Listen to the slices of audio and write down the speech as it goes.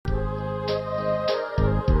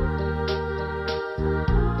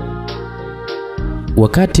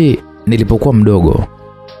Wakati nilipokuwa mdogo,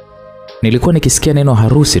 nilikuwa nikisikia neno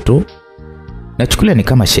harusi tu nachukulia ni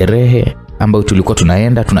kama sherehe ambayo tulikuwa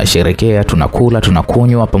tunaenda, tunasherekea, tunakula,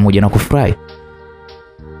 tunakunywa pamoja na kufurahi.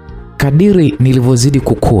 Kadiri nilivyozidi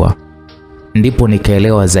kukua, ndipo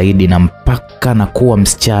nikaelewa zaidi, na mpaka na kuwa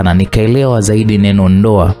msichana nikaelewa zaidi neno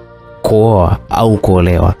ndoa, kuoa au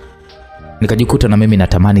kuolewa. Nikajikuta na mimi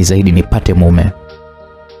natamani zaidi nipate mume.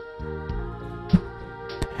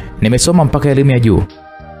 Nimesoma mpaka elimu ya juu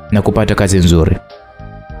na kupata kazi nzuri.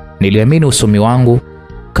 Niliamini usomi wangu,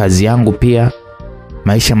 kazi yangu pia,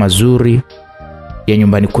 maisha mazuri ya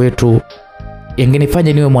nyumbani kwetu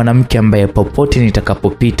yangenifanya niwe mwanamke ambaye popote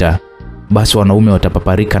nitakapopita basi wanaume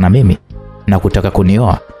watapaparika na mimi na kutaka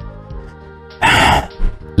kunioa.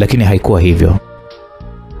 Lakini haikuwa hivyo.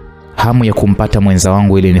 Hamu ya kumpata mwenza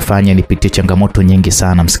wangu ilinifanya nipitie changamoto nyingi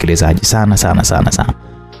sana, msikilizaji, sana.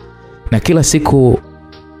 Na kila siku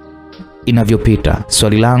inavyopita,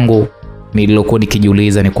 swali langu nililokuwa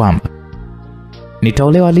nikijiuliza ni kwamba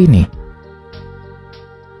nitaolewa lini?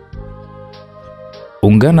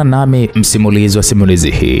 Ungana nami msimulizi wa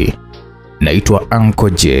simulizi hii. Naitwa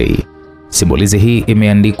Uncle J. Simulizi hii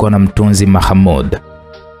imeandikwa na mtunzi Mahmud.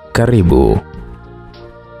 Karibu.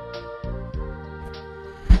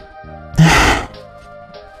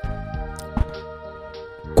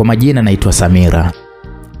 Kwa majina naitwa Samira.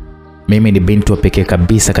 Mimi ni binti wa pekee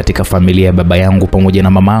kabisa katika familia ya baba yangu pamoja na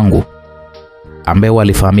mamangu, ambao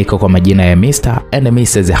walifahamika kwa majina ya Mr. and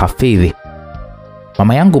Mrs. Hafidhi.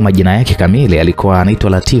 Mama yangu majina yake kamili alikuwa anaitwa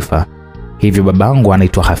Latifa, hivyo babangu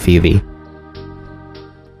anaitwa Hafidhi.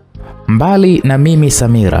 Mbali na mimi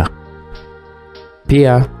Samira,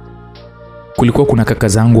 pia kulikuwa kuna kaka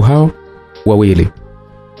zangu hao wawili.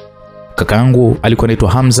 Kakangu alikuwa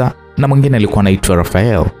anaitwa Hamza na mwingine alikuwa anaitwa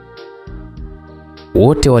Rafael.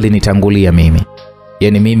 Wote walinitangulia mimi.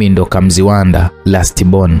 Yaani mimi ndo kamziwanda, last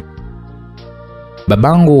born.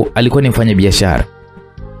 Babangu alikuwa ni mfanya biashara.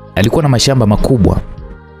 Alikuwa na mashamba makubwa,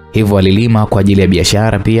 hivyo alilima kwa ajili ya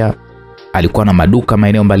biashara pia. Alikuwa na maduka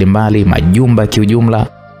maeneo mbalimbali, majumba kiujumla.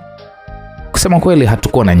 Kusema kweli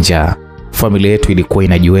hatukuwa na njaa. Familia yetu ilikuwa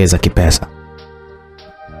inajiweza kipesa.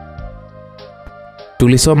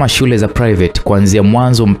 Tulisoma shule za private kuanzia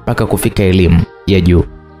mwanzo mpaka kufika elimu ya juu.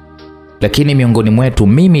 Lakini miongoni mwetu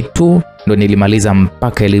mimi tu ndo nilimaliza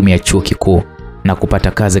mpaka elimu ya chuo kikuu na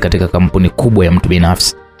kupata kazi katika kampuni kubwa ya mtu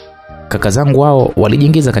binafsi. Kaka zangu wao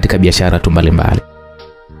walijiingiza katika biashara tu mbalimbali.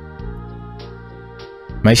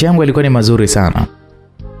 Maisha yangu yalikuwa ni mazuri sana.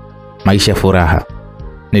 Maisha ya furaha.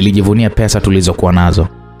 Nilijivunia pesa tulizokuwa nazo.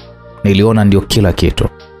 Niliona ndio kila kitu.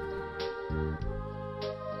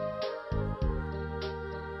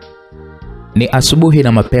 Ni asubuhi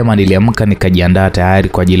na mapema niliamka nikajiandaa tayari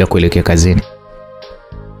kwa ajili ya kuelekea kazini.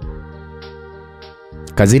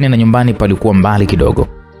 Kazini na nyumbani palikuwa mbali kidogo.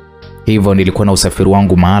 Hivyo nilikuwa na usafiri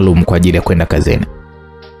wangu maalum kwa ajili ya kwenda kazini.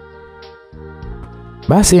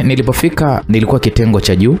 Basi nilipofika nilikuwa kitengo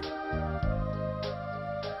cha juu.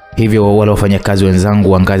 Hivyo wale wafanyakazi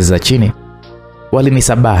wenzangu wa ngazi za chini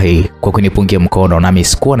walinisabahi kwa kunipungia mkono, nami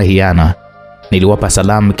sikuwa na hiana. Niliwapa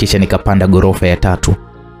salamu kisha nikapanda gorofa ya 3.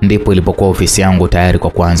 Ndipo ilipokuwa ofisi yangu tayari kwa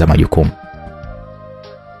kuanza majukumu.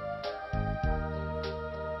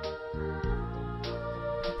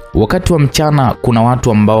 Wakati wa mchana kuna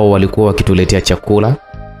watu ambao walikuwa wakituletea chakula,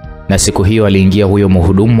 na siku hiyo aliingia huyo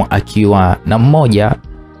mhudumu akiwa na mmoja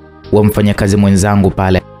wa mfanyakazi mwenzangu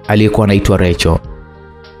pale aliyekuwa anaitwa Rachel.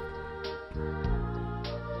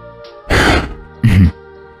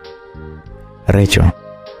 Rachel,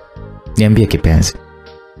 niambie kipenzi.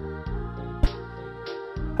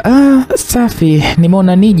 Safi,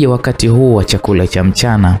 nimeona nije wakati huu wa chakula cha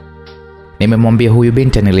mchana. Nimemwambia huyu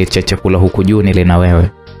binti aniletee chakula huku juu nile na wewe.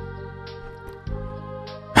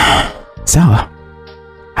 Sawa.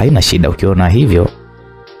 Haina shida, ukiona hivyo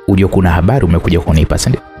uje kuna habari umekuja kunipa, si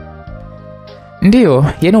ndio? Ndio,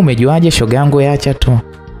 yani umejuaje shoga yangu? Yaacha tu.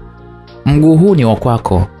 Mguu huu ni wa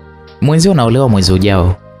kwako. Mwenzio naolewa mwezi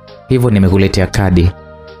ujao. Hivyo nimekuletea kadi.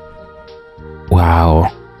 Wow.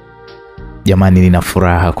 Jamani, nina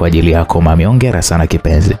furaha kwa ajili yako mami. Hongera sana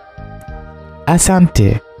kipenzi.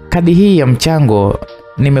 Asante. Kadi hii ya mchango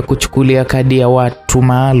nimekuchukulia kadi ya watu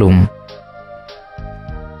maalum.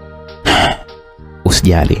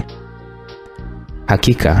 Usijali.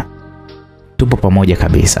 Hakika tupo pamoja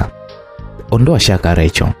kabisa. Ondoa shaka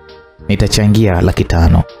Rachel. Nitachangia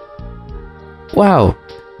 500,000. Wow.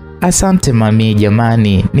 Asante mami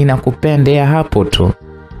jamani, ninakupendea hapo tu.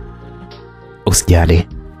 Usijali.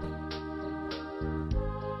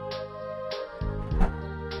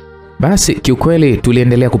 Basi kiukweli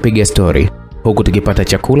tuliendelea kupiga story huku tukipata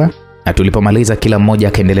chakula, na tulipomaliza kila mmoja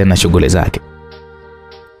akaendelea na shughuli zake.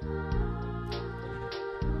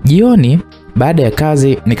 Jioni baada ya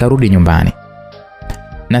kazi nikarudi nyumbani.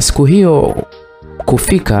 Na siku hiyo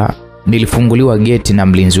kufika nilifunguliwa geti na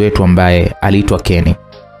mlinzi wetu ambaye aliitwa Kenny.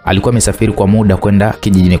 Alikuwa amesafiri kwa muda kwenda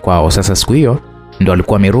kijijini kwao. Sasa siku hiyo ndo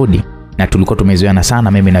alikuwa amerudi na tulikuwa tumezoeana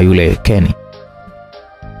sana mimi na yule Kenny.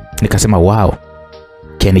 Nikasema wow,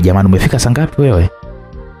 Kenny jamani umefika saa ngapi wewe?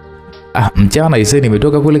 Mchana iseni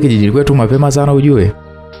nimetoka kule kijijini kwetu mapema sana ujue.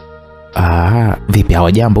 Vipi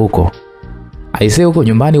hawajambo huko? Aisee huko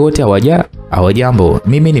nyumbani wote hawajambo.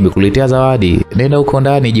 Mimi nimekuletea zawadi. Nenda huko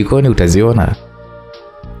ndani jikoni utaziona.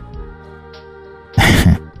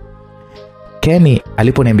 Kenny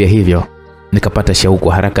aliponiambia hivyo, nikapata shauku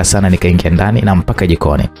haraka sana nikaingia ndani na mpaka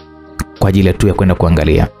jikoni kwa ajili tu ya kwenda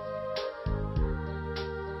kuangalia.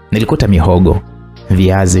 Nilikuta mihogo,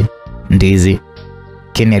 viazi, ndizi.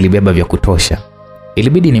 Kenny alibeba vya kutosha.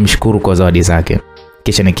 Ilibidi nimshukuru kwa zawadi zake.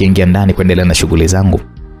 Kisha nikiingia ndani kuendelea na shughuli zangu,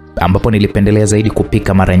 ambapo nilipendelea zaidi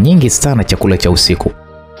kupika mara nyingi sana chakula cha usiku.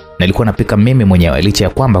 Nilikuwa napika mimi mwenyewe licha ya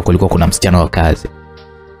kwamba kulikuwa kuna msichana wa kazi.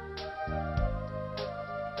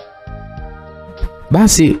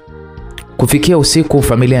 Basi kufikia usiku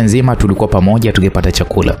familia nzima tulikuwa pamoja tukipata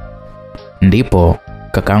chakula. Ndipo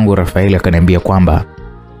kakaangu Rafael akaniambia kwamba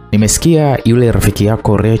nimesikia yule rafiki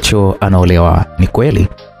yako Recho anaolewa. Ni kweli?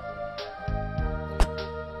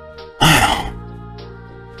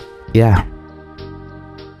 Yeah.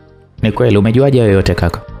 Ni kweli. Umejuaje yote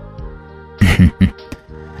kaka?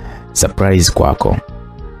 Surprise kwako.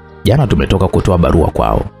 Jana tumetoka kutoa barua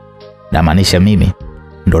kwao. Na maanisha mimi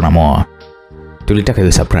ndo namoa. Tulitaka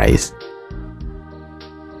hiyo surprise.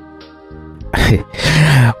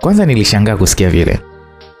 Kwanza nilishangaa kusikia vile.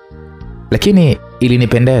 Lakini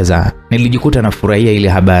ilinipendeza, nilijikuta nafurahia ile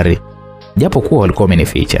habari. Japo kuwa walikuwa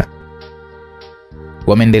wamenificha.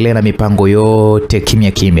 Wameendelea na mipango yote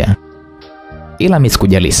kimya kimya. Ila mimi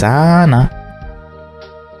sikujali sana.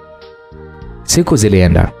 Siku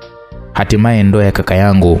zilienda. Hatimaye ndoa ya kaka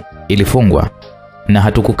yangu ilifungwa. Na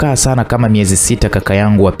hatukukaa sana kama miezi 6 kaka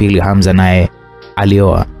yangu wa pili Hamza naye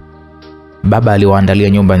alioa. Baba aliwaandalia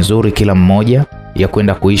nyumba nzuri kila mmoja ya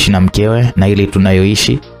kwenda kuishi na mkewe, na ile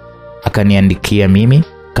tunayoishi akaniandikia mimi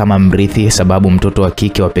kama mrithi sababu mtoto wa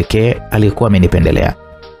kike wa pekee alikuwa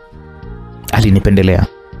alinipendelea.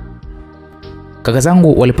 Kaka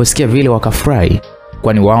zangu waliposikia vile wakafurahi,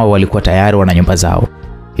 kwani wao walikuwa tayari wana nyumba zao.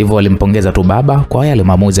 Hivyo walimpongeza tu baba kwa yale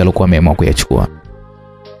maamuzi alikuwa ameamua kuyachukua.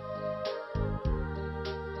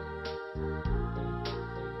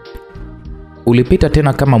 Ulipita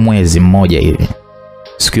tena kama mwezi mmoja hivi.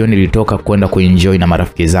 Siku hiyo nilitoka kwenda kuenjoy na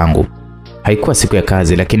marafiki zangu. Haikuwa siku ya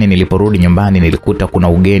kazi, lakini niliporudi nyumbani nilikuta kuna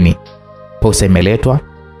ugeni. Posa imeletwa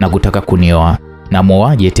na kutaka kunioa. Na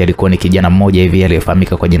muoaji eti alikuwa ni kijana mmoja hivi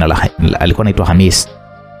aliyefahamika kwa jina la alikuwa anaitwa Hamis.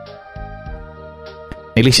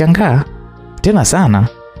 Nilishangaa tena sana.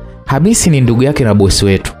 Hamisi ni ndugu yake na bosi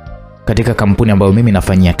wetu katika kampuni ambayo mimi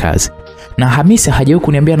nafanyia kazi. Na Hamisi hajawahi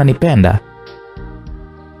kuniambia ananipenda.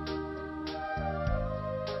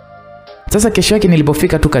 Sasa kesho yake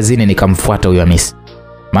nilipofika tu kazini nikamfuata huyo Hamisi.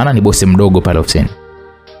 Maana ni bosi mdogo pale ofisini.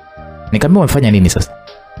 Nikamwambia umefanya nini sasa?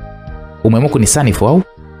 Umeamua kunisanifu au?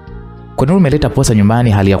 Kwa nini umeleta posa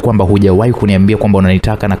nyumbani hali ya kwamba hujawahi kuniambia kwamba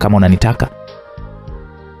unanitaka, na kama unanitaka?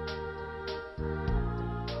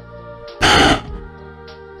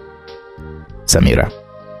 Samira.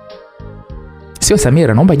 Sio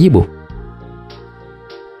Samira, naomba jibu.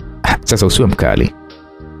 Sasa usiwe mkali.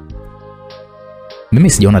 Mimi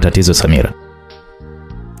sijaona tatizo Samira.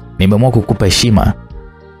 Nimeamua kukupa heshima.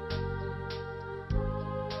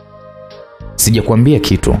 Sijakwambia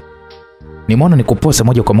kitu. Nimeona nikuposa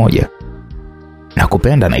moja kwa moja.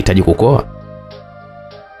 Nakupenda, nahitaji kukoa.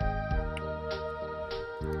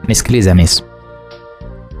 Nisikilize Miss.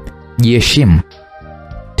 Jiheshimu.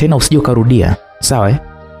 Tena usije ukarudia, sawa?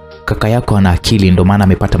 Kaka yako ana akili, ndio maana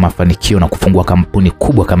amepata mafanikio na kufungua kampuni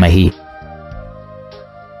kubwa kama hii.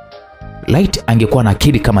 Light angekuwa na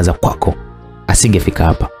akili kama za kwako, asingefika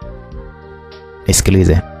hapa.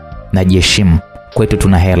 Nisikilize, na jiheshimu. Kwetu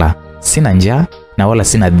tuna hela, sina njaa na wala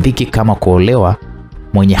sina dhiki kama kuolewa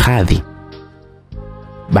mwenye hadhi.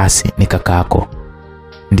 Basi ni kaka yako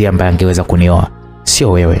ndiye ambaye angeweza kunioa,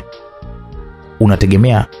 sio wewe.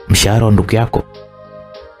 Unategemea mshahara wa ndugu yako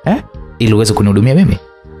ili uweze kunihudumia mimi?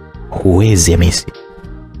 Huwezi Hamisi.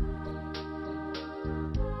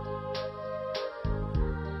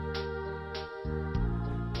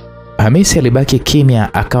 Hamisi alibaki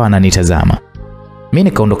kimya akawa ananitazama. Mimi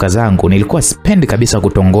nikaondoka zangu. Nilikuwa sipendi kabisa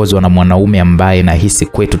kutongozwa na mwanaume ambaye nahisi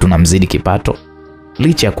kwetu tunamzidi kipato.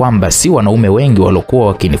 Licha ya kwamba si wanaume wengi waliokuwa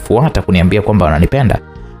wakinifuata kuniambia kwamba wananipenda,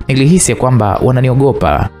 nilihisi kwamba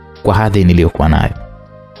wananiogopa kwa hadhi niliyokuwa nayo.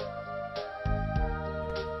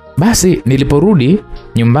 Basi niliporudi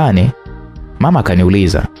nyumbani, mama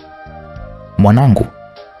akaniuliza, "Mwanangu,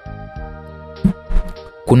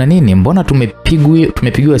 kuna nini? Mbona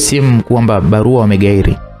tumepigiwa simu kwamba barua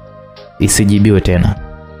wamegairi isijibiwe tena?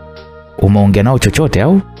 Umeongea nao chochote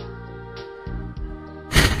au?"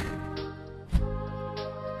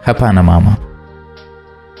 "Hapana mama.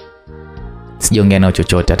 Sijaongea nao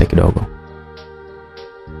chochote hata kidogo.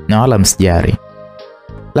 Na wala msijari.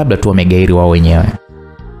 Labda tu wamegairi wao wenyewe."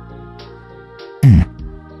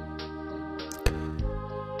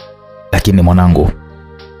 "Lakini mwanangu,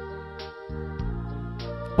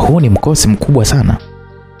 huu ni mkosi mkubwa sana.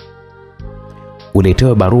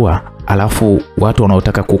 Uletewe barua alafu watu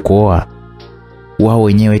wanaotaka kukuoa wao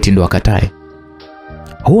wenyewe eti ndio wakatae.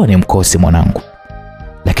 Huo ni mkosi mwanangu.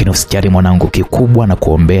 Lakini usijali mwanangu, kikubwa na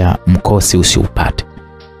kuombea mkosi usiupate.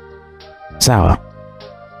 Sawa?"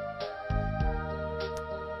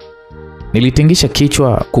 Nilitingisha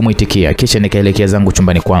kichwa kumuitikia, kisha nikaelekea zangu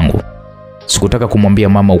chumbani kwangu. Sikutaka kumwambia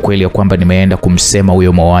mama ukweli ya kwamba nimeenda kumsema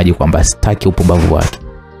huyo muuaji kwamba sitaki upumbavu wake.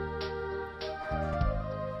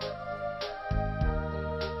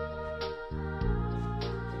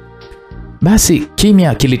 Basi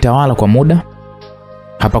kimya kilitawala kwa muda.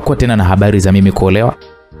 Hapakuwa tena na habari za mimi kuolewa.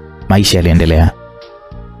 Maisha yaliendelea.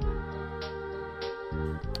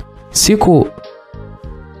 Siku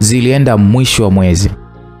zilienda, mwisho wa mwezi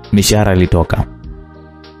mishahara ilitoka.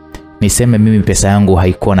 Niseme mimi pesa yangu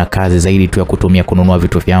haikuwa na kazi zaidi tu ya kutumia kununua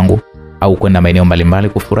vitu vyangu au kwenda maeneo mbalimbali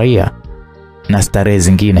kufurahia na starehe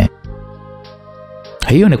zingine.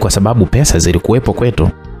 Hiyo ni kwa sababu pesa zilikuwepo kwetu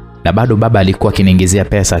na bado baba alikuwa akiniingizia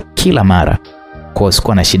pesa kila mara. Kwa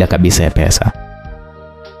sikuwa na shida kabisa ya pesa.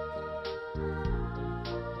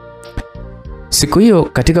 Siku hiyo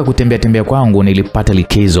katika kutembea kwangu nilipata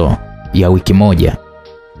likizo ya wiki moja.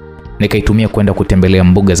 Nikaitumia kwenda kutembelea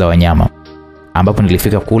mbuga za wanyama, ambapo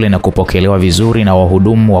nilifika kule na kupokelewa vizuri na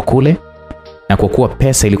wahudumu wa kule, na kwa kuwa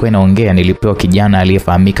pesa ilikuwa inaongea nilipewa kijana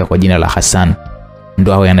aliyefahamika kwa jina la Hassan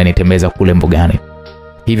ndo awe ananitembeza kule mbugani.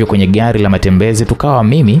 Hivyo kwenye gari la matembezi tukawa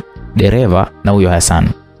mimi, dereva na huyo Hassan.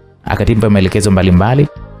 Akatipa maelekezo mbalimbali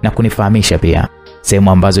na kunifahamisha pia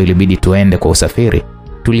sehemu ambazo ilibidi tuende kwa usafiri.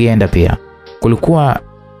 Tulienda pia. Kulikuwa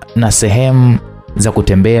na sehemu za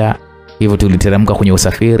kutembea, hivyo tuliteremka kwenye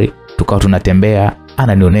usafiri, tukawa tunatembea,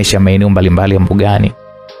 ananionyesha maeneo mbalimbali ya mbugani.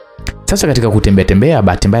 Sasa katika kutembea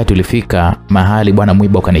bahati mbaya tulifika mahali bwana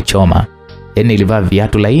mwiba ukanichoma. Yaani nilivaa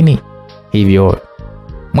viatu laini, hivyo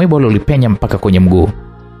mwiba ule ulipenya mpaka kwenye mguu.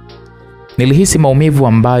 Nilihisi maumivu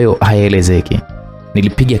ambayo hayaelezeki.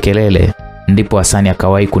 Nilipiga kelele, ndipo Hasani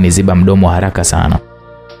akawahi kuniziba mdomo haraka sana.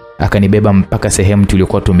 Akanibeba mpaka sehemu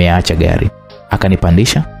tulikuwa tumeacha gari.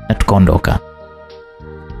 Akanipandisha na tukaondoka.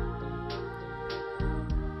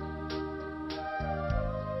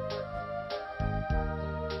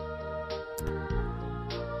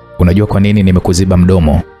 Unajua kwa nini nimekuziba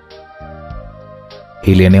mdomo?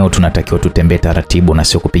 Hili eneo tunatakiwa tutembee taratibu na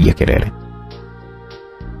sio kupiga kelele.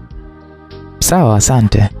 Sawa,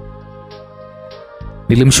 asante.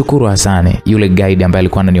 Nilimshukuru Hasani, yule guide ambaye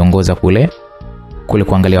alikuwa ananiongoza kule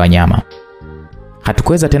kuangalia wanyama.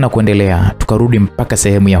 Hatukuweza tena kuendelea, tukarudi mpaka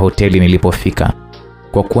sehemu ya hoteli nilipofika.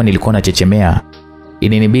 Kwa kuwa nilikuwa nachechemea,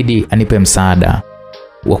 ilinibidi anipe msaada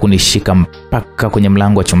wa kunishika mpaka kwenye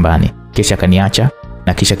mlango wa chumbani. Kisha akaniacha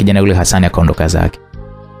na kisha kijana yule Hasani akaondoka zake.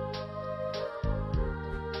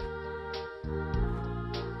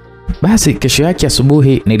 Basi kesho yake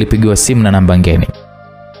asubuhi nilipigiwa simu na namba ngeni.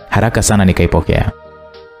 Haraka sana nikaipokea.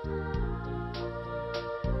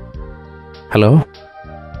 Hello?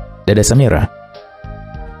 Dada Samira.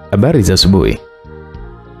 Habari za asubuhi.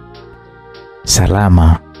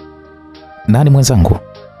 Salama. Nani mwenzangu?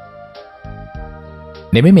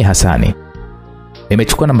 Ni mimi Hasani.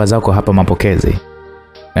 Nimechukua namba zako hapa mapokezi.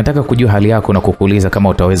 Nataka kujua hali yako na kukuuliza kama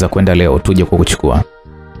utaweza kwenda leo tuje kukuchukua.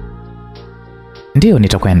 Ndio,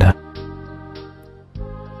 nitakwenda.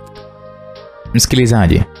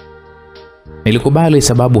 Msikilizaji, nilikubali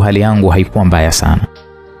sababu hali yangu haikuwa mbaya sana.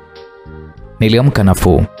 Niliamka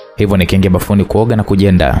nafuu, hivyo nikaingia bafuni kuoga na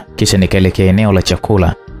kujiandaa, kisha nikaelekea eneo la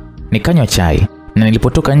chakula. Nikanywa chai na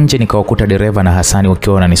nilipotoka nje nikawakuta dereva na Hasani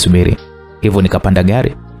wakiwa wananisubiri. Hivyo nikapanda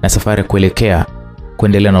gari na safari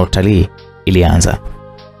kuendelea na utalii ilianza.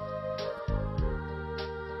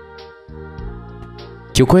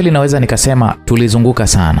 Kiukweli naweza nikasema tulizunguka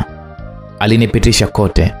sana. Alinipitisha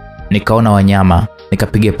kote, nikaona wanyama,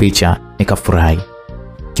 nikapiga picha, nikafurahi.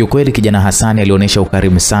 Kiukweli kijana Hasani alionyesha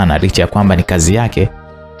ukarimu sana, licha ya kwamba ni kazi yake.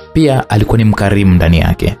 Pia alikuwa ni mkarimu ndani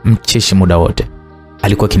yake, mcheshi muda wote.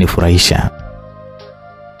 Alikuwa akinifurahisha.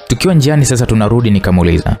 Tukiwa njiani sasa tunarudi,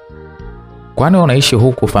 nikamuuliza, kwani unaishi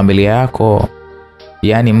huku familia yako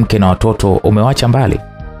Yaani mke na watoto umewacha mbali?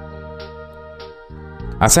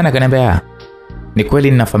 Hassan akaniambia, ni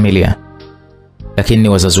kweli nina familia, lakini ni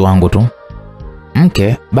wazazi wangu tu.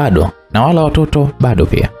 Mke bado na wala watoto bado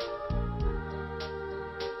pia.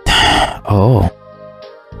 Oh.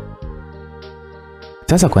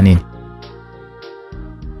 Sasa kwa nini?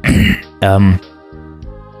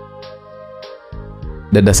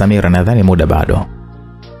 Dada Samira, nadhani muda bado.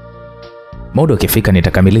 Muda ukifika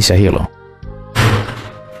nitakamilisha hilo.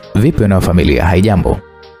 Vipi una familia? Haijambo?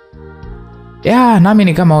 Ya, nami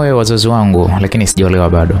ni kama wewe, wazazi wangu, lakini sijaolewa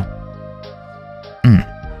bado.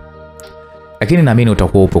 Lakini naamini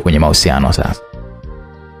utakuwa upo kwenye mahusiano sasa.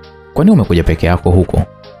 Kwa nini umekuja peke yako huko?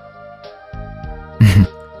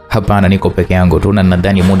 Hapana, niko peke yangu tu na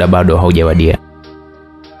nadhani muda bado haujawadia.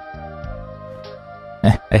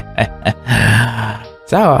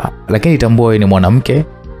 Sawa, lakini tambua wewe ni mwanamke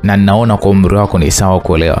na ninaona kwa umri wako ni sawa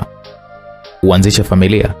kuolewa. Uanzishe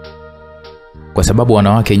familia. Kwa sababu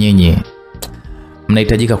wanawake nyinyi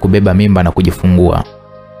mnahitajika kubeba mimba na kujifungua.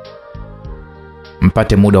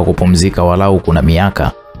 Mpate muda wa kupumzika, walau kuna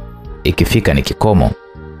miaka ikifika ni kikomo.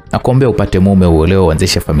 Nakuombea upate mume, uolewe,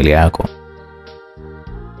 uanzishe familia yako.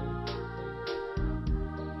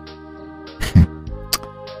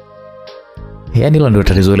 Yaani hilo ndio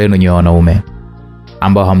tatizo lenu nyinyi wanaume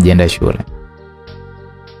ambao hamjaenda shule.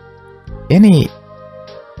 Yaani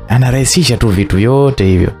anarahisisha tu vitu yote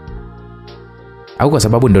hivyo. Au kwa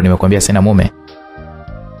sababu ndio nimekwambia sina mume?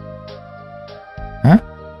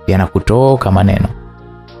 Yanakutoka maneno.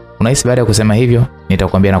 Unahisi baada ya kusema hivyo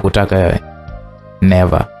nitakwambia nakutaka wewe?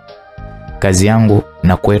 Never. Kazi yangu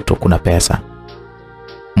na kwetu kuna pesa.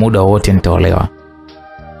 Muda wote nitaolewa.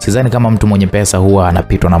 Sidhani kama mtu mwenye pesa huwa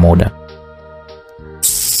anapitwa na muda.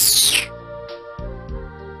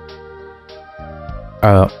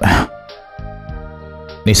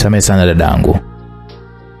 Nisamehe sana dadangu.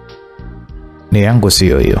 Ni yangu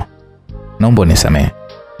sio hiyo. Naomba nisamehe.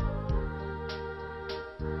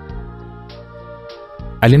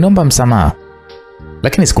 Alinomba msamaha,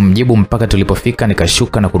 lakini sikumjibu mpaka tulipofika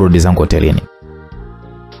nikashuka na kurudi zangu hotelini.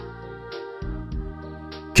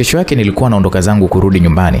 Kesho yake nilikuwa naondoka zangu kurudi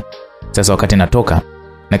nyumbani. Sasa wakati natoka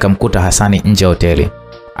nikamkuta Hasani nje ya hoteli.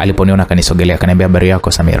 Aliponiona kanisogelea, akaniambia, habari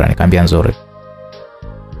yako Samira? Nikamwambia nzuri.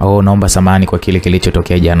 Oh, naomba samahani kwa kile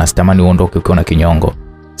kilichotokea jana. Sitamani uondoke ukiwa na kinyongo.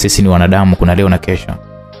 Sisi ni wanadamu, kuna leo na kesho.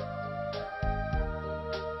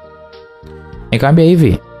 Nikamwambia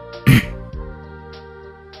hivi,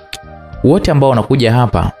 wote ambao wanakuja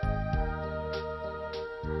hapa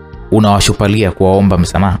unawashupalia kuwaomba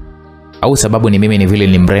msamaha? Au sababu ni mimi ni vile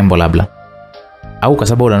ni mrembo labda? Au kwa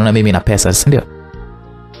sababu unaona mimi na pesa, si ndio?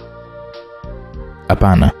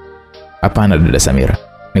 Hapana. Hapana dada Samira.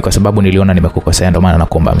 Ni kwa sababu niliona nimekukosea ndio maana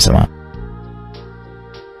nakuomba msamaha.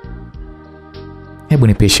 Hebu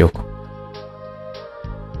nipishe huko.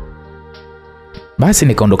 Basi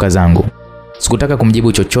nikaondoka zangu. Sikutaka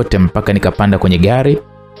kumjibu chochote mpaka nikapanda kwenye gari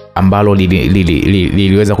ambalo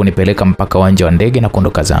liliweza kunipeleka mpaka uwanja wa ndege na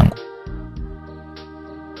kuondoka zangu.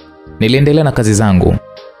 Niliendelea na kazi zangu.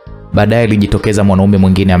 Baadaye alijitokeza mwanaume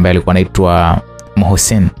mwingine ambaye alikuwa anaitwa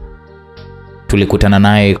Mohsen. Tulikutana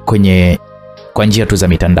naye kwa njia tu za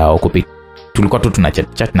mitandao tulikuwa tu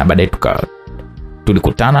tunachat na baadaye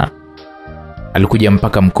tulikutana. Alikuja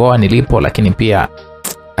mpaka mkoa nilipo, lakini pia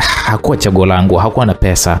hakuwa chaguo langu, hakuwa na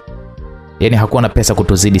pesa. Yaani hakuwa na pesa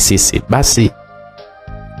kutuzidi sisi. Basi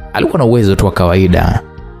alikuwa na uwezo tu wa kawaida.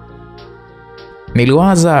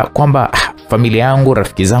 Niliwaza kwamba familia yangu,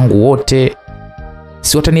 rafiki zangu wote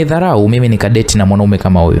si watanidharau mimi nikadeti na mwanaume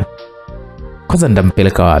kama huyo. Kwanza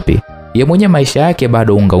ndampeleka wapi? Yeye mwenye maisha yake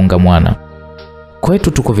bado unga mwana.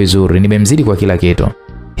 Kwetu tuko vizuri, nimemzidi kwa kila kitu.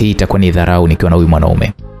 Hii itakuwa ni dharau nikiwa na huyu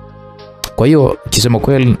mwanaume. Kwa hiyo kisema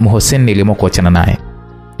kweli Mohsen niliamua kuachana naye.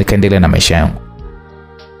 Nikaendelea na maisha yangu.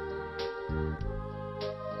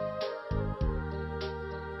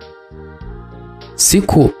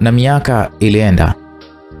 Siku na miaka ilienda.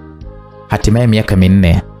 Hatimaye miaka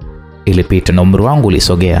 4 ilipita na umri wangu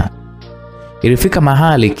ulisogea. Ilifika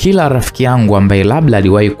mahali kila rafiki yangu ambaye labda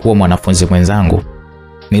aliwahi kuwa mwanafunzi mwenzangu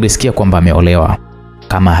nilisikia kwamba ameolewa.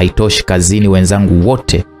 Kama haitoshi, kazini wenzangu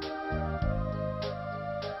wote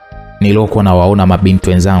niliokuwa nawaona mabinti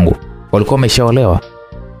wenzangu walikuwa wameshaolewa.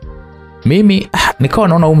 Mimi nikawa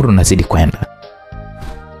naona umri unazidi kwenda.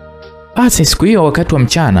 Basi siku hiyo wakati wa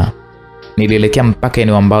mchana nilielekea mpaka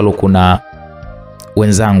eneo ambalo kuna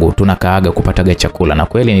wenzangu tunakaaga kupataga chakula, na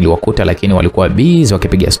kweli niliwakuta, lakini walikuwa busy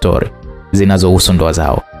wakipiga story zinazohusu ndoa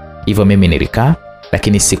zao. Hivyo mimi nilikaa,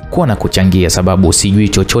 lakini sikuwa na kuchangia sababu sijui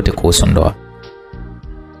chochote kuhusu ndoa.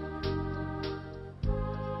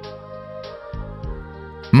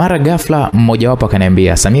 Mara ghafla mmoja wapo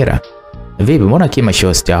akaniambia, "Samira, vipi mbona kima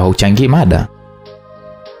shosti hauchangii mada?"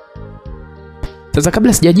 Sasa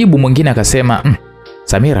kabla sijajibu mwingine akasema,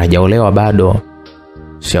 "Samira hajaolewa bado.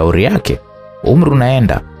 Shauri yake, umri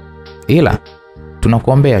unaenda. Ila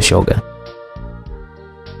tunakuombea shoga."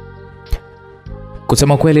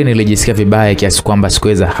 Kusema kweli nilijisikia vibaya kiasi kwamba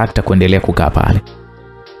sikuweza hata kuendelea kukaa pale.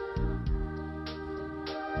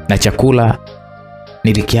 Na chakula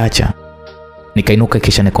nilikiacha, nikainuka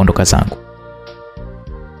kisha nikaondoka zangu.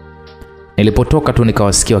 Nilipotoka tu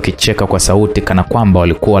nikawasikia wakicheka kwa sauti kana kwamba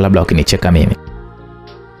walikuwa labda wakinicheka mimi.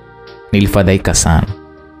 Nilifadhaika sana.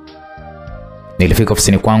 Nilifika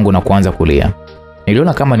ofisini kwangu na kuanza kulia.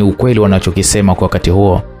 Niliona kama ni ukweli wanachokisema kwa wakati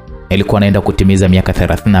huo. Nilikuwa naenda kutimiza miaka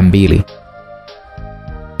 32.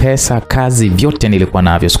 Pesa, kazi, vyote nilikuwa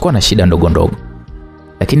navyo. Sikuwa na shida ndogo ndogo.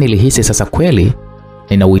 Lakini nilihisi sasa kweli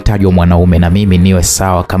nina uhitaji wa mwanaume na mimi niwe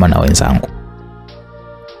sawa kama na wenzangu.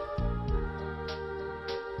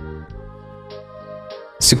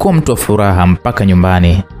 Sikuwa mtu wa furaha mpaka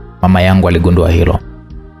nyumbani mama yangu aligundua hilo.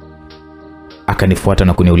 Akanifuata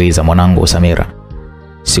na kuniuliza, "Mwanangu Samira,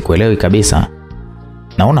 sikuelewi kabisa.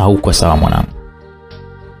 Naona hauko sawa mwanangu."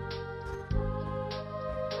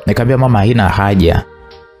 Nikamwambia, "Mama, haina haja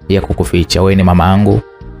ya kukuficha. Wewe ni mama yangu,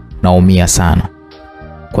 naumia sana.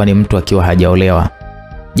 Kwani mtu akiwa hajaolewa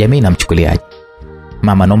jamii inamchukuliaje?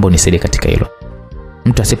 Mama, naomba unisaidie katika hilo.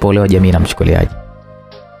 Mtu asipoolewa jamii inamchukuliaje?"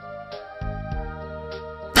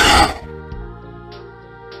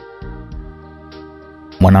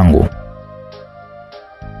 "Mwanangu,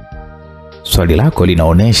 swali lako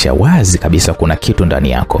linaonesha wazi kabisa kuna kitu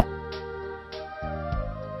ndani yako.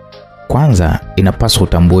 Kwanza inapaswa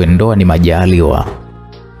utambue ndoa ni majaliwa.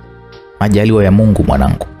 Majaliwa ya Mungu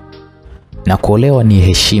mwanangu. Na kuolewa ni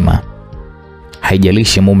heshima.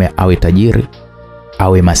 Haijalishi mume awe tajiri,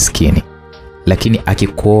 awe maskini. Lakini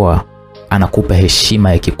akikuoa anakupa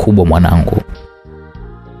heshima ya kikubwa mwanangu.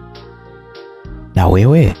 Na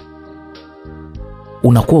wewe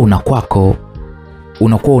unakuwa una kwako,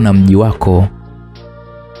 unakuwa una mji wako.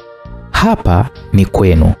 Hapa ni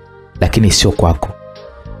kwenu, lakini sio kwako.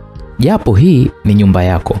 Japo hii ni nyumba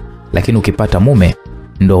yako, lakini ukipata mume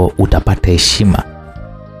ndo utapata heshima.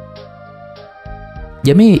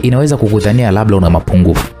 Jamii inaweza kukudhania labda una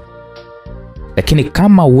mapungufu. Lakini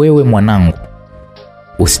kama wewe mwanangu,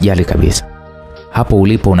 usijali kabisa. Hapo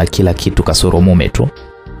ulipo una kila kitu kasoro mume tu.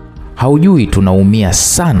 Haujui tunaumia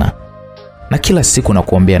sana. Na kila siku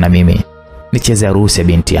nakuombea na mimi nicheze harusi ya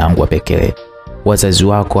binti yangu wa pekee. Wazazi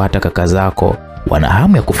wako hata kaka zako wana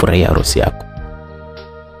hamu ya kufurahia harusi yako."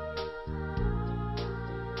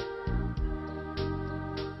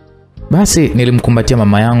 Basi nilimkumbatia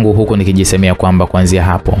mama yangu huko nikijisemea kwamba kuanzia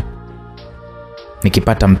hapo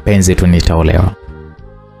nikipata mpenzi tu nitaolewa.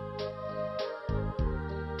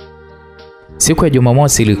 Siku ya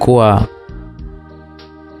Jumamosi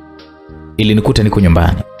ilinikuta niko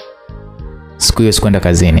nyumbani. Siku hiyo sikwenda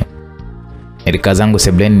kazini. Nilikaa zangu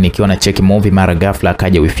sebleni nikiwa na check movie. Mara ghafla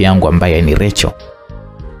akaja wifi yangu ambaye ni Rachel.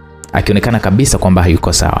 Akionekana kabisa kwamba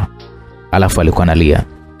hayuko sawa. Alafu alikuwa analia.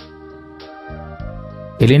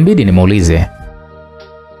 Ilinibidi nimuulize,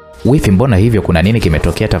 "Wifi, mbona hivyo, kuna nini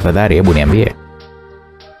kimetokea? Tafadhali hebu niambie."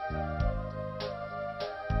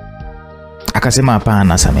 Akasema,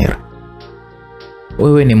 "Hapana Samira.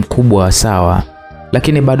 Wewe ni mkubwa sawa,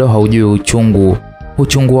 lakini bado haujui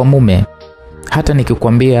uchungu wa mume. Hata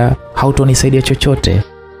nikikwambia hautonisaidia chochote.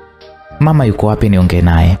 Mama yuko wapi niongee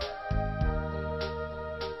naye?"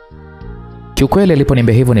 Kiukweli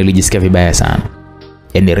aliponiambia hivyo nilijisikia vibaya sana.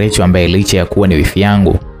 Yaani Rachel ambaye licha ya kuwa ni wifi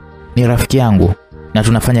yangu, ni rafiki yangu na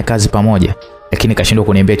tunafanya kazi pamoja, lakini kashindwa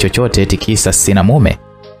kuniambia chochote eti kisa sina mume.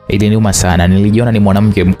 Iliniuma sana. Nilijiona ni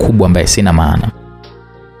mwanamke mkubwa ambaye sina maana.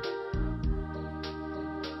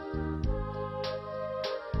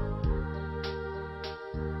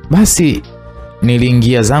 Basi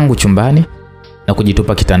niliingia zangu chumbani na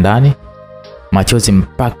kujitupa kitandani. Machozi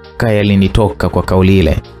mpaka yalinitoka kwa kauli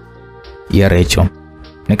ile ya Rachel.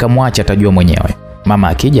 Nikamwacha atajua mwenyewe. Mama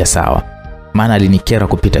akija sawa, maana alinikera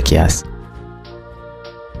kupita kiasi.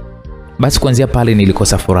 Basi kuanzia pale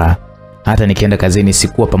nilikosa furaha. Hata nikienda kazini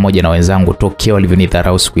sikuwa pamoja na wenzangu tokea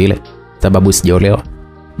walivyonidharau siku ile sababu sijaolewa.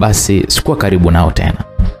 Basi sikuwa karibu nao tena.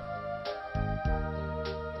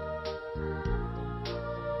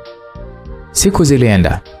 Siku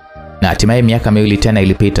zilienda na hatimaye miaka 2 tena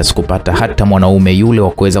ilipita. Sikupata hata mwanaume yule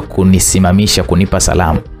wa kuweza kunisimamisha kunipa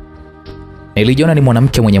salamu. Nilijiona ni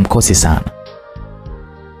mwanamke mwenye mkosi sana.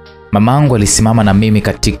 Mamangu alisimama na mimi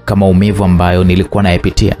katika maumivu ambayo nilikuwa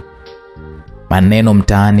nayapitia. Maneno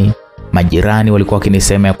mtaani, majirani walikuwa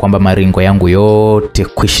wakinisema kwamba maringo yangu yote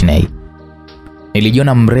Krishney.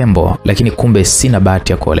 Nilijiona mrembo, lakini kumbe sina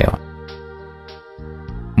bahati ya kuolewa.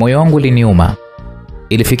 Moyo wangu uliniuma.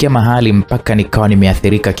 Ilifikia mahali mpaka nikawa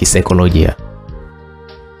nimeathirika kisaikolojia.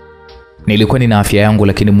 Nilikuwa nina afya yangu,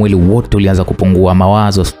 lakini mwili wote ulianza kupungua,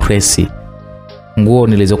 mawazo, stress. Nguo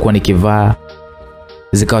nilizokuwa nikivaa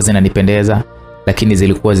zikawa zinanipendeza, lakini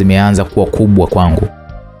zilikuwa zimeanza kuwa kubwa kwangu.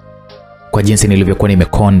 Kwa jinsi nilivyokuwa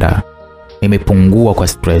nimekonda, nimepungua kwa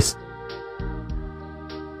stress.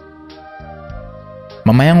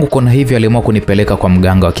 Mama yangu kuna hivyo aliamua kunipeleka kwa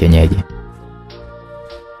mganga wa kienyeji,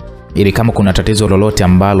 ili kama kuna tatizo lolote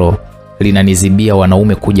ambalo linanizibia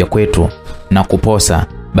wanaume kuja kwetu na kuposa,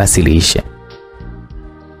 basi liishe.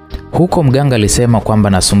 Huko mganga alisema kwamba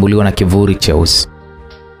nasumbuliwa na kivuri cheusi.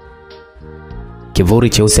 Kivuri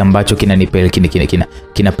cheusi ambacho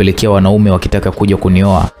kinapelekea wanaume wakitaka kuja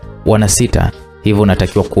kunioa wanasita, hivyo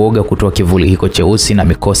natakiwa kuoga kutoa kivuli hiko cheusi na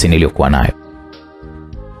mikosi niliyokuwa nayo.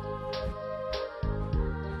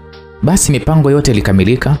 Basi mipango yote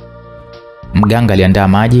ilikamilika. Mganga aliandaa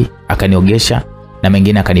maji, akaniogesha na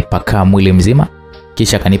mengine akanipaka mwili mzima,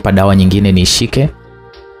 kisha akanipa dawa nyingine niishike.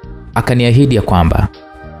 Akaniahidi ya kwamba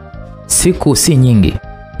siku si nyingi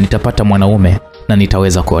nitapata mwanaume na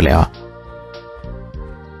nitaweza kuolewa.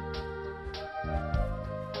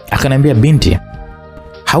 Akaniambia, binti,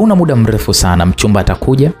 hauna muda mrefu sana, mchumba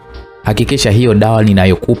atakuja. Hakikisha hiyo dawa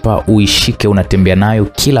ninayokupa uishike, unatembea nayo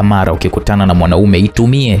kila mara ukikutana na mwanaume,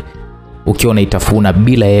 itumie ukiwa unaitafuna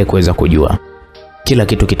bila yeye kuweza kujua. Kila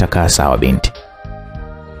kitu kitakaa sawa binti.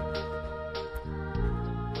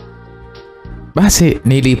 Basi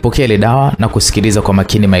nilipokea ile dawa na kusikiliza kwa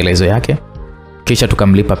makini maelezo yake, kisha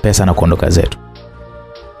tukamlipa pesa na kuondoka zetu.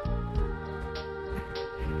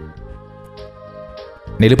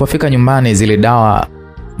 Nilipofika nyumbani, zile dawa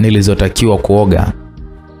nilizotakiwa kuoga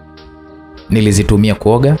nilizitumia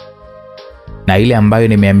kuoga, na ile ambayo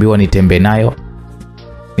nimeambiwa nitembee nayo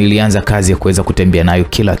nilianza kazi ya kuweza kutembea nayo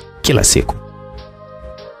kila siku.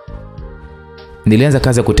 Nilianza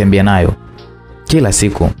kazi ya kutembea nayo kila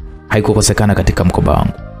siku, haikukosekana katika mkoba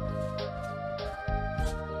wangu.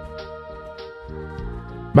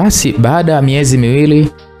 Basi baada ya miezi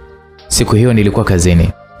miwili, siku hiyo nilikuwa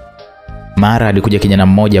kazini. Mara alikuja kijana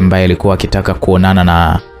mmoja ambaye alikuwa akitaka kuonana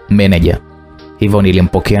na manager. Hivyo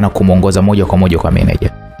nilimpokea na kumuongoza moja kwa moja kwa manager.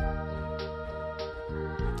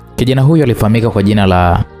 Kijana huyo alifahamika kwa jina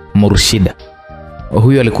la Murshida.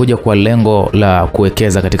 Huyo alikuja kwa lengo la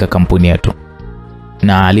kuwekeza katika kampuni yetu.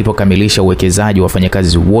 Na alipokamilisha uwekezaji,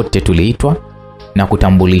 wafanyakazi wote tuliitwa na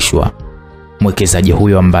kutambulishwa mwekezaji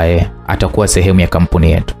huyo ambaye atakuwa sehemu ya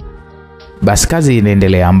kampuni yetu. Basi kazi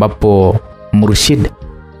inaendelea, ambapo Murshida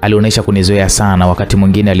alionyesha kunizoea sana. Wakati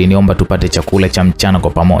mwingine aliniomba tupate chakula cha mchana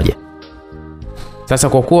kwa pamoja. Sasa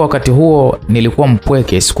kwa kuwa wakati huo nilikuwa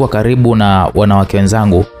mpweke, sikuwa karibu na wanawake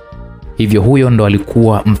wenzangu, hivyo huyo ndo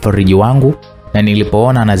alikuwa mfariji wangu, na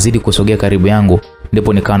nilipoona anazidi kusogea karibu yangu,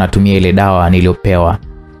 ndipo nikawa natumia ile dawa niliyopewa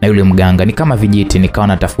na yule mganga. Ni kama vijiti, nikawa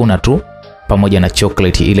natafuna tu pamoja na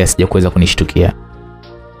chocolate ile asije kuweza kunishtukia.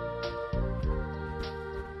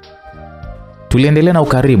 Tuliendelea na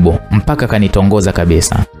ukaribu mpaka kanitongoza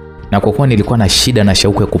kabisa. Na kwa kuwa nilikuwa na shida na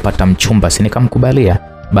shauku ya kupata mchumba, si nikamkubalia.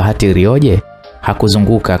 Bahati rioje,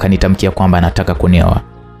 hakuzunguka akanitamkia kwamba anataka kunioa.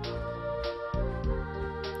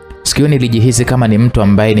 Sikio nilijihisi kama ni mtu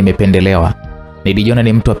ambaye nimependelewa. Nilijiona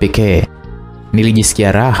ni mtu wa pekee.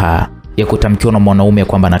 Nilijisikia raha ya kutamkiwa na mwanaume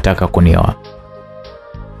kwamba anataka kunioa.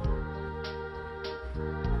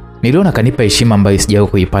 Niliona kanipa heshima ambayo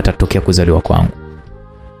sijawahi kuipata tokea kuzaliwa kwangu.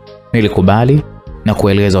 Nilikubali na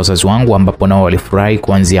kueleza wazazi wangu, ambapo nao walifurahi,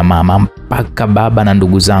 kuanzia mama mpaka baba na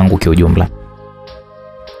ndugu zangu kwa ujumla.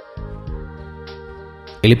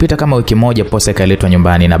 Ilipita kama wiki moja, posa ikaletwa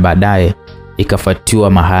nyumbani na baadaye ikafuatiwa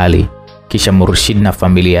mahali. Kisha Murshid na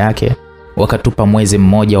familia yake wakatupa mwezi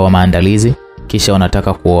mmoja wa maandalizi, kisha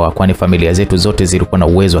wanataka kuoa, kwani familia zetu zote zilikuwa na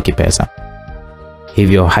uwezo wa kipesa.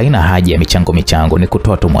 Hivyo haina haja ya michango, ni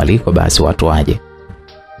kutoa tu mwaliko basi watu waje.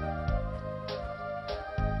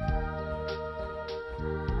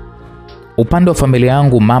 Upande wa familia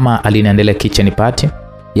yangu, mama aliniandalia kitchen party,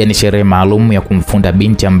 yani sherehe maalum ya kumfunda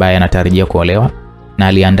binti ambaye anatarajia kuolewa, na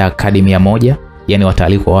aliandaa kadi 100, yani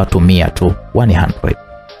wataalikwa watu 100 tu, 100.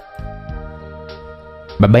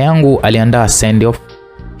 Baba yangu aliandaa send off.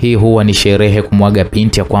 Hii huwa ni sherehe kumwaga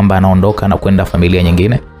binti ya kwamba anaondoka na kwenda familia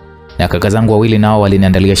nyingine. Na kaka zangu wawili nao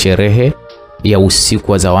waliniandalia sherehe ya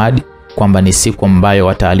usiku wa zawadi, kwamba ni siku ambayo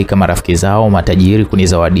wataalika marafiki zao matajiri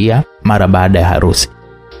kunizawadia mara baada ya harusi.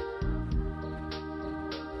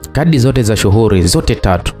 Kadi zote za shughuli zote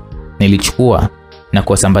 3 nilichukua na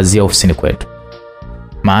kuwasambazia ofisini kwetu.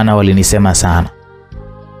 Maana walinisema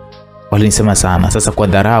sana. Sasa kwa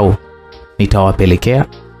dharau nitawapelekea,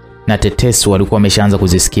 na tetesi walikuwa wameshaanza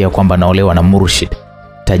kuzisikia kwamba naolewa na Murshid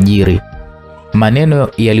tajiri. Maneno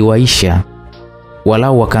yaliwaisha,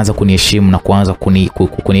 walau wakaanza kuniheshimu na kuanza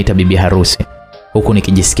kuniita bibi harusi, huku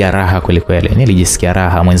nikijisikia raha kweli kweli. Nilijisikia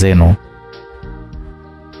raha mwenzenu.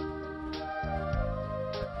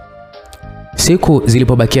 Siku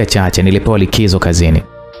zilipobakia chache nilipewa likizo kazini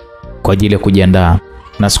kwa ajili ya kujiandaa,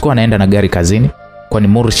 na sikuwa naenda na gari kazini kwani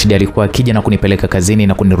Murshid alikuwa akija na kunipeleka kazini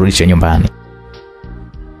na kunirudisha nyumbani.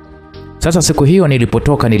 Sasa siku hiyo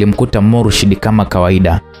nilipotoka nilimkuta Murshid kama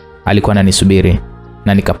kawaida, alikuwa ananisubiri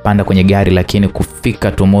na nikapanda kwenye gari, lakini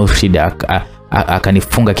kufika tu Murshid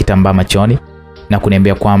akanifunga kitambaa machoni na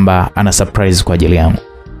kuniambia kwamba ana surprise kwa ajili yangu.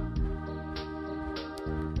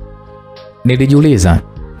 Nilijiuliza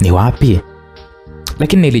ni wapi,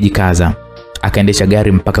 lakini nilijikaza. Akaendesha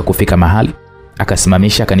gari mpaka kufika mahali,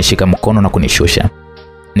 akasimamisha, akanishika mkono na kunishusha.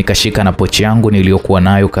 Nikashika na pochi yangu niliyokuwa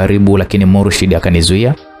nayo karibu, lakini Murshid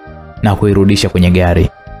akanizuia na kuirudisha kwenye gari.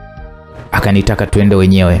 Akanitaka tuende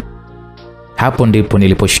wenyewe. Hapo ndipo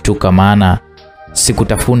niliposhtuka, maana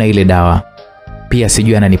sikutafuna ile dawa. Pia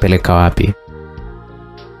sijui ananipeleka wapi.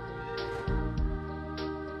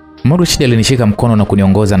 Murshid alinishika mkono na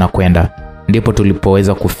kuniongoza na kwenda. Ndipo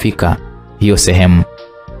tulipoweza kufika hiyo sehemu.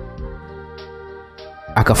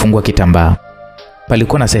 Akafungua kitambaa.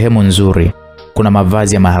 Palikuwa na sehemu nzuri, kuna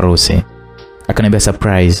mavazi ya maharusi. Akaniambia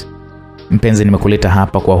surprise, mpenzi, nimekuleta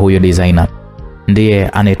hapa kwa huyo designer, ndiye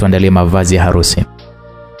anayetuandalia mavazi ya harusi.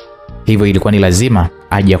 Hivyo ilikuwa ni lazima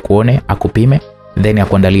aje kuone, akupime, then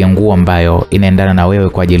akuandalie nguo ambayo inaendana na wewe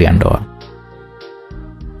kwa ajili ya ndoa.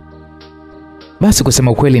 Basi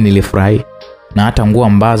kusema ukweli nilifurahi, na hata nguo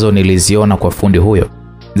ambazo niliziona kwa fundi huyo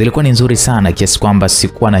zilikuwa ni nzuri sana kiasi kwamba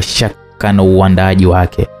sikuwa na shaka na uandaaji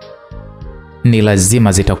wake. Ni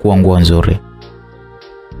lazima zitakuwa nguo nzuri.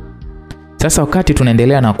 Sasa wakati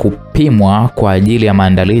tunaendelea na kupimwa kwa ajili ya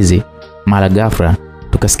maandalizi, mara ghafla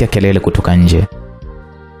tukasikia kelele kutoka nje.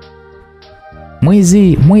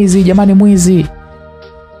 Mwizi, mwizi, jamani mwizi.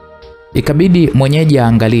 Ikabidi mwenyeji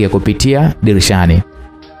aangalie kupitia dirishani.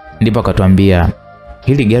 Ndipo akatuambia,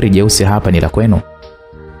 hili gari jeusi hapa ni la kwenu?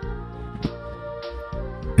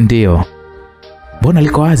 Ndio. Mbona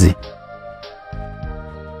liko wazi?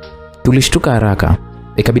 Tulishtuka haraka.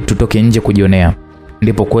 Ikabidi tutoke nje kujionea.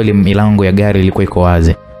 Ndipo kweli milango ya gari ilikuwa iko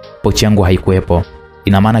wazi. Pochi yangu haikuwepo.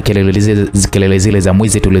 Ina maana kelele zile za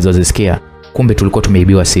mwizi tulizozisikia, kumbe tulikuwa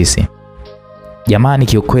tumeibiwa sisi. Jamani,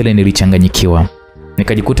 kiukweli nilichanganyikiwa.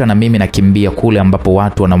 Nikajikuta na mimi nakimbia kule ambapo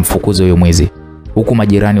watu wanamfukuza huyo mwizi, huku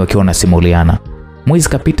majirani wakiwa wanasimuliana. Mwizi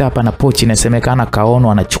kapita hapa na pochi, inasemekana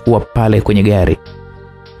kaono anachukua pale kwenye gari.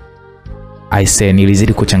 Aise,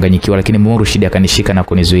 nilizidi kuchanganyikiwa, lakini Murshid akanishika na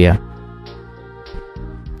kunizuia.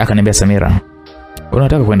 Akaniambia, Samira,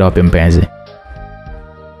 unataka kwenda wapi mpenzi?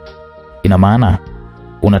 Ina maana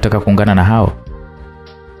unataka kuungana na hao?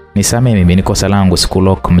 Nisamee, mimi ni kosa langu,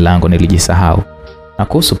 sikulock mlango, nilijisahau. Na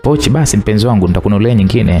kuhusu pochi, basi mpenzi wangu nitakununulia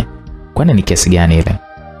nyingine. Kwani ni kiasi gani ile?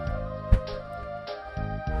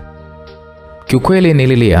 Kiukweli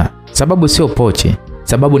nililia. Sababu sio pochi,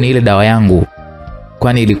 sababu ni ile dawa yangu,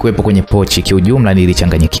 kwani ilikuwepo kwenye pochi. Kiujumla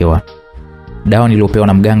nilichanganyikiwa. Dawa niliyopewa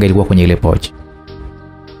na mganga ilikuwa kwenye ile pochi.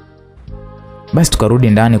 Basi tukarudi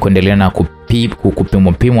ndani kuendelea na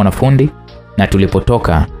kupimwa na fundi, na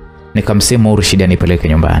tulipotoka nikamsema Murshid anipeleke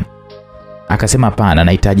nyumbani. Akasema hapana,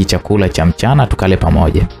 nahitaji chakula cha mchana tukale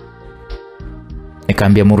pamoja.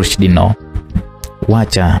 Nikamwambia Murshid, no,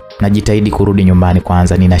 wacha najitahidi kurudi nyumbani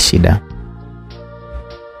kwanza, nina shida.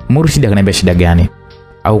 Murshid akaniambia, shida gani?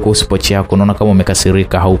 Au kuhusu pochi yako, unaona kama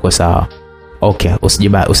umekasirika, hauko sawa. Okay,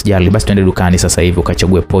 usijali, basi twende dukani sasa hivi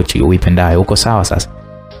ukachague pochi uipendayo. Uko sawa sasa?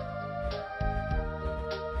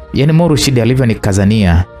 Yaani Murshid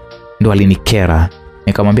alivyonikazania ndo alinikera.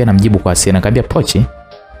 Nikamwambia namjibu kwa hasira, nikamwambia pochi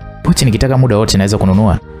nikitaka muda wote naweza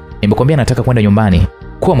kununua. Nimekwambia nataka kwenda nyumbani.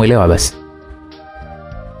 Kuwa mwelewa basi.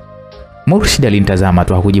 Murshid alinitazama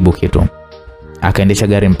tu, hakujibu kitu. Akaendesha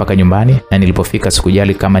gari mpaka nyumbani, na nilipofika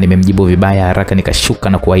sikujali kama nimemjibu vibaya, haraka nikashuka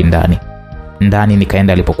na kuwahi ndani. Ndani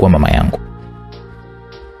nikaenda alipokuwa mama yangu.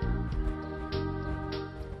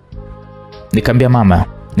 Nikamwambia, mama,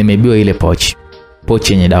 nimeibiwa ile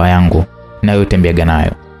pochi yenye dawa yangu nayo tembeaga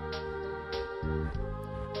nayo.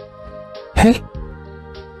 He?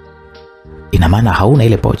 Ina maana hauna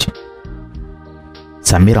ile pochi?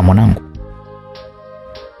 Samira mwanangu,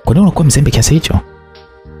 kwa nini unakuwa mzembe kiasi hicho?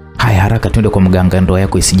 Haya, haraka twende kwa mganga, ndoa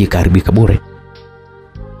yako isije kuharibika bure.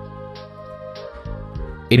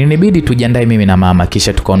 Ilinibidi tujiandae mimi na mama,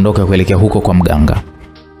 kisha tukaondoka kuelekea huko kwa mganga.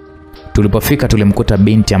 Tulipofika tulimkuta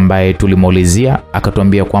binti ambaye tulimuulizia,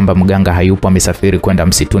 akatuambia kwamba mganga hayupo, amesafiri kwenda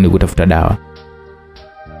msituni kutafuta dawa.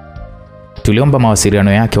 Tuliomba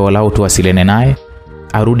mawasiliano yake walau tuwasiliane naye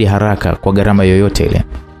arudi haraka kwa gharama yoyote ile.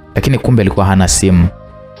 Lakini kumbe alikuwa hana simu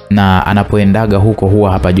na anapoendaga huko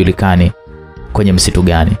huwa hapajulikani kwenye msitu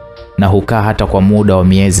gani, na hukaa hata kwa muda wa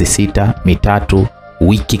miezi 6, mitatu,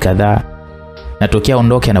 wiki kadhaa. Natokea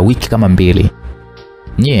ondoke na wiki kama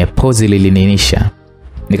 2. Pozi lilininisha.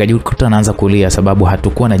 Nikajikuta naanza kulia sababu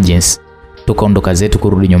hatukuwa na jinsi. Tukaondoka zetu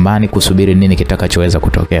kurudi nyumbani kusubiri nini kitakachoweza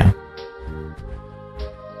kutokea.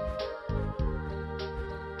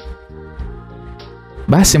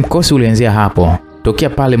 Basi mkosi ulianzia hapo. Tokea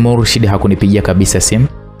pale Murshid hakunipigia kabisa simu,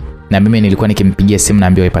 na mimi nilikuwa nikimpigia simu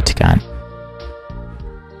naambiwa ipatikane.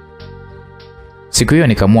 Siku hiyo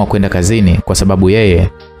nikaamua kwenda kazini kwa sababu yeye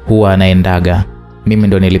huwa anaendaga. Mimi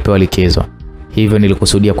ndo nilipewa likizo. Hivyo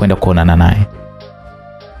nilikusudia kwenda kuonana naye.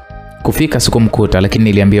 Kufika sikumkuta, lakini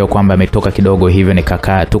niliambiwa kwamba ametoka kidogo, hivyo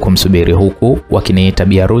nikakaa tu kumsubiri huku wakiniita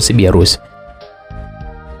biharusi.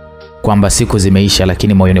 Kwamba siku zimeisha,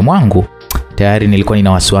 lakini moyoni mwangu tayari nilikuwa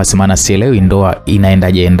nina wasiwasi, maana sielewi ndoa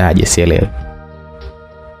inaendaje sielewi.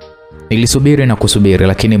 Nilisubiri na kusubiri,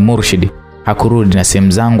 lakini Murshid hakurudi na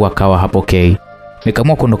simu zangu akawa hapokei.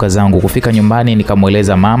 Nikaamua kuondoka zangu. Kufika nyumbani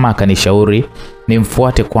nikamueleza mama, akanishauri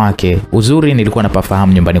nimfuate kwake. Uzuri nilikuwa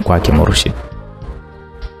napafahamu nyumbani kwake Murshid.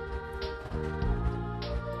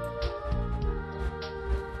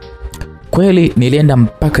 Kweli nilienda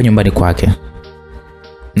mpaka nyumbani kwake.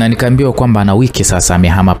 Na nikaambiwa kwamba ana wiki sasa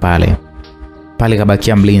amehama pale. Pale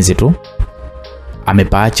kabakia mlinzi tu.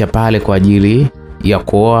 Amepaacha pale kwa ajili ya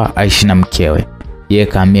kuoa aishi na mkewe. Yeye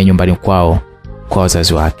kahamia nyumbani kwao kwa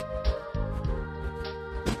wazazi wake.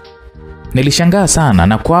 Nilishangaa sana,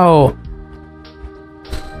 na kwao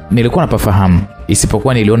nilikuwa napafahamu,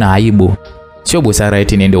 isipokuwa niliona aibu. Sio busara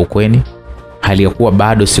eti niende ukweni, hali ya kuwa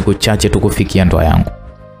bado siku chache tu kufikia ndoa yangu.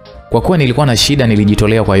 Kwa kuwa nilikuwa na shida,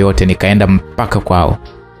 nilijitolea kwa yote, nikaenda mpaka kwao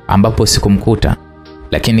ambapo sikumkuta,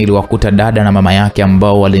 lakini niliwakuta dada na mama yake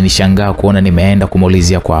ambao walinishangaa kuona nimeenda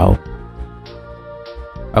kumuulizia kwao.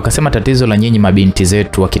 Akasema, tatizo la nyinyi mabinti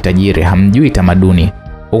zetu wa kitajiri, hamjui tamaduni.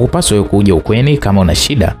 Ukupaswa kuja ukweni, kama una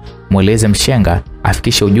shida mueleze mshenga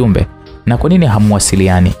afikishe ujumbe. Na kwa nini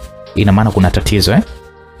hamwasiliani? Ina maana kuna tatizo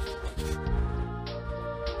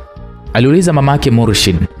Aliuliza mama yake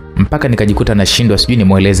Murshid, mpaka nikajikuta nashindwa sijui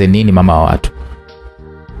nimueleze nini mama wa watu.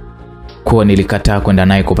 Kwa nilikataa kwenda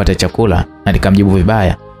naye kupata chakula na nikamjibu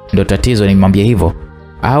vibaya. Ndio tatizo nimwambie hivyo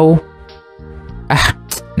au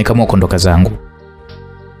nikaamua kuondoka zangu.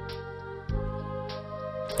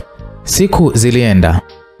 Siku zilienda,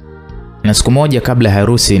 na siku moja kabla ya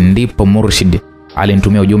harusi ndipo Murshid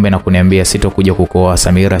alinitumia ujumbe na kuniambia sitokuja kukuoa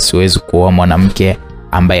Samira, siwezi kuoa mwanamke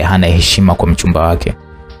ambaye hana heshima kwa mchumba wake.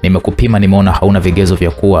 Nimekupima, nimeona hauna vigezo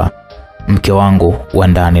vya kuwa mke wangu wa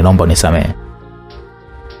ndani, naomba unisamehe.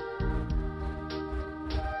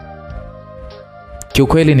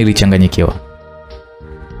 Kiukweli nilichanganyikiwa.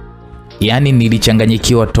 Yaani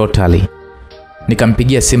nilichanganyikiwa totally.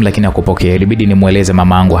 Nikampigia simu lakini hakupokea. Ilibidi nimueleze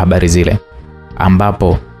mamangu habari zile,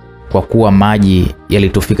 ambapo kwa kuwa maji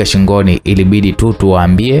yalitufika shingoni ilibidi tu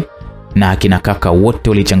tuwaambie, na akina kaka wote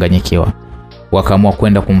walichanganyikiwa. Wakaamua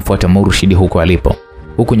kwenda kumfuata Murshid huko alipo.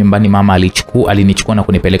 Huko nyumbani mama alinichukua na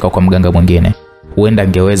kunipeleka kwa mganga mwingine. Huenda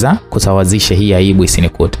angeweza kusawazisha hii aibu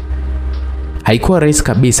isinikute. Haikuwa rahisi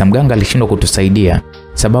kabisa, mganga alishindwa kutusaidia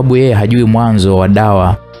sababu yeye hajui mwanzo wa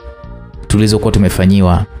dawa tulizokuwa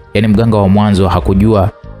tumefanyiwa. Yaani mganga wa mwanzo hakujua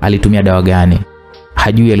alitumia dawa gani,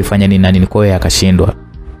 hajui alifanya nini na nini, kwa hiyo akashindwa.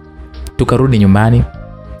 Tukarudi nyumbani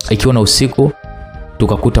ikiwa na usiku,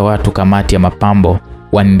 tukakuta watu kamati ya mapambo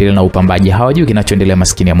wanaendelea na upambaji, hawajui kinachoendelea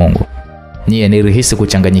maskini ya Mungu. Nilihisi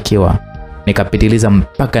kuchanganyikiwa, nikapitiliza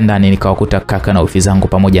mpaka ndani nikawakuta kaka na ofisi zangu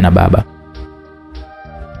pamoja na baba.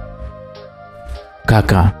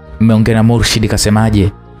 Kaka, mmeongea na Murshid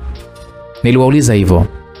kasemaje? Niliwauliza hivyo.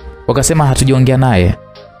 Wakasema hatujaongea naye.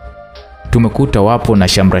 Tumekuta wapo na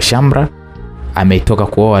shamra, ametoka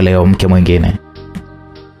kuoa leo mke mwingine.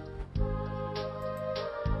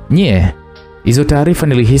 Hizo taarifa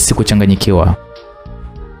nilihisi kuchanganyikiwa.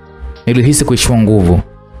 Nilihisi kuishiwa nguvu.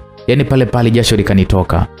 Yaani pale jasho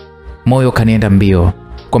likanitoka. Moyo kanienda mbio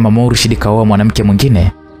kwamba Murshid kaoa mwanamke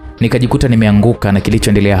mwingine. Nikajikuta nimeanguka na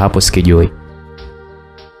kilichoendelea hapo sikijui.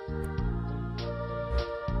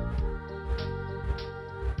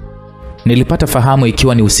 Nilipata fahamu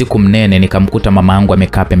ikiwa ni usiku mnene, nikamkuta mama yangu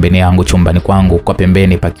amekaa pembeni yangu chumbani kwangu, kwa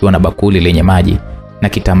pembeni pakiwa na bakuli lenye maji na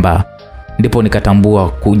kitambaa. Ndipo nikatambua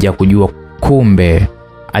kujua kumbe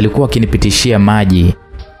alikuwa akinipitishia maji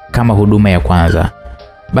kama huduma ya kwanza.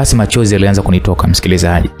 Basi machozi yalianza kunitoka,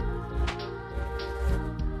 msikilizaji.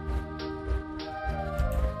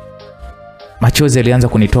 Machozi yalianza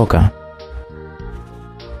kunitoka.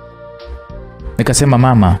 Nikasema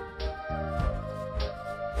mama,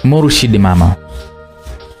 Murshid mama.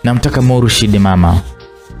 Namtaka Murshid mama.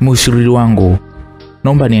 Mshauri wangu.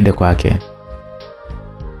 Naomba niende kwake.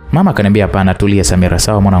 Mama akaniambia hapana, tulia Samira,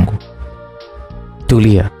 sawa mwanangu.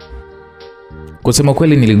 Tulia. Kusema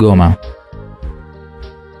kweli niligoma.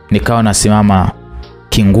 Nikawa nasimama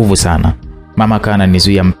kinguvu sana. Mama akawa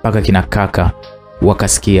ananizuia mpaka kina kaka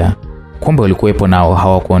wakasikia. Kumbe walikuwepo nao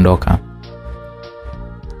hawakuondoka.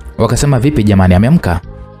 Wakasema vipi jamani, ameamka?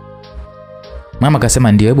 Mama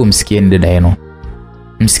akasema ndio, hebu msikieni dada yenu.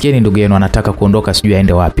 Msikieni ndugu yenu anataka kuondoka, sijui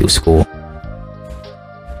aende wapi usiku.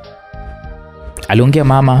 Aliongea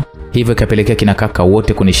mama, hivyo ikapelekea kina kaka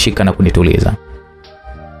wote kunishika na kunituliza.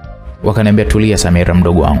 Wakaniambia tulia Samira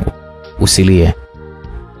mdogo wangu, usilie.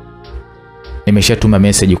 Nimeshatuma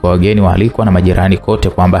message kwa wageni waalikwa na majirani kote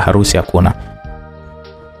kwamba harusi hakuna.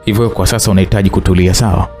 Hivyo kwa sasa unahitaji kutulia,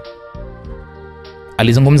 sawa?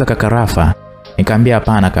 Alizungumza kaka Rafa. Nikamwambia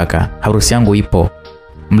hapana kaka, harusi yangu ipo.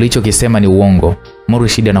 Mlichokisema ni uongo.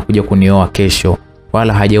 Murshid anakuja kunioa kesho,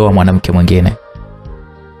 wala hajaoa mwanamke mwingine.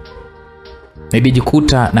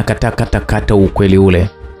 Nilijikuta na kata ukweli ule,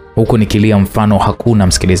 huku nikilia mfano hakuna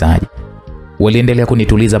msikilizaji. Waliendelea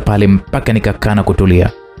kunituliza pale mpaka nikakana kutulia,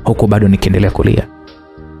 huku bado nikiendelea kulia.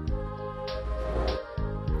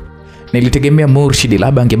 Nilitegemea Murshid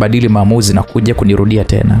labda angebadili maamuzi na kuja kunirudia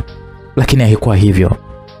tena, lakini haikuwa hivyo.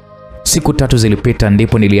 Siku 3 zilipita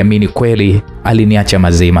ndipo niliamini kweli aliniacha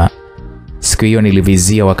mazima. Siku hiyo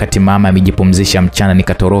nilivizia wakati mama amejipumzisha mchana,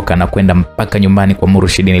 nikatoroka na kwenda mpaka nyumbani kwa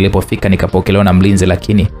Murshid. Nilipofika nikapokelewa na mlinzi,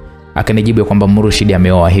 lakini akanijibu kwamba Murshid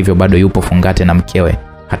ameoa, hivyo bado yupo fungate na mkewe.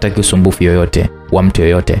 Hataki usumbufu yoyote wa mtu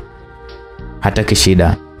yoyote. Hataki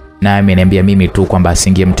shida. Na ameniambia mimi tu kwamba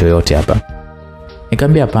asingie mtu yoyote hapa.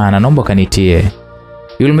 Nikamwambia hapana, naomba kanitie.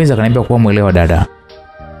 Yule mlinzi akaniambia kwa muelewa dada,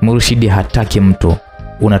 Murshid hataki mtu.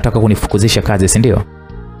 Unataka kunifukuzisha kazi, si ndio?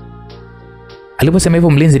 Aliposema hivyo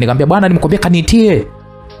mlinzi, nikamwambia bwana, nimekuambia kanitie.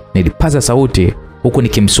 Nilipaza sauti huku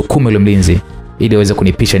nikimsukuma yule mlinzi ili aweze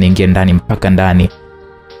kunipisha niingie ndani mpaka ndani.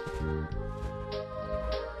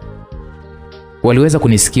 Waliweza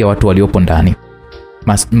kunisikia watu waliopo ndani.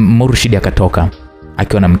 Murshid akatoka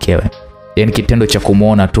akiwa na mkewe. Yaani kitendo cha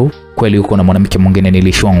kumuona tu kweli yuko na mwanamke mwingine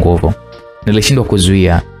nilishwa nguvu. Nilishindwa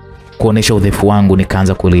kuzuia kuonesha udhaifu wangu,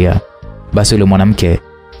 nikaanza kulia. Basi yule mwanamke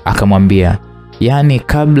akamwambia, "Yaani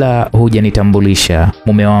kabla hujanitambulisha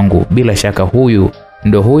mume wangu, bila shaka huyu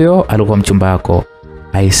ndo huyo alikuwa mchumba wako.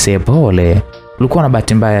 Aise pole. Ulikuwa na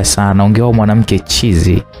bahati mbaya sana, ungeoa mwanamke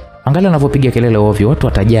chizi. Angalia anavyopiga kelele ovyo, watu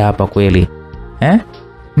watajaa hapa kweli.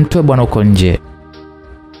 Mtoe bwana uko nje."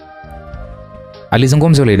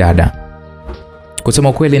 Alizungumza yule dada.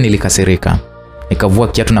 Kusema kweli nilikasirika. Nikavua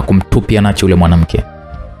kiatu na kumtupia nacho yule mwanamke.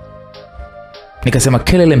 Nikasema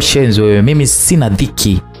kelele mshenzi wewe, mimi sina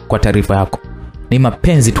dhiki kwa taarifa yako. Ni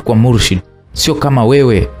mapenzi tu kwa Murshid. Sio kama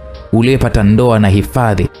wewe uliyepata ndoa na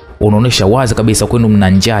hifadhi. Unaonesha wazi kabisa kwenu mna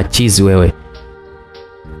njaa chizi wewe.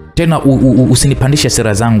 Tena usinipandishe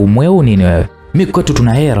sera zangu, mweu nini wewe? Mimi kwetu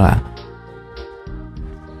tuna hera.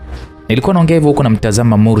 Nilikuwa naongea hivyo huko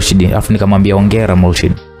namtazama Murshid, afu nikamwambia hongera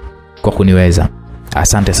Murshid kwa kuniweza.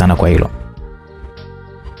 Asante sana kwa hilo.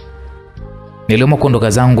 Niliamua kuondoka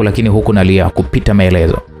zangu, lakini huku nalia kupita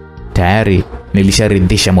maelezo. Tayari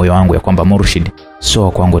nilisharidhisha moyo wangu ya kwamba Murshid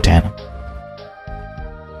sio kwangu tena.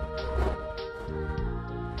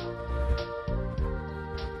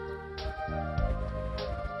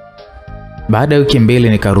 Baada ya wiki 2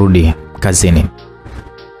 nikarudi kazini,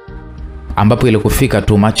 ambapo ile kufika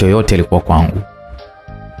tu macho yote yalikuwa kwangu.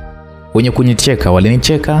 Wenye kunicheka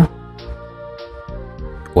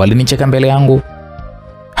walinicheka mbele yangu.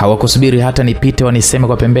 Hawakusubiri hata nipite waniseme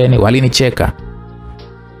kwa pembeni, walinicheka.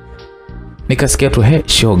 Nikasikia tu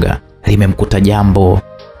shoga, limemkuta jambo.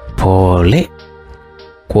 Pole.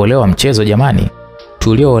 Kuolewa mchezo jamani.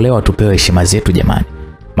 Tulioolewa tupewe heshima zetu jamani.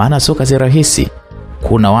 Maana sio kazi rahisi.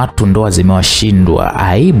 Kuna watu ndoa zimewashindwa,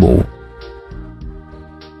 aibu.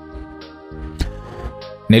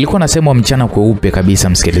 Nilikuwa nasema mchana kweupe kabisa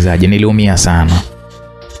msikilizaji, niliumia sana.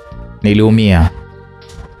 Niliumia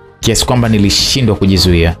kiasi kwamba nilishindwa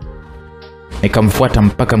kujizuia. Nikamfuata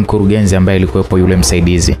mpaka mkurugenzi ambaye alikuwepo, yule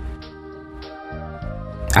msaidizi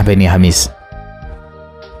ambaye ni Hamisi.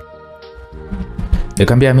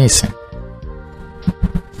 Nikamwambia Hamisi,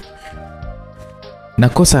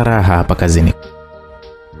 nakosa raha hapa kazini.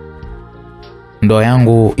 Ndoa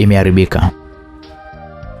yangu imeharibika.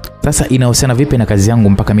 Sasa inahusiana vipi na kazi yangu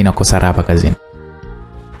mpaka mimi nakosa raha hapa kazini?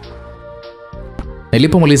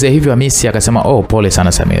 Nilipomuuliza hivyo Hamisi akasema, pole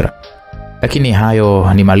sana Samira. Lakini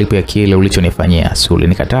hayo ni malipo ya kile ulichonifanyia. Suli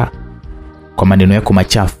nikataa kwa maneno yako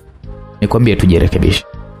machafu. Nikwambie tujirekebishe.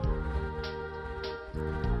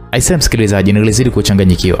 Aisee msikilizaji, nilizidi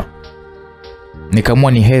kuchanganyikiwa.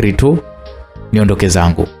 Nikaamua ni heri tu niondoke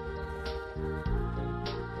zangu.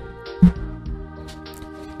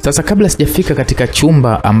 Sasa kabla sijafika katika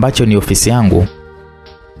chumba ambacho ni ofisi yangu,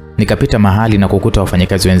 nikapita mahali na kukuta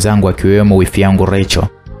wafanyakazi wenzangu akiwemo wifi yangu Rachel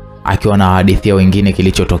akiwa na hadithia wengine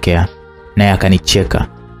kilichotokea, naye akanicheka,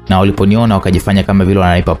 na waliponiona wakajifanya kama vile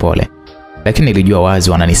wananipa pole, lakini nilijua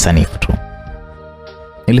wazi wananisanifu tu.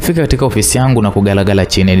 Nilifika katika ofisi yangu na kugalagala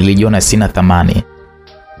chini. Nilijiona sina thamani,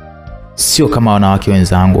 sio kama wanawake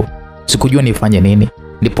wenzangu. Sikujua nifanye nini,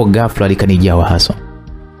 ndipo ghafla likanijia wazo.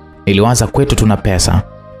 Niliwaza kwetu tuna pesa,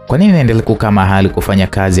 kwa nini niendelee kukaa mahali kufanya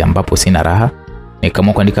kazi ambapo sina raha?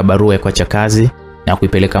 Nikaamua kuandika barua ya kuacha kazi na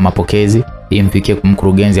kuipeleka mapokezi imfikie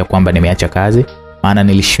mkurugenzi ya kwamba nimeacha kazi, maana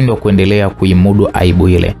nilishindwa kuendelea kuimudu aibu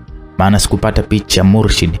ile. Maana sikupata picha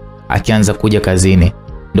Murshid akianza kuja kazini,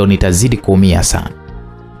 ndo nitazidi kuumia sana.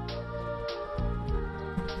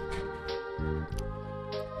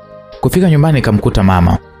 Kufika nyumbani nikamkuta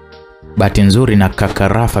mama. Bahati nzuri na kaka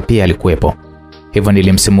Rafa pia alikuwepo. Hivyo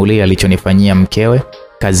nilimsimulia alichonifanyia mkewe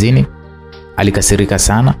kazini. Alikasirika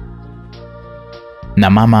sana, na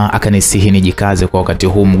mama akanisihi nijikaze kwa wakati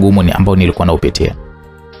huu mgumu ambao nilikuwa naupitia.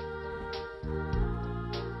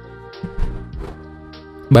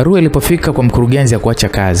 Barua ilipofika kwa mkurugenzi ya kuacha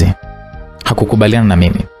kazi, hakukubaliana na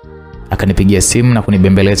mimi. Akanipigia simu na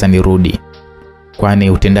kunibembeleza nirudi, kwani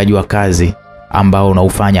utendaji wa kazi ambao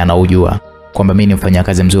unaufanya anaujua kwamba mimi ni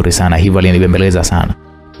mfanyakazi mzuri sana. Hivyo alinibembeleza sana.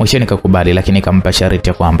 Mwisho nikakubali, lakini nikampa sharti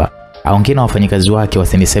ya kwamba aongee na wafanyakazi wake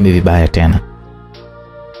wasiniseme vibaya tena.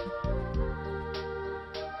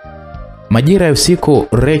 Majira ya usiku,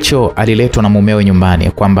 Rachel aliletwa na mumewe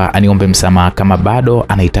nyumbani kwamba aniombe msamaha kama bado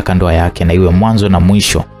anaitaka ndoa yake na iwe mwanzo na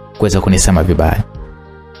mwisho kuweza kunisema vibaya.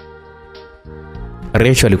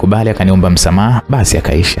 Rachel alikubali, akaniomba msamaha, basi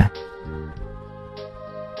akaisha.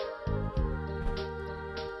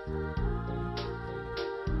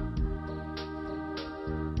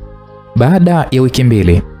 Baada ya wiki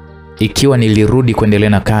mbili, ikiwa nilirudi kuendelea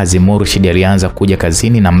na kazi, Murshid alianza kuja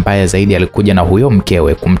kazini, na mbaya zaidi alikuja na huyo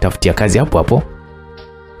mkewe kumtafutia kazi hapo hapo.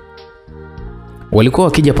 Walikuwa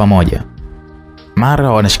wakija pamoja,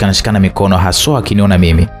 mara wanashikana mikono, haswa akiniona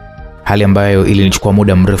mimi, hali ambayo ilinichukua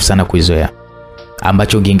muda mrefu sana kuizoea,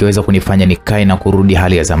 ambacho kingeweza kunifanya nikae na kurudi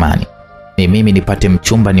hali ya zamani. Ni mimi nipate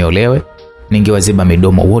mchumba niolewe, ningewaziba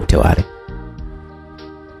midomo wote wale.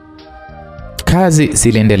 Kazi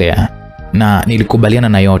ziliendelea na nilikubaliana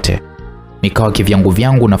na yote. Nikawa kivyangu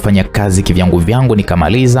vyangu nafanya kazi kivyangu vyangu,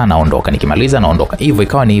 nikamaliza naondoka, nikimaliza naondoka. Hivyo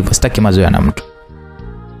ikawa ni hivyo, sitaki mazoea na mtu.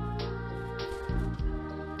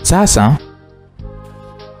 Sasa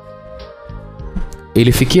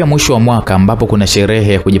ilifikia mwisho wa mwaka ambapo kuna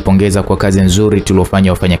sherehe ya kujipongeza kwa kazi nzuri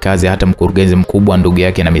tuliyofanya wafanyakazi. Hata mkurugenzi mkubwa ndugu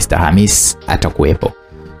yake na Mr. Hamis atakuwepo.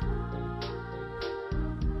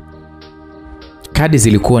 Kadi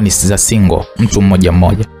zilikuwa ni za single, mtu mmoja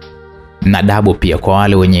mmoja, na double pia kwa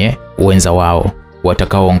wale wenye wenza wao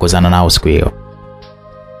watakaoongozana nao siku hiyo.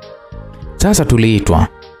 Sasa tuliitwa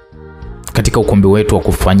katika ukumbi wetu wa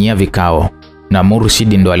kufanyia vikao, na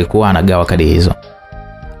Murshid ndo alikuwa anagawa kadi hizo.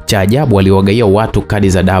 Cha ajabu, aliwagaia watu kadi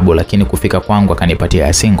za double, lakini kufika kwangu akanipatia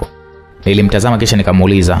ya single. Nilimtazama kisha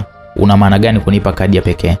nikamuuliza, una maana gani kunipa kadi ya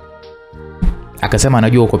pekee? Akasema,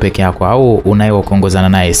 anajua uko peke yako au unayewa kuongozana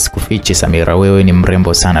naye. Sikufichi Samira, wewe ni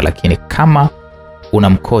mrembo sana, lakini kama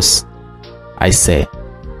unamkosi, I say,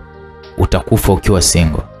 utakufa ukiwa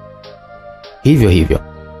single. Hivyo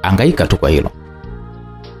angaika tu kwa hilo.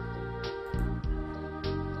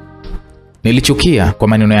 Nilichukia kwa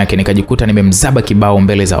maneno yake, nikajikuta nimemzaba kibao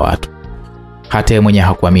mbele za watu. Hata yeye mwenyewe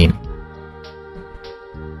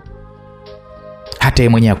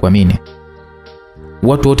hakuamini.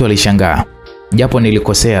 Watu wote walishangaa, japo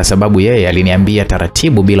nilikosea sababu yeye aliniambia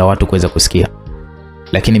taratibu bila watu kuweza kusikia.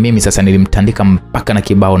 Lakini mimi sasa nilimtandika mpaka na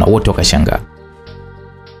kibao na wote wakashangaa.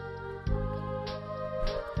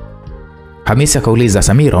 Hamisi akauliza,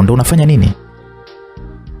 Samira, ndo unafanya nini?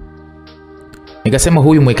 Nikasema,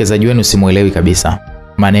 huyu mwekezaji wenu simuelewi kabisa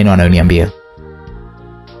maneno anayoniambia.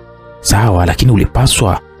 Sawa, lakini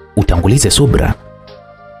ulipaswa utangulize subra.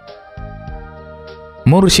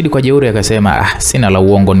 Murshid kwa jeuri akasema, sina la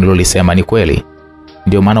uongo nilolisema, ni kweli.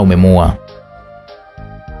 Ndio maana umemua.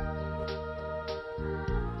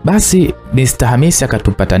 Basi Mr. Hamisi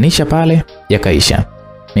akatupatanisha pale, yakaisha.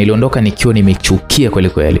 Niliondoka nikiwa nimechukia kweli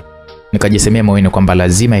kweli. Nikajisemea moyoni kwamba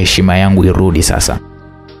lazima heshima yangu irudi sasa.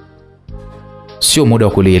 Sio muda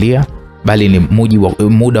wa kulielia, bali ni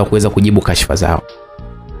muda wa kuweza kujibu kashfa zao.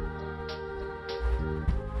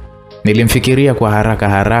 Nilimfikiria kwa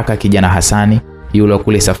haraka kijana Hasani, yule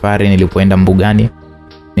kule safari nilipoenda mbugani.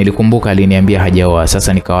 Nilikumbuka aliniambia hajaoa,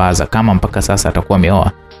 sasa nikawaza kama mpaka sasa atakuwa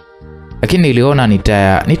ameoa. Lakini niliona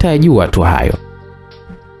nitayajua tu hayo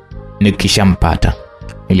nikishampata.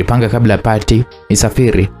 Nilipanga kabla ya party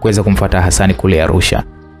nisafiri kuweza kumfuata Hasani kule Arusha,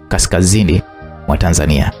 kaskazini mwa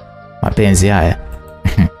Tanzania. Mapenzi haya.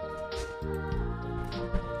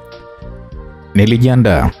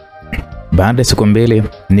 Nilijiandaa. Baada ya siku 2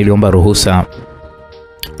 niliomba ruhusa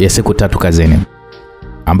ya siku 3 kazini,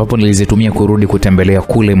 ambapo nilizitumia kurudi kutembelea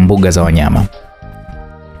kule mbuga za wanyama.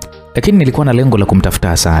 Lakini nilikuwa na lengo la kumtafuta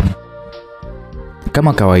Hasani.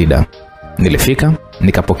 Kama kawaida, nilifika,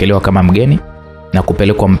 nikapokelewa kama mgeni na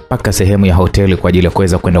kupelekwa mpaka sehemu ya hoteli kwa ajili ya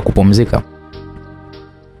kuweza kwenda kupumzika.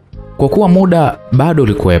 Kwa kuwa muda bado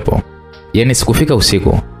ulikuwepo, yani sikufika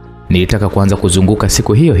usiku, nilitaka kuanza kuzunguka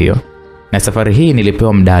siku hiyo hiyo, na safari hii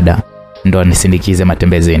nilipewa mdada ndo anisindikize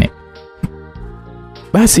matembezini.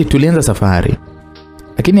 Basi tulianza safari,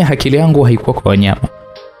 lakini akili yangu haikuwa kwa wanyama,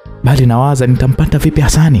 bali nawaza nitampata vipi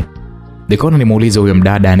Hasani. Nikaona nimuulize huyo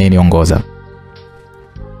mdada anayeniongoza.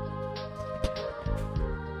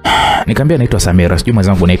 Nikamwambia naitwa Samira, sijui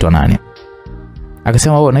mwenzangu naitwa nani.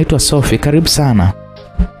 Akasema wewe naitwa Sophie, karibu sana.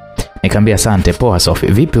 Nikamwambia asante. Poa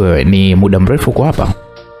Sophie, vipi wewe, ni muda mrefu kwa hapa?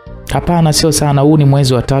 Hapana, sio sana, huu ni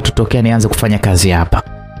mwezi wa 3 tokea nianze kufanya kazi hapa.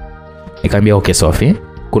 Nikamwambia okay Sophie,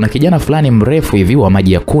 kuna kijana fulani mrefu hivi wa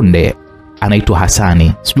maji ya kunde anaitwa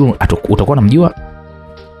Hasani, sijui utakuwa unamjua?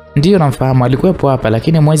 Ndio namfahamu, alikuwepo hapa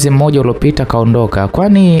lakini mwezi mmoja uliopita kaondoka.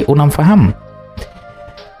 Kwani unamfahamu?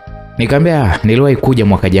 Nikamwambia niliwahi kuja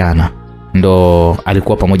mwaka jana, ndo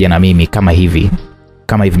alikuwa pamoja na mimi kama hivi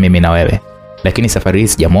mimi na wewe. Lakini safari hii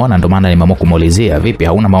sijamuona, ndo maana nimeamua kumuulizia vipi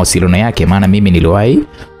hauna mawasiliano yake, maana mimi niliwahi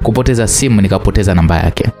kupoteza simu nikapoteza namba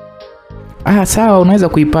yake. Sawa, unaweza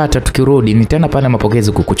kuipata tukirudi, nitaenda pale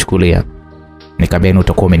mapokezi kukuchukulia. Nikamwambia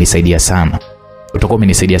utakuwa umenisaidia sana. Utakuwa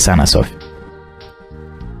umenisaidia sana Sophie.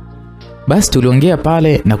 Basi tuliongea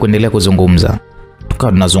pale na kuendelea kuzungumza.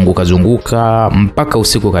 Tukawa tunazunguka mpaka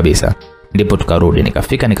usiku kabisa. Ndipo tukarudi,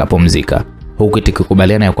 nikafika nikapumzika. Huku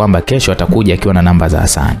tukikubaliana ya kwamba kesho atakuja akiwa na namba za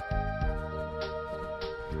Hasani.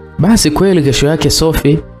 Basi kweli kesho yake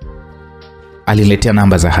Sophie aliniletea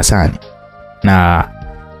namba za Hasani. Na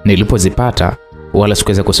nilipozipata wala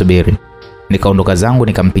sikuweza kusubiri. Nikaondoka zangu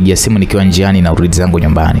nikampigia simu nikiwa njiani na urudi zangu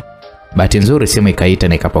nyumbani. Bahati nzuri simu ikaita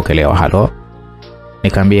na ikapokelewa. Halo.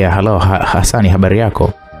 Nikamwambia halo Hasani, habari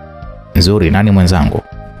yako? Nzuri, nani mwenzangu?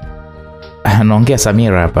 Naongea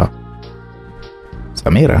Samira hapa.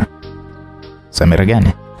 Samira? Samira gani?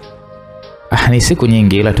 Ni siku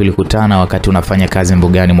nyingi, ila tulikutana wakati unafanya kazi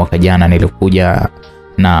mbugani mwaka jana. Nilikuja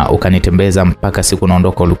na ukanitembeza mpaka siku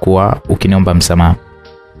naondoka, ulikuwa ukiniomba msamaha.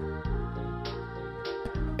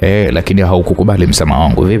 Lakini haukukubali msamaha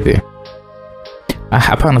wangu, vipi?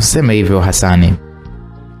 Hapana, usiseme hivyo Hasani.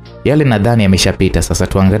 Yale nadhani yameshapita, sasa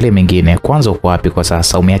tuangalie mengine. Kwanza uko wapi kwa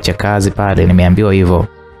sasa? Umeacha kazi pale? Nimeambiwa hivyo.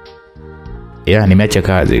 Nimeacha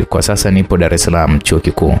kazi. Kwa sasa nipo Dar es Salaam chuo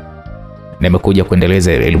kikuu. Nimekuja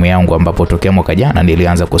kuendeleza elimu yangu ambapo tokea mwaka jana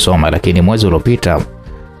nilianza kusoma, lakini mwezi uliopita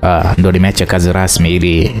ndo nimeacha kazi rasmi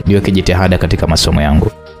ili niweke jitihada katika masomo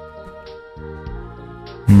yangu.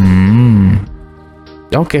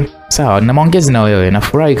 Okay, sawa, na maongezi na wewe.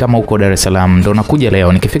 Nafurahi kama uko Dar es Salaam. Ndo nakuja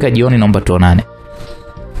leo. Nikifika jioni naomba tuonane.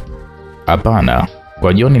 Hapana,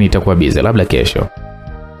 kwa jioni nitakuwa busy, labda kesho.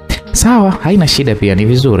 Sawa, haina shida pia, ni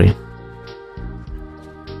vizuri.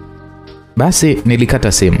 Basi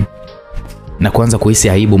nilikata simu na kuanza kuhisi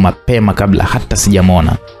aibu mapema kabla hata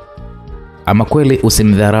sijamwona. Ama kweli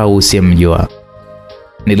usimdharau usiyemjua.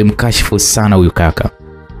 Nilimkashifu sana huyu kaka.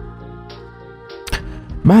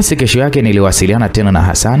 Basi kesho yake niliwasiliana tena na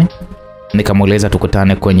Hasani. Nikamueleza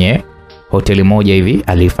tukutane kwenye hoteli moja hivi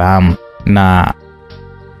alifahamu, na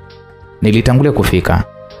nilitangulia kufika.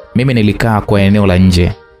 Mimi nilikaa kwa eneo la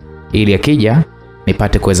nje ili akija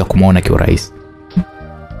nipate kuweza kumuona kiurahisi.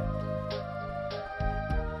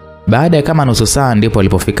 Baada ya kama nusu saa ndipo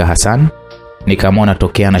alipofika Hasani. Nikamwona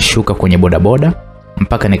tokea na shuka kwenye bodaboda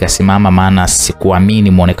mpaka nikasimama, maana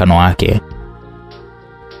sikuamini muonekano wake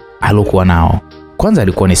alikuwa nao. Kwanza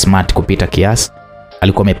alikuwa ni smart kupita kiasi,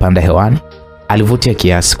 alikuwa amepanda hewani, alivutia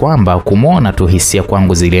kiasi kwamba kumuona tu hisia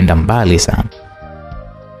kwangu zilienda mbali sana.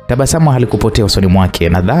 Tabasamu halikupotea usoni mwake,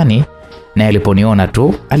 nadhani naye aliponiona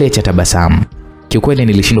tu aliacha tabasamu. Kiukweli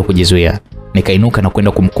nilishindwa kujizuia, nikainuka na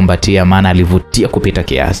kwenda kumkumbatia, maana alivutia kupita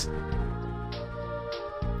kiasi.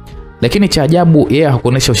 Lakini cha ajabu, yeye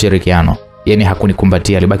hakuonesha ushirikiano. Yani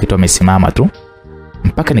hakunikumbatia, alibaki tu amesimama tu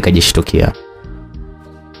mpaka nikajishtukia.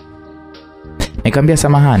 Nikamwambia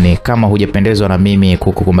samahani kama hujapendezwa na mimi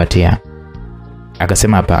kukukumbatia.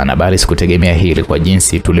 Akasema hapana, bali sikutegemea hili kwa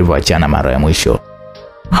jinsi tulivyoachana mara ya mwisho.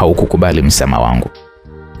 Haukukubali msamaha wangu.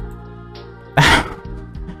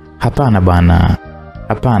 Hapana bana.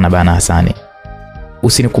 Hapana bana Hasani.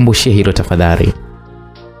 Usinikumbushie hilo tafadhali.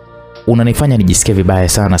 Unanifanya nijisikie vibaya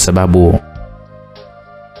sana sababu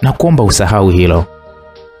nakuomba usahau hilo.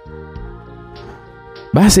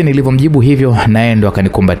 Basi nilivyomjibu hivyo naye ndo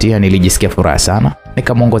akanikumbatia. Nilijisikia furaha sana.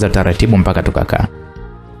 Nikamuongoza taratibu mpaka tukakaa.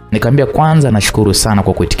 Nikamwambia kwanza nashukuru sana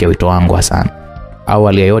kwa kuitikia wito wangu Hasani.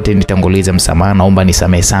 Awali ya yote nitangulize msamaha, naomba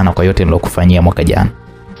nisamehe sana kwa yote nilokufanyia mwaka jana.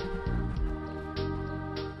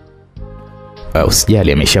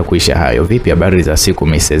 Usijali, ameshakuisha hayo. Vipi habari za siku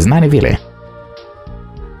Mrs. Nani vile?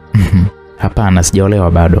 Hapana,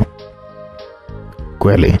 sijaolewa bado.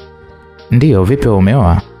 Kweli? Ndio, vipi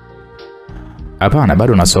umeoa? Hapana,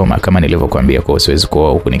 bado nasoma kama nilivyokuambia, kwa siwezi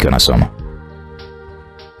kuoa huku nikiwa nasoma.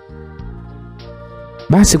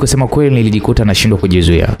 Basi kusema kweli nilijikuta nashindwa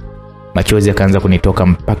kujizuia. Machozi yakaanza kunitoka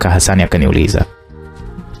mpaka Hasani akaniuliza,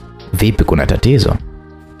 "Vipi, kuna tatizo?"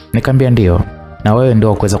 Nikamwambia ndio, na wewe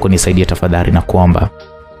ndio kuweza kunisaidia tafadhali na kuomba.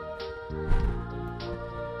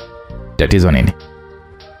 Tatizo nini?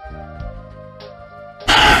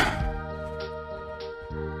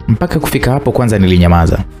 Mpaka kufika hapo kwanza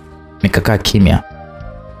nilinyamaza. Nikakaa kimya.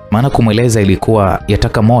 Maana kumweleza ilikuwa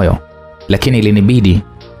yataka moyo, lakini ilinibidi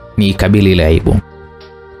niikabili ile aibu.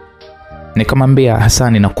 Nikamwambia,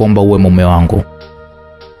 Hasani, nakuomba uwe mume wangu.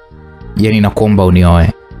 Yaani nakuomba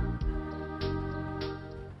unioe.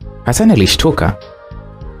 Hasani alishtuka.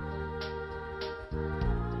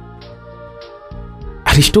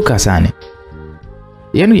 Alishtuka Hasani.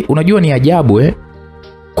 Yaani unajua ni ajabu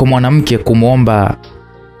kwa mwanamke kumuomba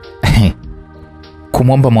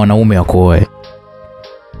mwanaume akuoe.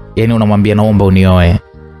 Yaani unamwambia naomba unioe.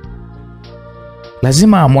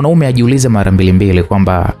 Lazima mwanaume ajiulize mara mbili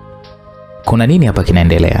kwamba kuna nini hapa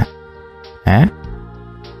kinaendelea?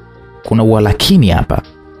 Kuna uwalakini hapa.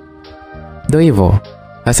 Ndio hivyo.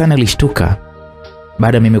 Hasani alishtuka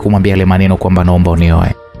baada mimi kumwambia yale maneno kwamba naomba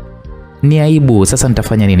unioe. Ni aibu. Sasa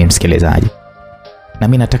nitafanya nini msikilizaji? Na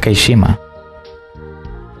mimi nataka heshima.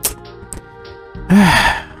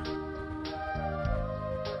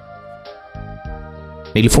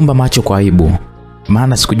 Nilifumba macho kwa aibu,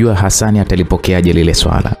 maana sikujua Hasani atalipokeaje lile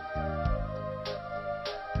swala.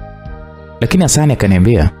 Lakini Hasani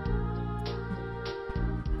akaniambia,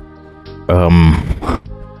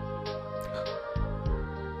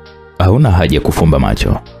 hauna haja ya kufumba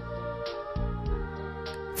macho.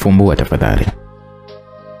 Fumbua tafadhali.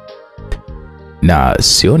 Na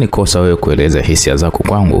sioni kosa wewe kueleza hisia zako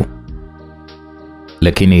kwangu.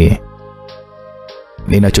 Lakini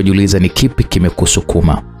ninachojiuliza ni kipi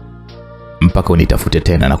kimekusukuma mpaka unitafute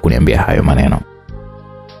tena na kuniambia hayo maneno?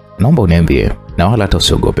 Naomba uniambie, na wala hata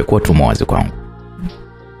usiogope, kuwa tu mwazi kwangu.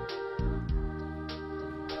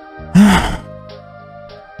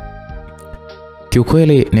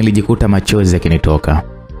 Kiukweli nilijikuta machozi yakinitoka.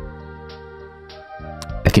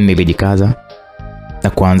 Lakini nilijikaza na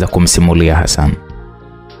kuanza kumsimulia Hassan.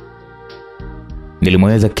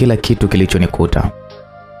 Nilimweleza kila kitu kilichonikuta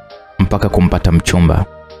mpaka kumpata mchumba.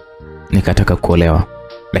 Nikataka kuolewa,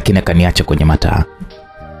 lakini akaniacha kwenye mataa.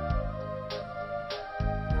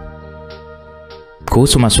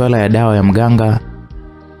 Kuhusu masuala ya dawa ya mganga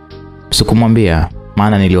sikumwambia,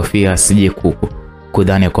 maana nilihofia asije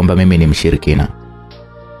kudhani kwamba mimi ni mshirikina.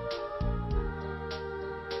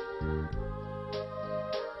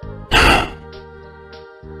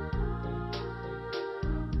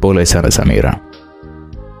 Pole sana Samira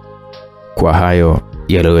kwa hayo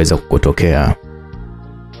yaliyoweza kukutokea.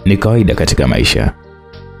 Ni kawaida katika maisha.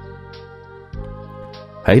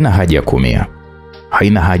 Haina haja ya kuumia.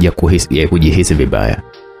 Haina haja ya kujihisi vibaya.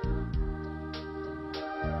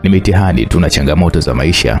 Ni mitihani, tuna changamoto za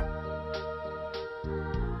maisha.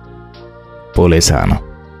 Pole sana.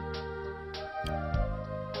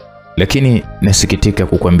 Lakini nasikitika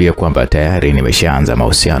kukwambia kwamba tayari nimeshaanza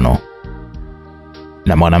mahusiano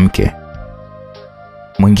na mwanamke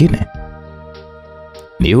mwingine.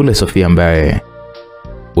 Ni yule Sofia ambaye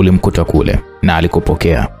ulimkuta kule na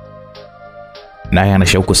alikupokea. Naye ana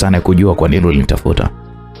shauku sana kujua kwa nini ulinitafuta.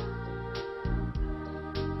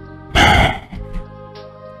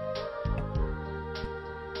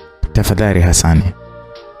 Tafadhali Hasani,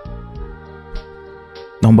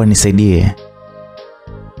 naomba nisaidie.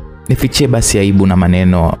 Nifichie basi aibu na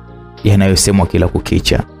maneno yanayosemwa kila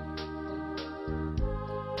kukicha.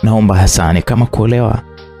 Naomba Hasani, kama kuolewa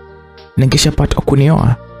ningeshapata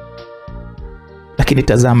kunioa. Lakini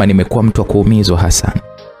tazama, nimekuwa mtu wa kuumizwa Hasani.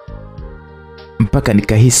 Mpaka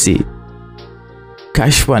nikahisi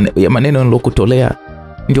kashfa ya maneno nilokutolea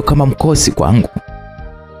ndio kama mkosi kwangu.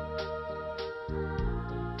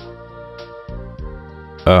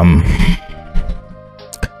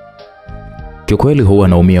 Kiukweli huwa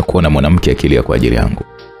naumia kuona mwanamke akilia kwa ajili yangu.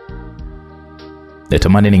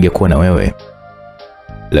 Natamani ningekuwa na wewe,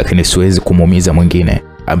 lakini siwezi kumuumiza mwingine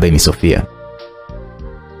ambaye ni Sofia.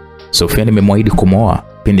 Sofia nimemwahidi kumwoa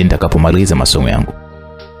pindi nitakapomaliza masomo yangu.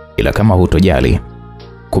 Ila kama hutojali,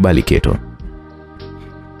 kubali kitu.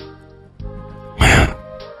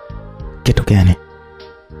 Kitu gani?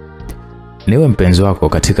 Niwe mpenzi wako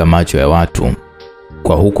katika macho ya watu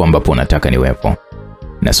kwa huko ambapo unataka niwepo.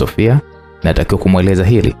 Na Sofia natakiwa kumweleza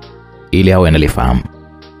hili ili awe analifahamu.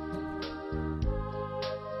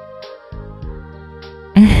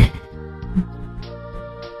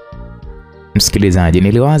 Msikilizaji,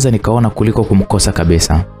 niliwaza nikaona kuliko kumkosa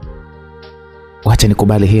kabisa, wacha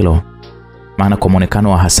nikubali hilo, maana kwa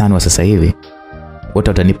muonekano wa Hassan wa sasa hivi wote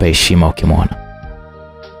watanipa heshima ukimwona.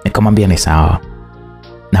 Nikamwambia ni sawa,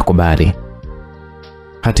 nakubali.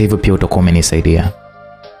 Hata hivyo pia utakuwa umenisaidia.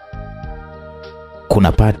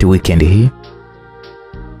 Kuna party weekend hii,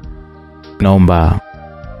 naomba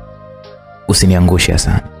usiniangushe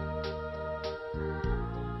sana.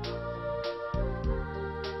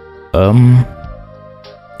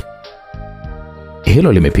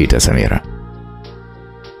 Hilo limepita Samira,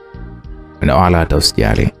 na wala hata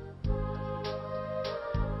usijali.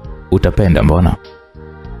 Utapenda mbona?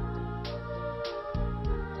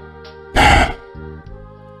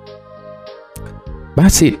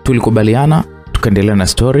 Basi tulikubaliana, tukaendelea na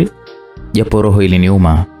story, japo roho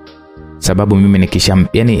iliniuma sababu mimi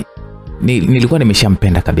nilikuwa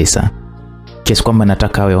nimeshampenda kabisa, kiasi kwamba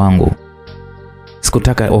nataka awe wangu.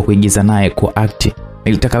 Sikutaka wa kuigiza naye kwa act,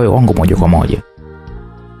 nilitaka awe wangu moja kwa moja.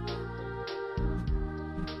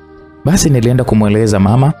 Basi nilienda kumweleza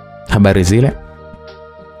mama habari zile.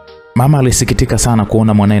 Mama alisikitika sana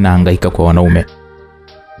kuona mwanae anahangaika kwa wanaume,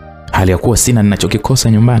 hali ya kuwa sina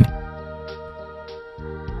ninachokikosa nyumbani.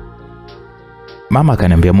 Mama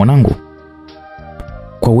akaniambia, mwanangu,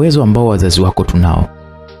 kwa uwezo ambao wazazi wako tunao,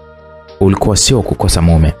 ulikuwa sio kukosa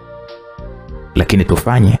mume, lakini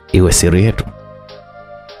tufanye iwe siri yetu.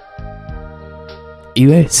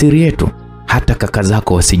 Iwe siri yetu, hata kaka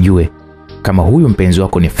zako wasijue kama huyu mpenzi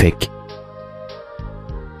wako ni fake.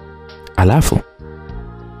 Alafu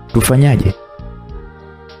tufanyaje?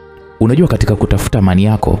 Unajua katika kutafuta amani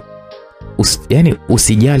yako,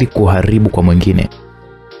 usijali kuharibu kwa mwingine.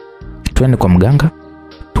 Twende kwa mganga,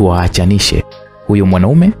 tuwaachanishe huyo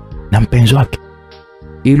mwanaume na mpenzi wake,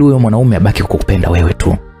 ili huyo mwanaume abaki kukupenda wewe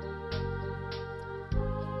tu.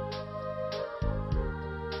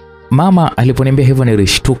 Mama aliponiambia hivyo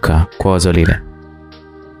nilishtuka kwa wazo lile,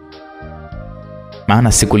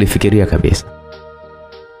 maana sikulifikiria kabisa.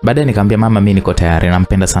 Baadaye nikamwambia mama, mimi niko tayari,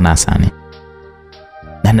 nampenda sana Hassan,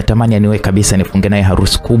 na natamani aniwe kabisa, nifunge naye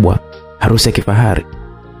harusi kubwa, harusi ya kifahari.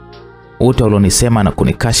 Wote walionisema na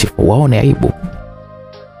kunikashifu waone aibu.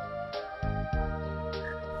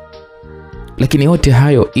 Lakini yote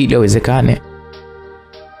hayo ili yawezekane,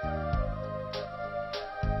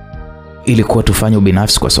 ilikuwa tufanye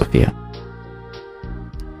ubinafsi kwa Sofia.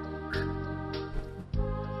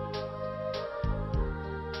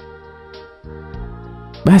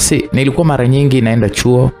 Basi nilikuwa mara nyingi naenda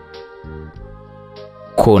chuo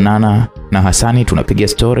kuonana na Hassan, tunapiga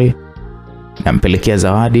story, nampelekea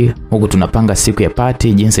zawadi, huku tunapanga siku ya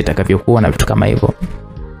party jinsi itakavyokuwa na vitu kama hivyo.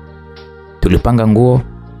 Tulipanga nguo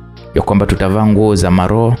ya kwamba tutavaa nguo za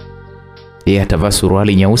maro, yeye atavaa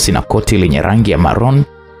suruali nyeusi na koti lenye rangi ya maroon,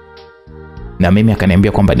 na mimi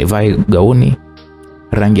akaniambia kwamba nivae gauni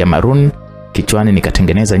rangi ya maroon, kichwani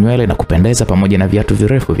nikatengeneza nywele na kupendeza pamoja na viatu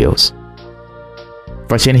virefu vyeusi.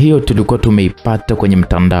 Fashion hiyo tulikuwa tumeipata kwenye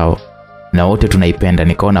mtandao na wote tunaipenda,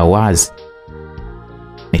 nikaona wazi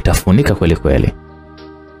nitafunika kweli kweli.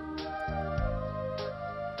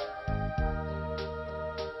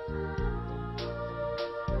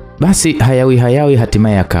 Basi hayawi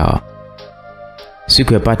hatimaye akawa.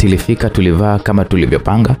 Siku ya party ilifika, tulivaa kama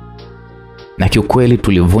tulivyopanga, na kiukweli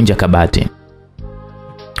tulivunja kabati.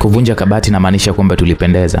 Kuvunja kabati na maanisha kwamba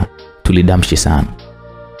tulipendeza, tulidamshi sana.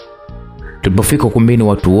 Tulipofika ukumbini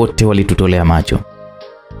watu wote walitutolea macho,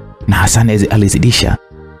 na Hassan alizidisha.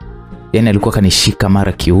 Alikuwa kanishika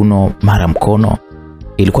mara kiuno, mara mkono.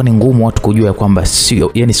 Ilikuwa ni ngumu watu kujua ya kwamba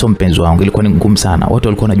sio mpenzi wangu. Ilikuwa ni ngumu sana. Watu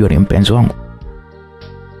walikuwa wanajua ni mpenzi wangu.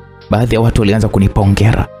 Baadhi ya watu walianza kunipa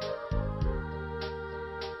hongera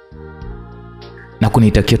na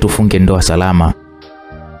kunitakia tufunge ndoa salama.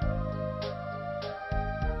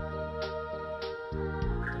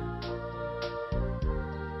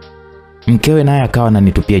 Mkewe naye akawa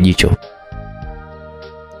ananitupia jicho.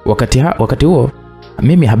 Wakati huo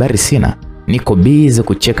mimi habari sina, niko busy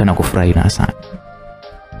kucheka na kufurahi na Hassan.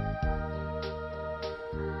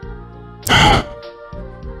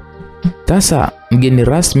 Sasa mgeni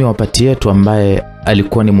rasmi wa pati yetu ambaye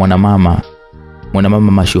alikuwa ni mwanamama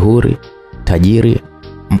mashuhuri, tajiri,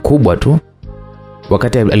 mkubwa tu,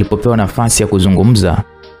 wakati alipopewa nafasi ya kuzungumza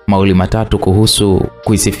mawili matatu kuhusu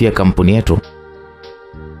kuisifia kampuni yetu,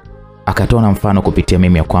 akatoa mfano kupitia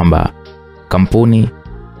mimi ya kwamba kampuni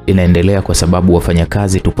inaendelea kwa sababu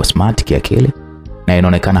wafanyakazi tupo smart kiakili na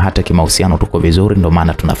inaonekana hata kimahusiano tuko vizuri, ndio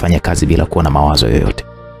maana tunafanya kazi bila kuwa na mawazo yoyote.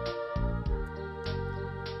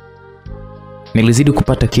 Nilizidi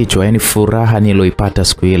kupata kichwa, yani furaha niloipata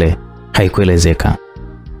siku ile haikuelezeka.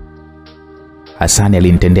 Hasani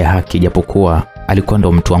alinitendea haki, japokuwa alikuwa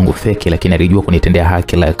ndo mtu wangu fake, lakini alijua kunitendea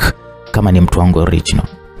haki like kama ni mtu wangu original.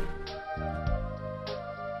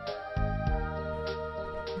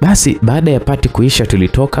 Basi baada ya pati kuisha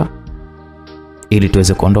tulitoka ili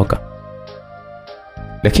tuweze kuondoka.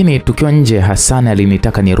 Lakini tukiwa nje Hasani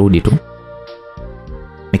alinitaka nirudi tu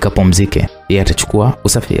nikapumzike, yeye atachukua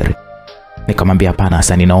usafiri. Nikamwambia hapana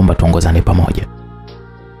Hasani, naomba tuongozane pamoja.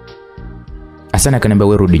 Hasani akaniambia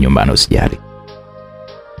wewe rudi nyumbani usijali.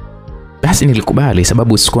 Basi nilikubali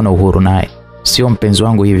sababu sikuwa na uhuru naye, sio mpenzi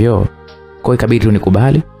wangu hivyo. Kwa hiyo ikabidi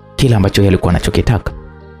nikubali kila ambacho yeye alikuwa anachokitaka.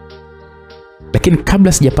 Lakini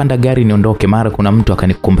kabla sijapanda gari niondoke, mara kuna mtu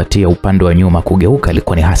akanikumbatia upande wa nyuma, kugeuka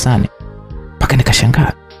alikuwa ni Hasani. Paka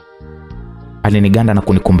nikashangaa. Aliniganda na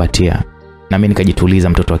kunikumbatia, na mimi nikajituliza,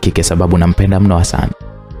 mtoto wa kike, sababu nampenda mno Hasani.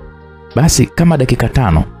 Basi kama dakika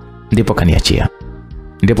 5 ndipo kaniachia.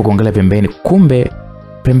 Ndipo kuangalia pembeni, kumbe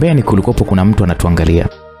pembeni kulikuwa kuna mtu anatuangalia.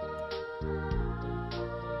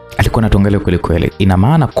 Alikuwa anatuangalia kweli kweli. Ina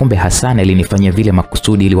maana kumbe Hasani alinifanyia vile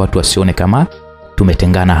makusudi ili watu wasione kama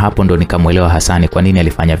tumetengana. Hapo ndo nikamuelewa Hasani kwa nini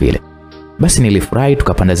alifanya vile. Basi nilifurahi,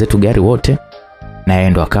 tukapanda zetu gari wote na yeye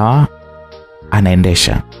ndo akawa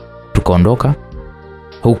anaendesha. Tukaondoka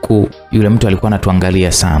huku yule mtu alikuwa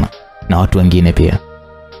anatuangalia sana na watu wengine pia.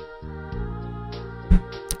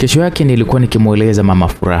 Kesho yake nilikuwa nikimueleza mama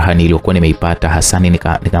furaha niliyokuwa nimeipata Hasani,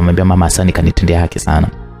 nikamwambia mama Hasani kanitendea haki sana.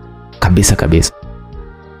 Kabisa.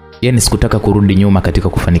 Yaani sikutaka kurudi nyuma katika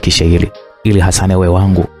kufanikisha hili ili Hasani awe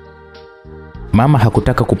wangu. Mama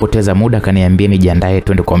hakutaka kupoteza muda, akaniambia nijiandae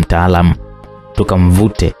twende kwa mtaalamu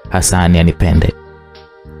tukamvute Hasani anipende.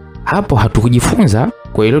 Hapo hatukujifunza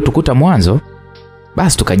kwa ile tukuta mwanzo.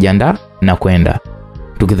 Basi tukajiandaa na kwenda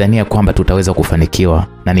tukidhania kwamba tutaweza kufanikiwa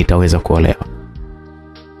na nitaweza kuolewa.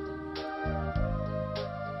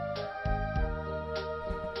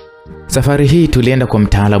 Safari hii tulienda kwa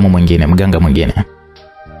mtaalamu mwingine, mganga mwingine.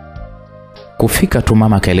 Kufika tu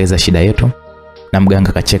mama akaeleza shida yetu na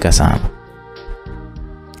mganga kacheka sana.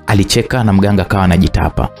 Alicheka na mganga kawa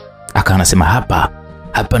anajitapa. Akawa anasema hapa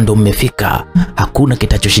ndo mmefika. Hakuna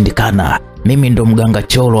kitachoshindikana. Mimi ndo mganga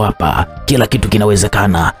cholo hapa. Kila kitu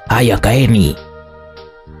kinawezekana. Haya kaeni.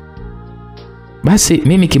 Basi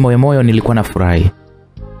mimi kimoyomoyo nilikuwa na furahi.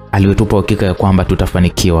 Aliwetupa hakika ya kwamba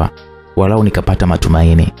tutafanikiwa. Walau nikapata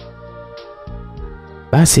matumaini.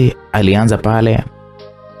 Basi alianza pale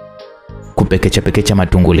kupekecha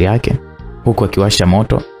matunguli yake huku akiwasha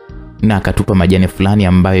moto, na akatupa majani fulani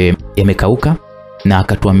ambayo yamekauka, na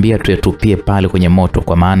akatuambia tuyatupie pale kwenye moto,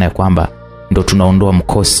 kwa maana ya kwamba ndo tunaondoa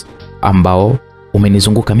mkosi ambao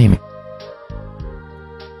umenizunguka mimi.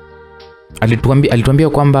 Alituambia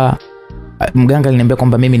kwamba mganga aliniambia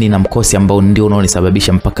kwamba mimi nina mkosi ambao ndio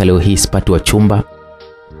unaonisababisha mpaka leo hii sipati wa chumba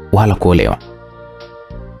wala kuolewa.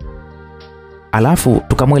 Alafu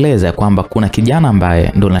tukamueleza kwamba kuna kijana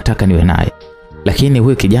ambaye ndo nataka niwe naye, lakini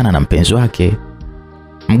huyu kijana na mpenzi wake.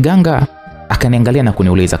 Mganga akaniangalia na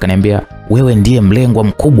kuniuliza, akaniambia wewe ndiye mlengwa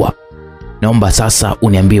mkubwa, naomba sasa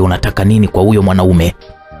uniambie unataka nini kwa huyo mwanaume.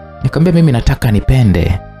 Nikamwambia mimi nataka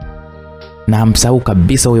nipende na msahau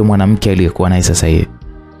kabisa huyo mwanamke aliyekuwa naye sasa hivi.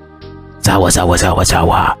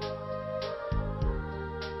 Sawa.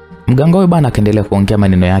 Mganga huyo bana akaendelea kuongea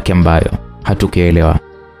maneno yake ambayo hatukuelewa.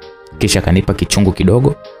 Kisha kanipa kichungu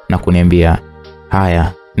kidogo na kuniambia,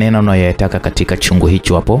 haya, neno unayoyataka katika chungu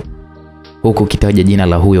hicho hapo, huku kitaja jina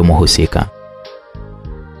la huyo mhusika.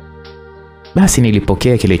 Basi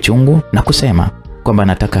nilipokea kile chungu na kusema kwamba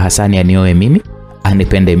nataka Hasani anioe mimi,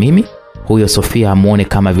 anipende mimi, huyo Sofia amuone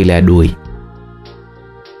kama vile adui.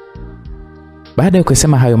 Baada ya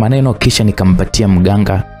kusema hayo maneno, kisha nikampatia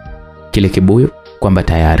mganga kile kibuyu kwamba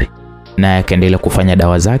tayari, na akaendelea kufanya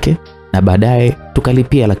dawa zake, na baadaye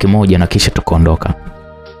tukalipia 100,000 na kisha tukaondoka.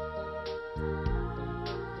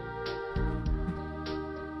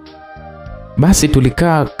 Basi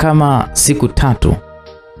tulikaa kama siku 3,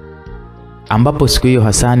 ambapo siku hiyo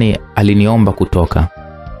Hasani aliniomba kutoka.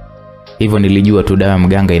 Hivyo nilijua tu dawa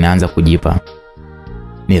mganga inaanza kujipa.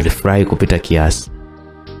 Nilifurahi kupita kiasi.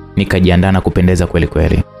 Nikajiandaa na kupendeza kweli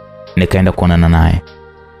kweli. Nikaenda kuonana naye.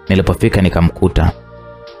 Nilipofika nikamkuta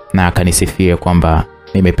na akanisifia kwamba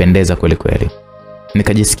nimependeza kweli kweli.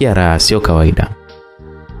 Nikajisikia raha sio kawaida.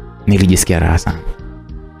 Nilijisikia raha sana.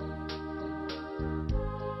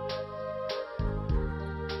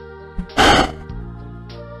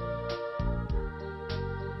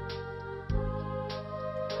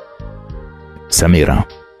 Samira,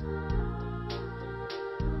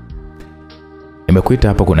 nimekuita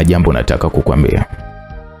hapa, kuna jambo nataka kukuambia.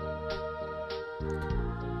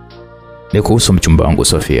 Ni kuhusu mchumba wangu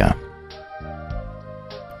Sofia.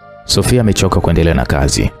 Sofia amechoka kuendelea na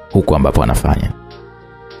kazi huku ambapo anafanya.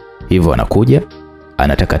 Hivyo anakuja,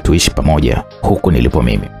 anataka tuishi pamoja huku nilipo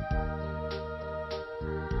mimi.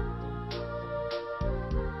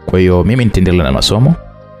 Kwa hiyo mimi nitaendelea na masomo,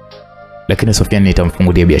 lakini Sofia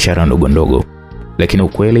nitamfungulia biashara ndogo ndogo. Lakini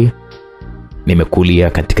ukweli, nimekulia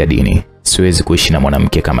katika dini. Siwezi kuishi na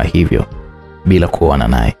mwanamke kama hivyo bila kuoana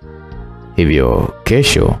naye. Hivyo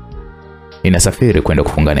kesho ninasafiri kwenda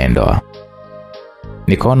kufunga naye ndoa.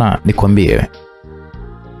 Nikaona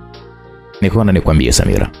nikwambie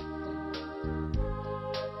Samira.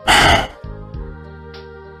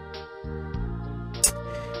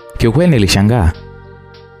 Kiukweli nilishangaa.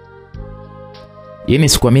 Yaani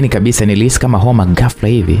sikuamini kabisa, nilihisi kama homa ghafla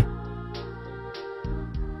hivi.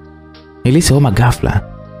 Nilihisi homa ghafla.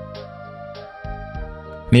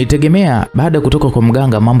 Nilitegemea baada ya kutoka kwa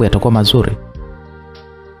mganga mambo yatakuwa mazuri.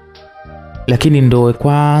 Lakini ndo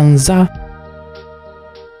kwanza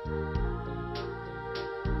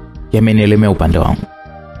yamenielemea upande wangu.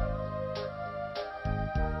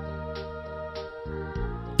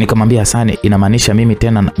 Nikamwambia Hasani, inamaanisha mimi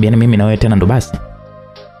tena, yaani mimi na wewe tena ndo basi?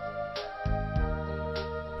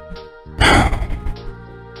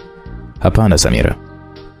 Hapana Samira.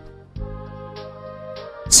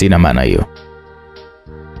 Sina maana hiyo.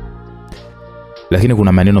 Lakini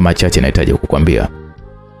kuna maneno machache nahitaji kukuambia.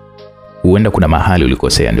 Huenda kuna mahali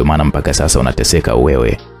ulikosea, ndio maana mpaka sasa unateseka.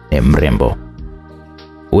 Wewe ni mrembo.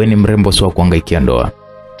 Wewe ni mrembo, sio kuhangaikia ndoa.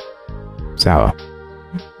 Sawa?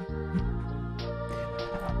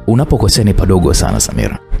 Unapokosea ni padogo sana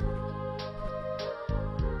Samira.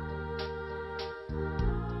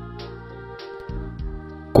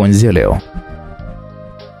 Kuanzia leo,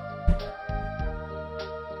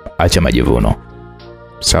 acha majivuno.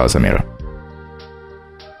 Sawa Samira?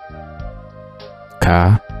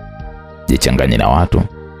 Kaa, jichanganye na watu.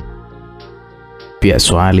 Pia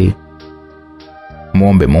swali,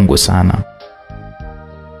 muombe Mungu sana.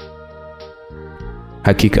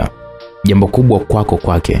 Hakika jambo kubwa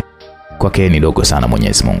kwake ni dogo sana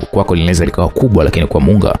Mwenyezi Mungu. Kwako linaweza likawa kubwa, lakini kwa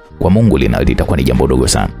Mungu litakuwa ni jambo dogo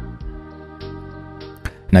sana.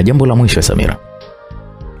 Na jambo la mwisho Samira,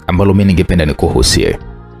 ambalo mimi ningependa nikuhusie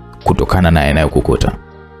kutokana na yanayokukuta.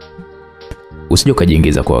 Usije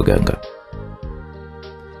ukajiingiza kwa waganga.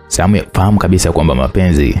 Fahamu kabisa kwamba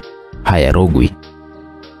mapenzi hayarogwi.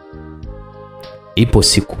 Ipo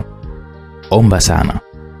siku, omba sana,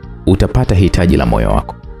 utapata hitaji la moyo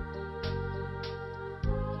wako.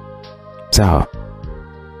 Sawa?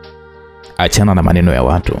 Achana na maneno ya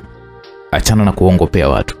watu. Achana na kuongopea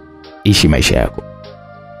watu. Ishi maisha yako.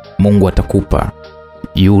 Mungu atakupa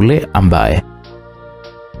yule ambaye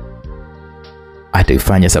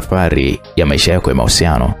ataifanya safari ya maisha yako ya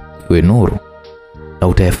mahusiano iwe nuru, na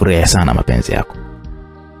utayafurahia sana mapenzi yako.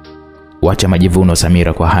 Wacha majivuno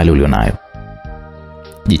Samira kwa hali ulionayo.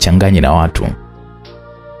 Jichanganye na watu.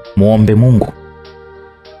 Muombe Mungu,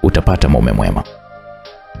 utapata mume mwema.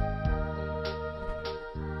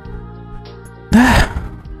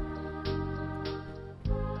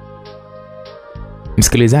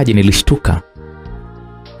 Msikilizaji, nilishtuka.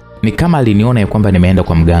 Ni kama aliniona ya kwamba nimeenda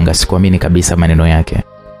kwa mganga. Sikuamini kabisa maneno yake.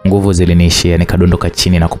 Nguvu ziliniishia, nikadondoka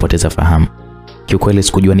chini na kupoteza fahamu. Kiukweli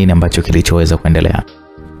sikujua nini ambacho kilichoweza kuendelea.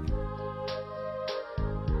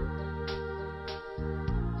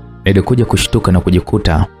 Nilikuja kushtuka na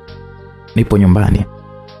kujikuta nipo nyumbani.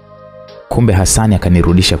 Kumbe Hasani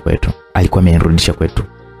akanirudisha kwetu. Alikuwa amenirudisha kwetu.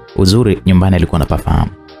 Uzuri nyumbani alikuwa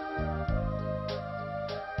anapafahamu.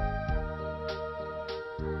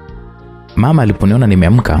 Mama aliponiona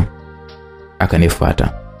nimeamka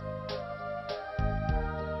akanifuata.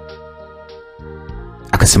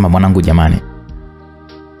 Akasema, mwanangu jamani,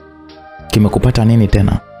 kimekupata nini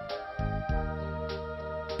tena?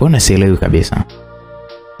 Mbona sielewi kabisa?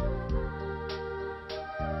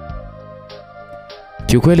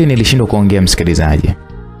 Kiukweli nilishindwa kuongea msikilizaji.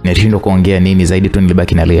 Nilishindwa kuongea nini zaidi tu,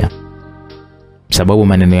 nilibaki nalia. Sababu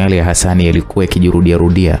maneno yale ya Hasani yalikuwa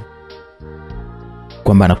yakijirudia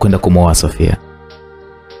kwamba anakwenda kumwoa Sofia.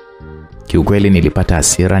 Kiukweli nilipata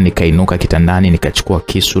hasira, nikainuka kitandani, nikachukua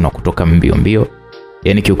kisu na kutoka mbio mbio.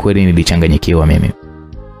 Yaani kiukweli nilichanganyikiwa mimi.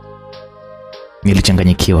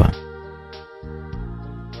 Nilichanganyikiwa.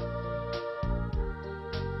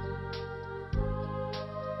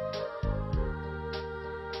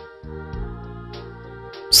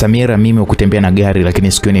 Samira mimi ukutembea na gari,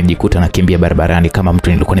 lakini siku nilijikuta nakimbia barabarani kama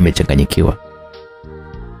mtu nilikuwa nimechanganyikiwa.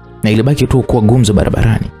 Na ilibaki tu kuwa gumzo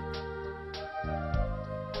barabarani.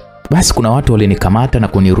 Basi kuna watu walinikamata na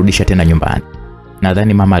kunirudisha tena nyumbani.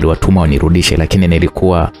 Nadhani mama aliwatuma wanirudishe, lakini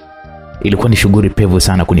ilikuwa ni shughuli pevu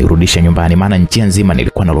sana kunirudisha nyumbani, maana njia nzima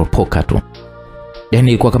nilikuwa nalopoka tu. Yaani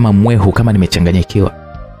nilikuwa kama mwehu, kama nimechanganyikiwa.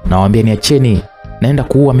 Nawaambia niacheni, naenda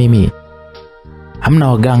kuua mimi. Hamna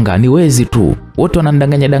waganga, ni wezi tu. Wote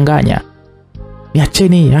wanandanganya.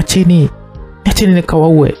 Niacheni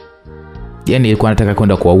nikawaue. Yaani nilikuwa nataka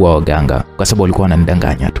kwenda kuwaua waganga kwa sababu walikuwa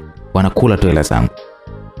wananidanganya tu. Wanakula tu hela zangu.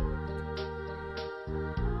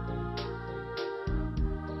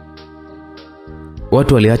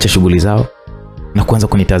 Watu waliacha shughuli zao na kuanza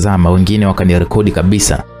kunitazama, wengine wakanirekodi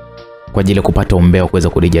kabisa kwa ajili ya kupata umbea kuweza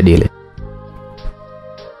kulijadili.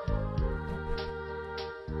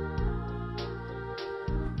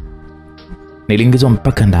 Niliingizwa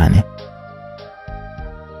mpaka ndani.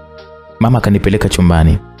 Mama akanipeleka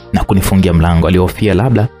chumbani na kunifungia mlango. Alihofia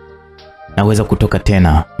labda naweza kutoka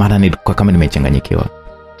tena, maana nilikuwa kama nimechanganyikiwa.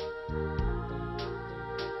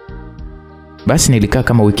 Basi nilikaa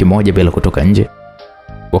kama wiki moja bila kutoka nje.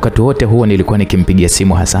 Wakati wote huo nilikuwa nikimpigia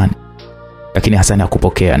simu Hasani, lakini Hasani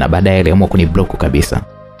hakupokea na baadaye aliamua kuniblock kabisa.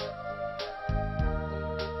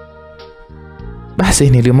 Basi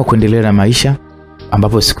niliamua kuendelea na maisha,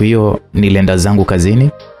 ambapo siku hiyo nilienda zangu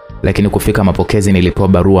kazini, lakini kufika mapokezi nilipewa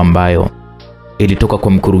barua ambayo ilitoka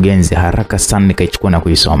kwa mkurugenzi. Haraka sana nikaichukua na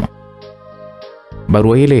kuisoma.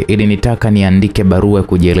 Barua ile ilinitaka niandike barua ya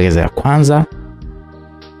kujieleza. Kwanza,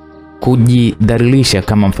 kujidhalilisha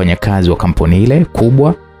kama mfanyakazi wa kampuni ile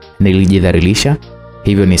kubwa. Nilijidhalilisha,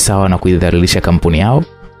 hivyo ni sawa na kuidhalilisha kampuni yao.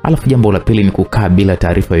 Alafu jambo la pili ni kukaa bila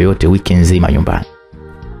taarifa yoyote wiki nzima nyumbani.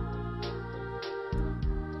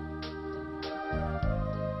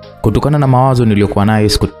 Kutokana na mawazo niliyokuwa nayo,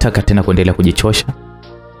 sikutaka tena kuendelea kujichosha.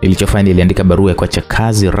 Nilichofanya niliandika barua ya kuacha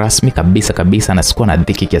kazi rasmi kabisa, na sikuwa na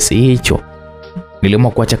dhiki kiasi hicho.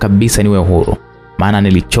 Niliamua kuacha kabisa niwe huru, maana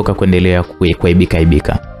nilichoka kuendelea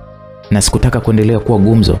kuibika. Na sikutaka kuendelea kuwa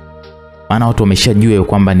gumzo, maana watu wameshajua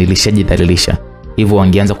kwamba nilishajidhalilisha. Hivyo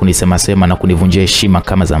wangeanza kunisema na kunivunjia heshima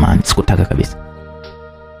kama zamani. Sikutaka kabisa.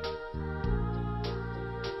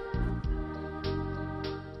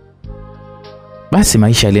 Basi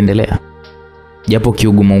maisha yaliendelea, japo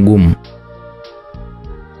kiugumu.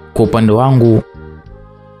 Kwa upande wangu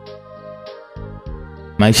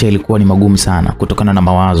maisha ilikuwa ni magumu sana, kutokana na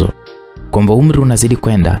mawazo kwamba umri unazidi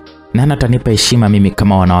kwenda, nani atanipa heshima mimi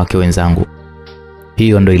kama wanawake wenzangu.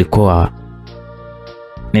 Hiyo ndo ilikuwa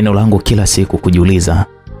neno langu kila siku, kujiuliza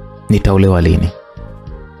nitaolewa lini.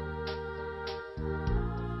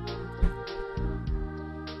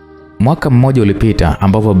 Mwaka mmoja ulipita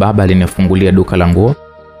ambapo baba alinifungulia duka la nguo.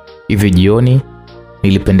 Hivi jioni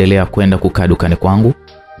nilipendelea kwenda kukaa dukani kwangu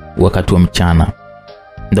wakati wa mchana.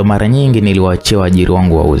 Ndo mara nyingi niliwaachia waajiri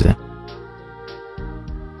wangu wauze.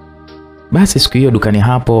 Basi siku hiyo dukani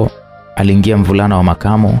hapo aliingia mvulana wa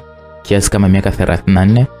makamo kiasi kama miaka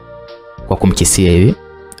 34, kwa kumkisia hivi.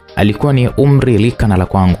 Alikuwa ni umri lika na la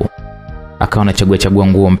kwangu. Akawa anachagua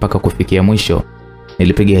nguo mpaka kufikia mwisho.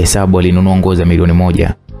 Nilipiga hesabu alinunua nguo za milioni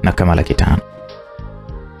 1 na kama 500,000.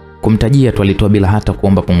 Kumtajia tu alitoa bila hata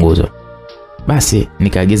kuomba punguzo. Basi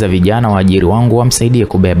nikaagiza vijana waajiri wangu wamsaidie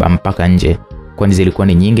kubeba mpaka nje, kwani zilikuwa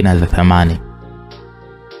ni nyingi na za thamani.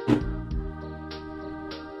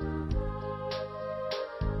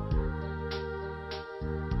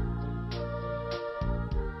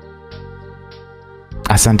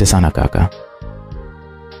 Asante sana kaka.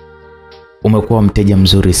 Umekuwa mteja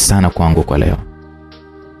mzuri sana kwangu kwa leo.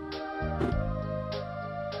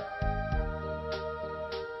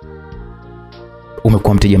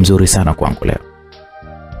 Umekuwa mteja mzuri sana kwangu leo.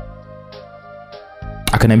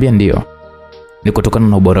 Akaniambia ndio. Ni kutokana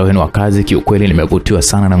na ubora wenu wa kazi, kiukweli nimevutiwa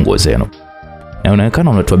sana na nguo zenu. Na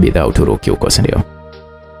unaonekana unatoa bidhaa Uturuki huko, si ndio?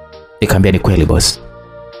 Nikamwambia ni kweli boss.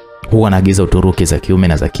 Huwa naagiza Uturuki za kiume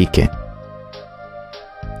na za kike.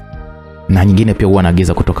 Na nyingine pia huwa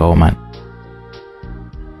naagiza kutoka Oman.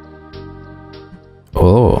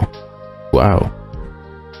 Oh, wow.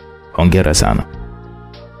 Hongera sana.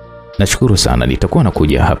 Nashukuru sana, nitakuwa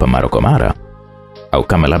nakuja hapa mara kwa mara. Au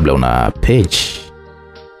kama labda una page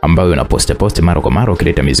ambayo unapost mara kwa mara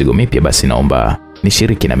ukileta mizigo mipya, basi naomba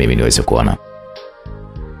nishiriki na mimi niweze kuona.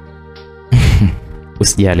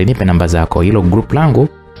 Usijali, nipe namba zako. Hilo group langu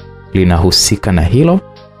linahusika na hilo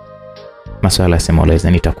masuala ya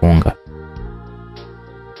Simulizi, nitakuunga.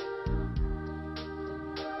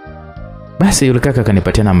 Basi yule kaka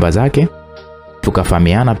akanipatia namba zake,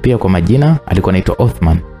 tukafahamiana pia kwa majina. Alikuwa anaitwa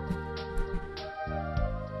Othman.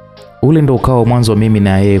 Ule ndo ukawa mwanzo mimi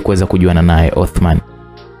na yeye kuweza kujuana naye Othman.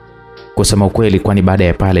 Kusema ukweli, kwani baada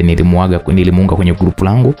ya pale nilimuunga kwenye grupu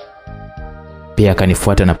langu. Pia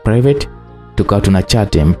akanifuata na private, tukawa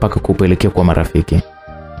tunachat mpaka kupelekea kwa marafiki.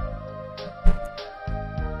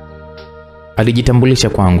 Alijitambulisha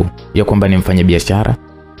kwangu ya kwamba ni mfanyabiashara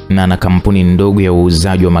na ana kampuni ndogo ya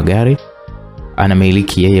uuzaji wa magari,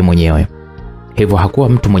 anamiliki yeye mwenyewe. Hivyo hakuwa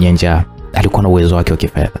mtu mwenye njaa, alikuwa na uwezo wake wa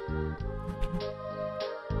kifedha.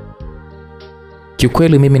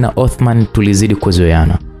 Kiukweli mimi na Othman tulizidi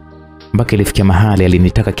kuzoeana. Mpaka ilifikia mahali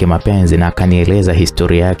alinitaka kimapenzi na akanieleza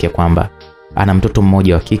historia yake kwamba ana mtoto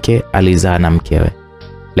mmoja wa kike alizaa na mkewe,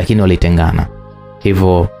 lakini walitengana.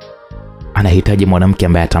 Hivyo anahitaji mwanamke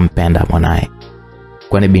ambaye atampenda mwanae,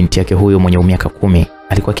 kwani binti yake huyo mwenye miaka 10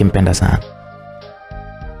 alikuwa akimpenda sana.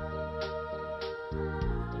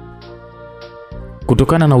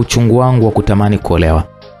 Kutokana na uchungu wangu wa kutamani kuolewa,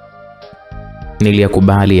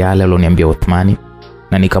 niliyakubali yale aliyoniambia Othmani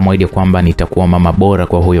na nikamwahidi kwamba nitakuwa mama bora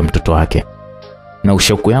kwa huyo mtoto wake. Na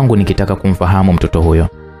ushauku yangu nikitaka kumfahamu mtoto huyo.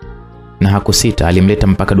 Na hakusita, alimleta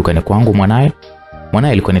mpaka dukani kwangu mwanae.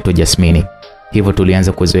 Mwanae alikuwa anaitwa Jasmine. Hivyo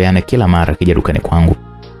tulianza kuzoeana kila mara kija dukani kwangu.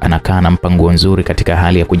 Anakaa na mpango nzuri katika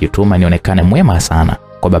hali ya kujituma nionekane mwema sana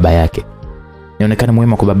kwa baba yake. Nionekane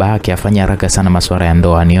mwema kwa baba yake, afanye haraka sana masuala ya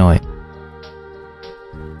ndoa anioe.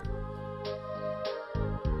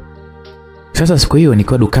 Sasa siku hiyo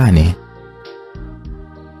nikiwa dukani,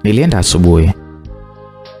 nilienda asubuhi,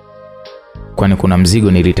 kwani kuna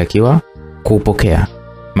mzigo nilitakiwa kuupokea.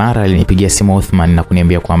 Mara alinipigia simu Othman na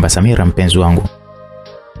kuniambia kwamba Samira mpenzi wangu,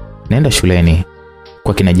 naenda shuleni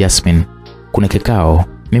kwa kina Jasmine, kuna kikao,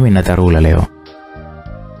 mimi na dharura leo.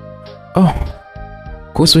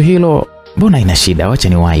 Kuhusu hilo mbona ina shida, wacha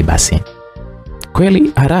niwahi basi.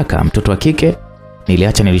 Kweli haraka, mtoto wa kike,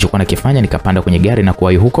 niliacha nilichokuwa nakifanya nikapanda kwenye gari na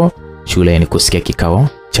kuwahi huko shuleni kusikia kikao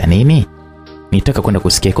cha nini. Nitaka kwenda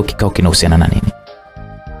kusikia hiko kikao kinahusiana na nini.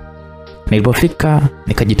 Nilipofika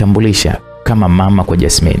nikajitambulisha kama mama kwa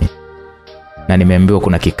Jasmine na nimeambiwa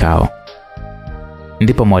kuna kikao.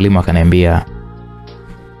 Ndipo mwalimu akaniambia,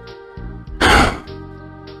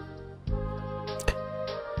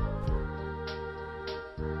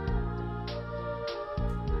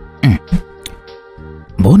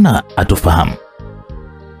 mbona atufahamu?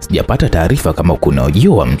 Sijapata taarifa kama kuna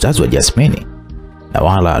ujio wa mzazi wa Jasmine, na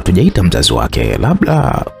wala hatujaita mzazi wake,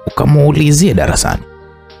 labda ukamuulizie darasani.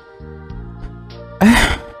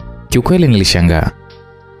 Kiukweli nilishangaa,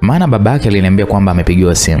 maana babake aliniambia kwamba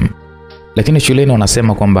amepigiwa simu, lakini shuleni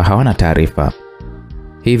wanasema kwamba hawana taarifa.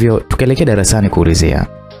 Hivyo tukaelekea darasani kuulizia.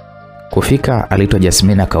 Kufika aliitwa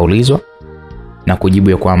Jasmine akaulizwa na kujibu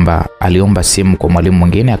ya kwamba aliomba simu kwa mwalimu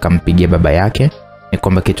mwingine akampigia baba yake, ni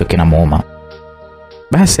kwamba kichwa kinamuuma.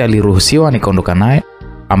 Basi aliruhusiwa, nikaondoka naye,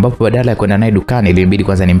 ambapo badala ya kwenda naye dukani ilibidi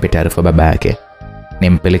kwanza nimpe taarifa baba yake,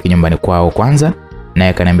 nimpeleke nyumbani kwao kwanza, naye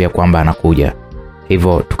akaniambia kwamba anakuja.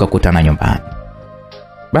 Hivyo tukakutana nyumbani.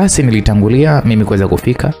 Basi nilitangulia mimi kuweza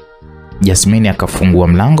kufika. Jasmine akafungua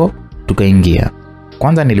mlango, tukaingia.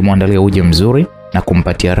 Kwanza nilimwandalia uji mzuri na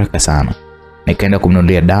kumpatia haraka sana. Nikaenda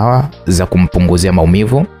kumnunulia dawa za kumpunguzia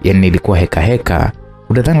maumivu, yani nilikuwa heka.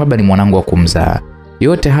 Udadhani labda ni mwanangu wa kumzaa.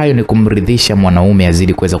 Yote hayo ni kumridhisha mwanaume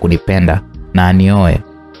azidi kuweza kunipenda na anioe.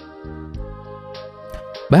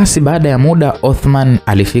 Basi baada ya muda Othman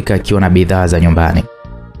alifika akiwa na bidhaa za nyumbani.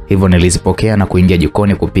 Hivyo nilizipokea na kuingia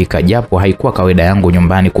jikoni kupika, japo haikuwa kawaida yangu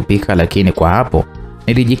nyumbani kupika, lakini kwa hapo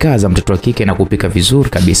nilijikaza mtoto wa kike na kupika vizuri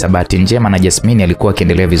kabisa. Bahati njema na Jasmine alikuwa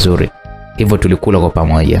akiendelea vizuri, hivyo tulikula kwa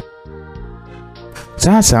pamoja.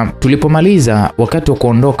 Sasa tulipomaliza, wakati wa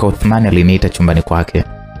kuondoka, Othman aliniita chumbani kwake.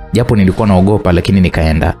 Japo nilikuwa naogopa, lakini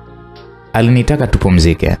nikaenda. Alinitaka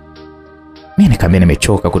tupumzike. Mimi nikamwambia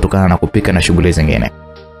nimechoka kutokana na kupika na shughuli zingine.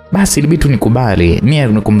 Basi ilibidi nikubali, nia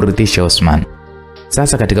ni kumridhisha Othman.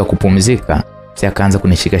 Sasa katika kupumzika, akaanza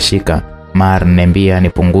kunishika, mara niambia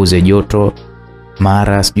nipunguze joto,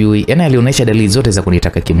 mara sijui, yani alionyesha dalili zote za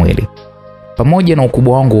kunitaka kimwili. Pamoja na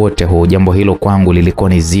ukubwa wangu wote huu, jambo hilo kwangu lilikuwa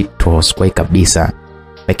ni zito sikwai kabisa.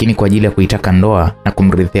 Lakini kwa ajili ya kuitaka ndoa na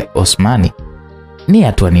kumridhia Othmani, ni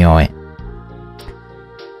anioe.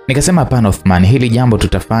 Nikasema hapana Othman, hili jambo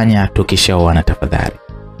tutafanya tukishaoana tafadhali.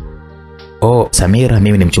 Samira,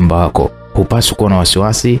 mimi ni mchumba wako, hupaswi kuwa na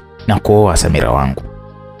wasiwasi na kuoa Samira wangu.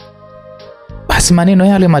 Basi maneno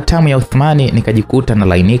yale matamu ya Othmani nikajikuta na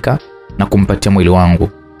lainika na kumpatia mwili wangu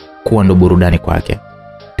kuwa ndo burudani kwake.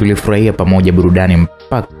 Tulifurahia pamoja burudani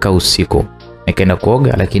mpaka usiku. Nikaenda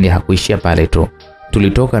kuoga, lakini hakuishia pale tu.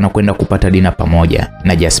 Tulitoka na kwenda kupata dina pamoja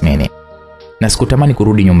na Jasmine. Na sikutamani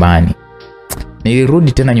kurudi nyumbani,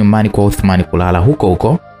 Nilirudi tena nyumbani kwa Othman kulala huko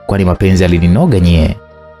huko, kwani mapenzi yalininoga nyie.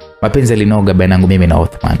 Mapenzi yalinoga baina yangu mimi na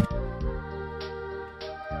Othman.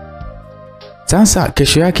 Sasa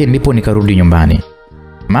kesho yake ndipo nikarudi nyumbani.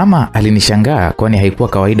 Mama alinishangaa kwani haikuwa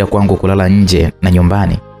kawaida kwangu kulala nje na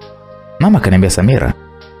nyumbani. Mama akaniambia, Samira,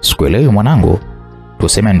 sikuelewi mwanangu,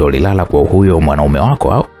 tuseme ndo ulilala kwa huyo mwanaume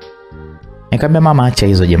wako au? Nikamwambia, mama acha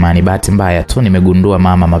hizo jamani, bahati mbaya tu nimegundua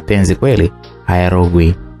mama, mapenzi kweli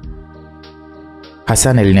hayarogwi.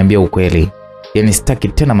 Hassan aliniambia ukweli. Yaani sitaki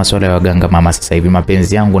tena masuala ya waganga mama, sasa hivi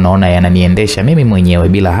mapenzi yangu naona yananiendesha mimi mwenyewe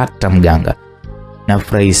bila hata mganga.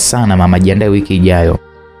 Nafurahi sana mama, jiandae wiki ijayo.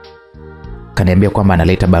 Kaniambia kwamba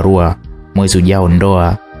analeta barua mwezi ujao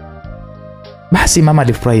ndoa. Basi mama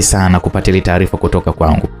alifurahi sana kupata ile taarifa kutoka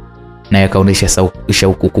kwangu, na yakaonesha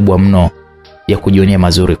shauku kubwa mno ya kujionea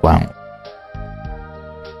mazuri kwangu.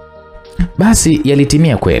 Basi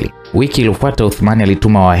yalitimia kweli. Wiki iliyofuata Uthmani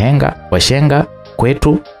alituma washenga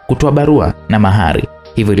kwetu kutoa barua na mahari.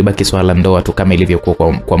 Hivyo ilibaki swala ndoa tu kama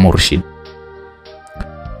ilivyokuwa kwa Murshid.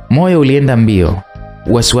 Moyo ulienda mbio,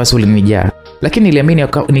 wasiwasi ulinijaa, lakini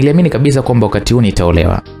niliamini kabisa kwamba wakati huu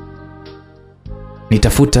nitaolewa.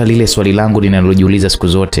 Nitafuta lile swali langu ninalojiuliza siku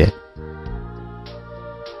zote,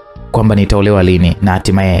 kwamba nitaolewa lini, na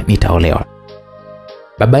hatimaye nitaolewa.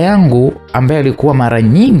 Baba yangu ambaye alikuwa mara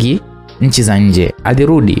nyingi nchi za nje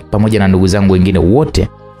alirudi pamoja na ndugu zangu wengine wote.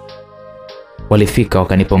 Walifika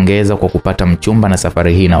wakanipongeza kwa kupata mchumba na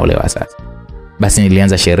safari hii naolewa sasa. Basi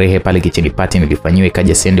nilianza sherehe pale kitchen party nilifanyiwa,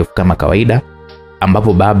 ikaja send off kama kawaida,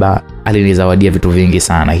 ambapo baba alinizawadia vitu vingi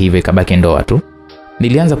sana, hivyo ikabaki ndoa tu.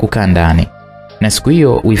 Nilianza kukaa ndani, na siku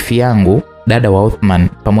hiyo wifi yangu, dada wa Othman,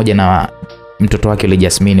 pamoja na mtoto wake yule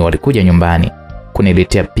Jasmine walikuja nyumbani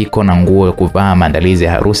kuniletea piko na nguo ya kuvaa. Maandalizi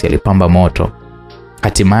ya harusi yalipamba moto.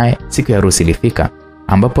 Hatimaye siku ya harusi ilifika,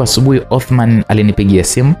 ambapo asubuhi Othman alinipigia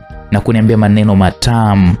simu na kuniambia maneno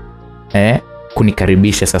matamu,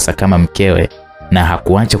 kunikaribisha sasa kama mkewe, na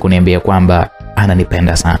hakuacha kuniambia kwamba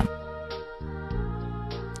ananipenda sana.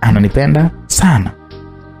 Ananipenda sana.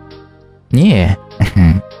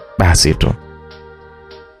 Basi tu.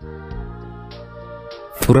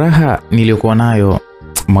 Furaha niliyokuwa nayo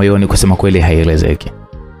moyoni kusema kweli haielezeki.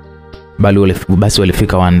 Basi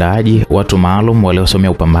walifika waandaaji, watu maalum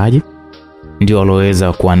waliosomea upambaji, ndio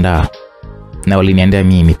walioweza kuandaa, na waliniandaa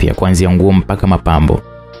mimi pia kuanzia nguo mpaka mapambo.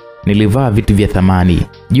 Nilivaa vitu vya thamani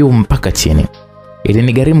juu mpaka chini.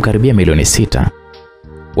 Ilinigharimu karibia milioni 6.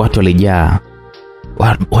 Watu walijaa,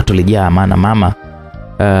 maana mama,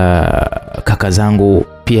 kaka zangu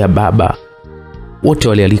pia baba, wote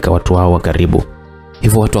walialika watu wao wa karibu.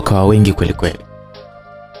 Hivyo watu wakawa wengi kweli kweli.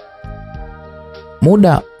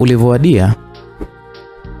 Muda ulivyowadia,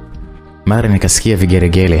 mara nikasikia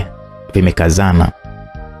vigeregele vimekazana.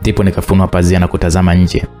 Ndipo nikafunua pazia na kutazama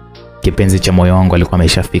nje. Kipenzi cha moyo wangu alikuwa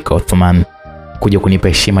ameshafika, Othman, kuja kunipa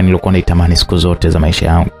heshima niliyokuwa naitamani siku zote za maisha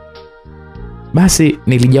yangu. Basi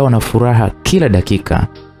nilijawa na furaha kila dakika.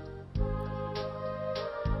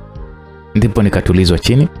 Ndipo nikatulizwa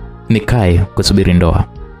chini nikae kusubiri ndoa.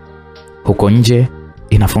 Huko nje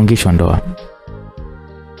inafungishwa ndoa.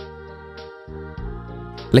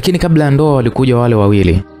 Lakini kabla ya ndoa walikuja wale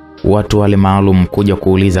wawili, watu wale maalum, kuja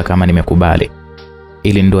kuuliza kama nimekubali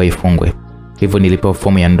ili ndoa ifungwe. Hivyo nilipewa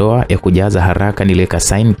fomu ya ndoa ya kujaza haraka, niliweka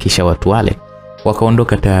sign, kisha watu wale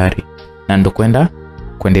wakaondoka tayari, na ndo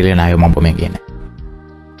kuendelea na hayo mambo mengine.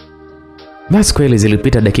 Basi kweli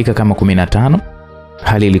zilipita dakika kama 15,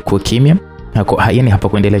 hali ilikuwa kimya, yaani hapa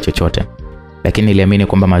kuendelea chochote, lakini niliamini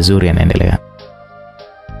kwamba mazuri yanaendelea.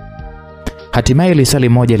 Hatimaye lisali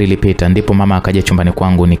moja lilipita, ndipo mama akaja chumbani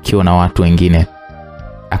kwangu nikiwa na watu wengine.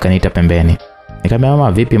 Akaniita pembeni. Nikamwambia,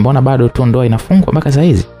 mama vipi, mbona bado tu ndoa inafungwa mpaka saa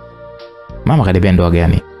hizi? Mama akaniambia, ndoa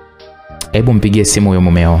gani? Hebu mpigie simu huyo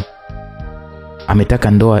mumeo,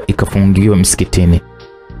 ametaka ndoa ikafungiwe msikitini.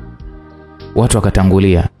 Watu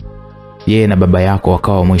wakatangulia, yeye na baba yako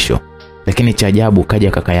wakawa mwisho, lakini cha ajabu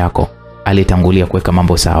kaja kaka yako alitangulia kuweka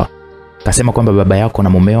mambo sawa. Kasema kwamba baba yako na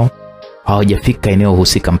mumeo hawajafika eneo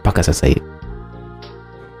husika mpaka sasa hivi.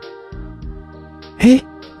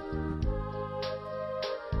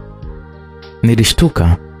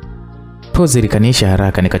 Nilishtuka. Pozi likaniisha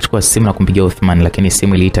haraka, nikachukua simu na kumpigia Uthman, lakini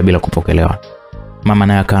simu iliita bila kupokelewa. Mama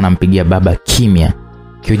naye akawa anampigia baba kimya.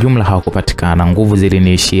 Kiujumla hawakupatikana. Nguvu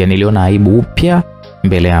ziliniishia, niliona aibu upya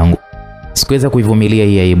mbele yangu. Sikuweza kuivumilia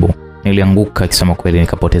hii aibu. Nilianguka kisema kweli,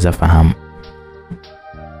 nikapoteza fahamu.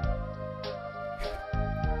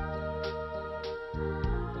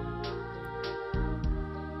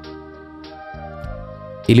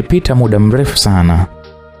 Ilipita muda mrefu sana.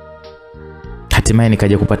 Hatimaye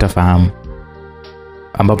nikaja kupata fahamu,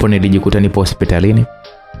 ambapo nilijikuta nipo hospitalini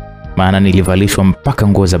maana nilivalishwa mpaka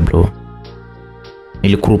nguo za blue.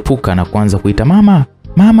 Nilikurupuka na kuanza kuita mama,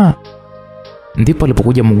 mama. Ndipo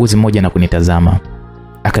alipokuja muuguzi mmoja na kunitazama.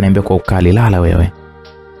 Akaniambia kwa ukali, lala wewe.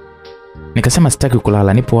 Nikasema sitaki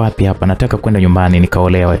kulala, nipo wapi hapa, nataka kwenda nyumbani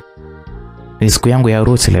nikaolewe. Ni siku yangu ya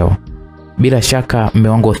harusi leo. Bila shaka mume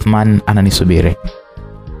wangu Othman ananisubiri.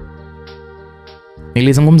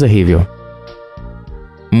 Nilizungumza hivyo.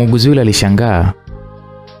 Muuguzi yule alishangaa.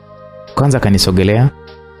 Kwanza akanisogelea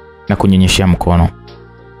na kunyonyeshia mkono.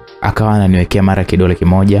 Akawa ananiwekea mara kidole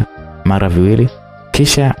kimoja, mara viwili,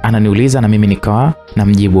 kisha ananiuliza na mimi nikawa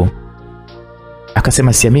namjibu.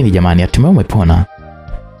 Akasema, siamini jamani, hatimaye umepona.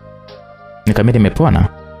 Nikamwambia nimepona.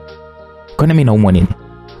 Kwani mimi naumwa nini?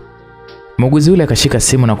 Muuguzi yule akashika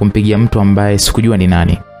simu na kumpigia mtu ambaye sikujua ni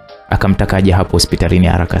nani. Akamtaka aje hapo hospitalini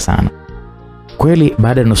haraka sana. Kweli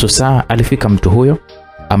baada ya nusu saa alifika mtu huyo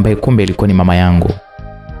ambaye kumbe ilikuwa ni mama yangu.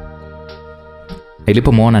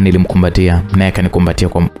 Nilipomuona nilimkumbatia, naye akanikumbatia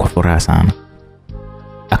kwa furaha sana.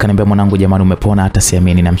 Akaniambia, mwanangu jamani umepona, hata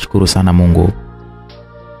siamini, namshukuru sana Mungu.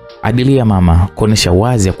 Adilia mama kuonesha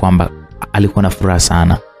wazi ya kwamba alikuwa na furaha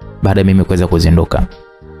sana baada ya mimi kuweza kuzinduka.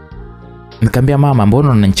 Nikamwambia, mama mbona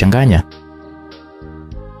unanichanganya?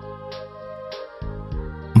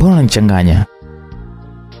 Mbona unanichanganya?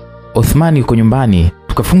 Othman yuko nyumbani,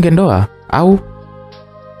 tukafunge ndoa au?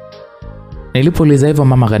 Nilipouliza hivyo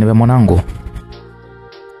mama akaniambia, mwanangu,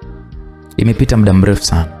 imepita muda mrefu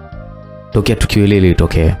sana tokea tukio hili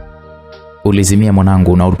litokee. Ulizimia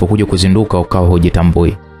mwanangu, na ulipokuja kuzinduka ukawa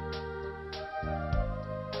hujitambui.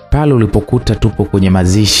 Pale ulipokuta tupo kwenye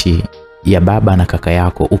mazishi ya baba na kaka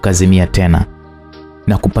yako ukazimia tena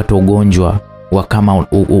na kupata ugonjwa wa kama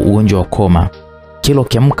ugonjwa wa koma. Kila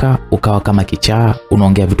ukiamka ukawa kama kichaa,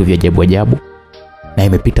 unaongea vitu vya ajabu ajabu, na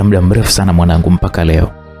imepita muda mrefu sana mwanangu mpaka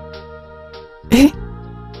leo.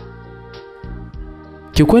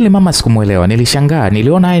 Kiukweli mama sikumuelewa, nilishangaa,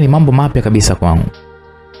 niliona haya ni mambo mapya kabisa kwangu.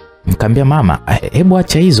 Nikamwambia mama, hebu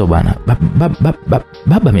acha hizo bana.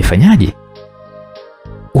 Baba amefanyaje?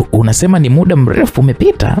 Unasema ni muda mrefu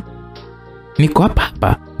umepita? Niko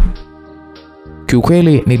hapa.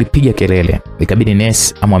 Kiukweli nilipiga kelele. Ikabidi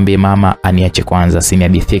nesi amwambie mama aniache kwanza,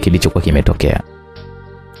 sinihadithie kilichokuwa kimetokea.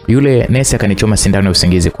 Yule nesi akanichoma sindano ya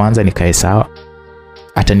usingizi kwanza nikae sawa.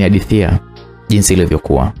 Atanihadithia jinsi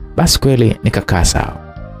ilivyokuwa. Basi kweli nikakaa sawa.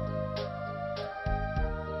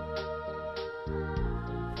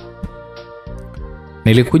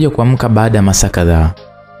 Nilikuja kuamka baada ya masaa kadhaa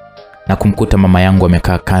na kumkuta mama yangu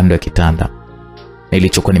amekaa kando ya kitanda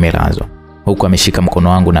nilichokuwa nimelazwa, huku ameshika mkono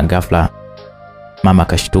wangu, na ghafla mama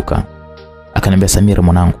akashtuka. Akaniambia, Samira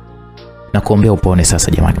mwanangu, nakuombea upone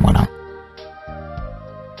sasa jamani mwanangu.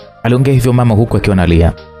 Aliongea hivyo mama huku akiwa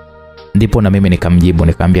analia. Ndipo na mimi nikamjibu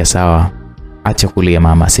nikamwambia, sawa, acha kulia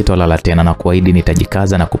mama, sitolala tena na kuahidi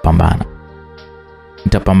nitajikaza na kupambana.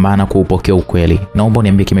 Nitapambana kuupokea ukweli. Naomba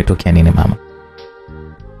niambie kimetokea nini mama?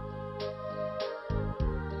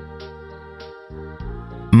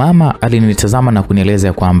 Mama alinitazama na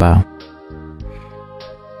kunieleza kwamba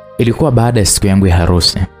ilikuwa baada ya siku yangu ya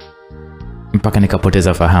harusi mpaka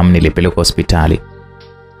nikapoteza fahamu, nilipelekwa hospitali.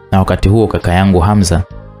 Na wakati huo kaka yangu Hamza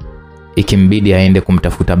ikimbidi aende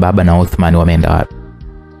kumtafuta baba na Othman wameenda wapi.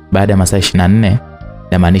 Baada ya masaa 24,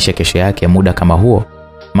 na maanisha kesho yake muda kama huo,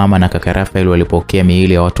 mama na kaka Rafael walipokea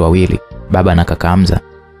miili ya watu wawili, baba na kaka Hamza.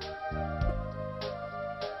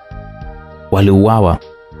 Waliuawa,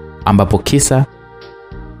 ambapo kisa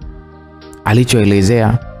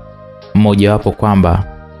alichoelezea mmoja wapo kwamba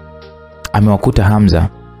amewakuta Hamza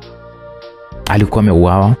alikuwa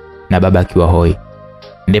ameuawa na baba akiwa hoi.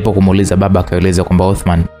 Ndipo kumuuliza baba akaeleza kwamba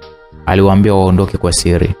Othman aliwaambia waondoke kwa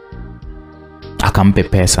siri, akampe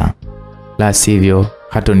pesa, la sivyo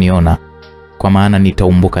hatoniona kwa maana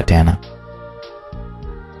nitaumbuka tena.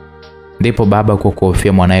 Ndipo baba kwa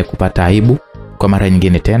kuhofia mwanae kupata aibu kwa mara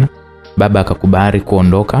nyingine tena, baba akakubali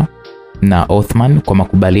kuondoka na Othman. Kwa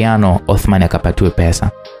makubaliano Othman akapatiwe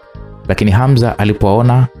pesa, lakini Hamza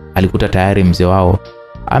alipoona alikuta tayari mzee wao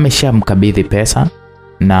ameshamkabidhi pesa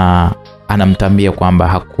na anamtambia kwamba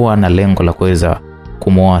hakuwa na lengo la kuweza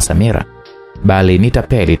kumuoa Samira, bali ni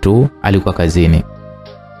tapeli tu, alikuwa kazini.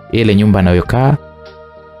 Ile nyumba anayokaa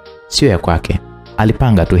sio ya kwake,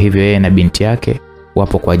 alipanga tu hivyo yeye na binti yake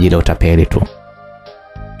wapo kwa ajili ya utapeli tu.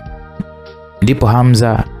 Ndipo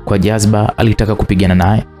Hamza kwa jazba alitaka kupigana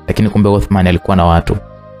naye, lakini kumbe Othman alikuwa na watu,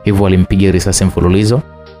 hivyo alimpigia risasi mfululizo.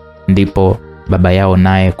 Ndipo baba yao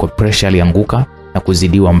naye kwa pressure alianguka na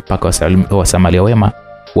kuzidiwa mpaka wasamalia wema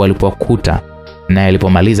walipokuta, naye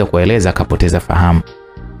alipomaliza kueleza akapoteza fahamu.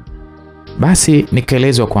 Basi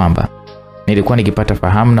nikaelezwa kwamba nilikuwa nikipata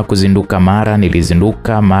fahamu na kuzinduka, mara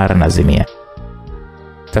nilizinduka mara nazimia.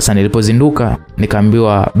 Sasa nilipozinduka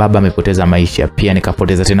nikaambiwa baba amepoteza maisha, pia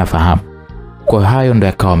nikapoteza tena fahamu. Kwa hayo ndo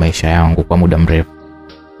yakawa maisha yangu kwa muda mrefu.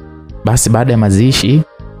 Basi baada ya mazishi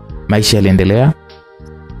maisha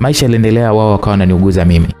yaliendelea, wao wakawa wananiuguza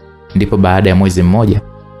mimi. Ndipo baada ya mwezi mmoja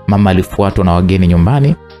mama alifuatwa na wageni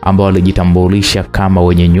nyumbani ambao walijitambulisha kama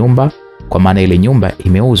wenye nyumba, kwa maana ile nyumba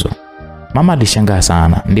imeuzwa. Mama alishangaa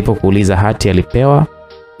sana, ndipo kuuliza hati alipewa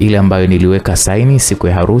ile ambayo niliweka saini siku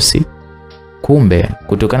ya harusi. Kumbe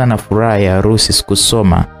kutokana na furaha ya harusi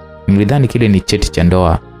sikusoma, nilidhani kile ni cheti cha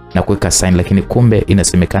ndoa na kuweka saini, lakini kumbe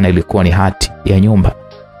inasemekana ilikuwa ni hati ya nyumba.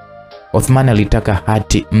 Othman alitaka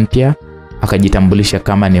hati mpya, akajitambulisha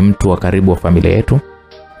kama ni mtu wa karibu wa familia yetu.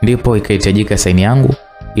 Ndipo ikahitajika saini yangu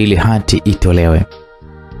ili hati itolewe.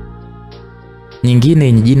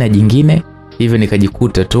 Nyingine jina jingine, hivyo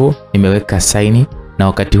nikajikuta tu nimeweka saini, na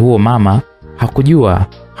wakati huo mama hakujua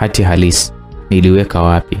hati halisi niliweka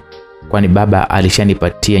wapi, kwani baba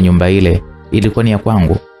alishanipatia nyumba ile ilikuwa ni ya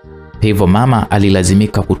kwangu. Hivyo mama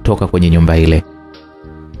alilazimika kutoka kwenye nyumba ile.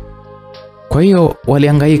 Kwa hiyo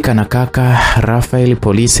walihangaika na kaka Rafael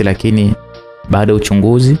polisi, lakini baada ya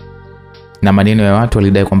uchunguzi na maneno ya watu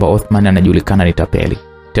walidai kwamba Othman anajulikana ni tapeli.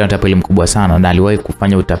 Tena tapeli mkubwa sana, na aliwahi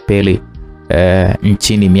kufanya utapeli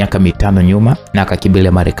nchini miaka 5 nyuma na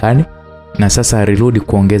akakimbilia Marekani, na sasa alirudi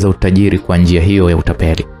kuongeza utajiri kwa njia hiyo ya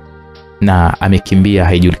utapeli, na amekimbia,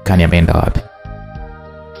 haijulikani ameenda wapi.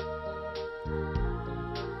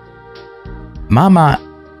 Mama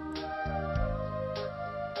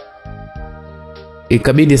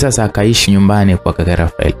ikabidi sasa akaishi nyumbani kwa kaka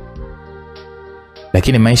Rafael,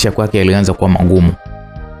 lakini maisha kwake yalianza kuwa magumu.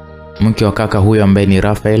 Mke wa kaka huyo ambaye ni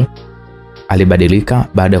Rafael alibadilika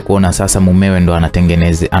baada ya kuona sasa mumewe ndo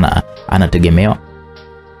anategemewa.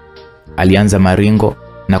 Alianza maringo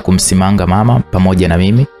na kumsimanga mama pamoja na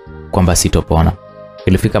mimi kwamba sitopona.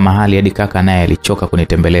 Ilifika mahali hadi kaka naye alichoka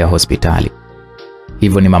kunitembelea hospitali.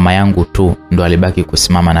 Hivyo ni mama yangu tu ndo alibaki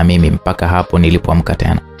kusimama na mimi mpaka hapo nilipoamka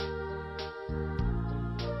tena.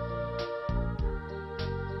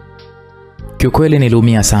 Kiukweli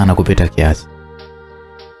niliumia sana kupita kiasi.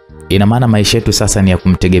 Ina maana maisha yetu sasa ni ya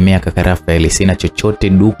kumtegemea kaka Rafael, sina chochote.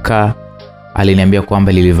 Duka aliniambia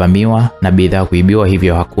kwamba lilivamiwa na bidhaa kuibiwa,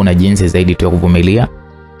 hivyo hakuna jinsi zaidi tu ya kuvumilia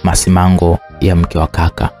masimango ya mke wa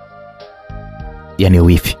kaka, yani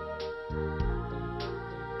wifi.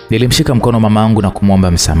 Nilimshika mkono mamangu na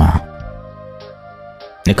kumwomba msamaha.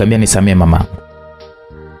 Nikamwambia nisamee mamangu,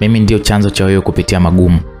 mimi ndio chanzo cha wewe kupitia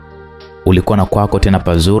magumu. Ulikuwa na kwako tena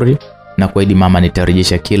pazuri, na kuahidi mama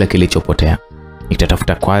nitarejesha kila kilichopotea.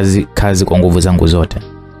 Nitatafuta kazi kwa nguvu zangu zote.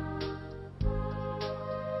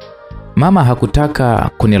 Mama hakutaka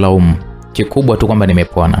kunilaumu, kikubwa tu kwamba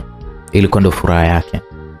nimepona. Ilikuwa ndo furaha yake.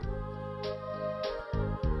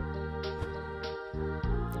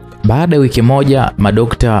 Baada ya wiki moja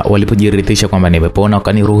madokta walipojiridhisha kwamba nimepona,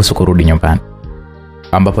 wakaniruhusu kurudi nyumbani,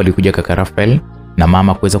 ambapo alikuja kaka Rafael na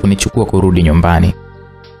mama kuweza kunichukua kurudi nyumbani.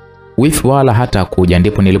 Wifi wala hata kuja.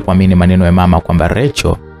 Ndipo nilipoamini maneno ya mama kwamba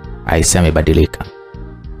Rachel aisema amebadilika.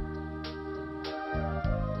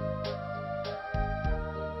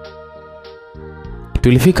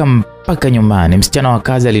 Tulifika mpaka nyumbani. Msichana wa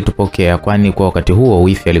kazi alitupokea, kwani kwa wakati huo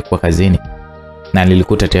wifi alikuwa kazini na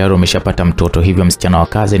nilikuta tayari umeshapata mtoto, hivyo msichana wa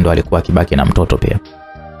kazi ndo alikuwa akibaki na mtoto pia.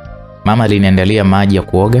 Mama aliniandalia maji ya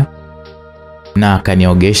kuoga na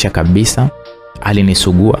akaniogesha kabisa,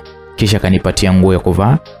 alinisugua kisha akanipatia nguo ya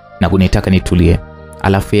kuvaa na kunitaka nitulie.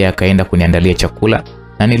 Alafu yeye akaenda kuniandalia chakula,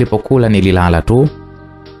 na nilipokula nililala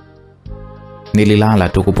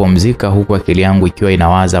tu kupumzika, huku akili yangu ikiwa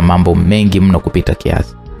inawaza mambo mengi mno kupita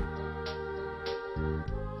kiasi.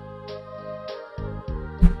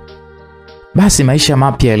 Basi maisha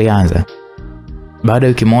mapya yalianza. Baada ya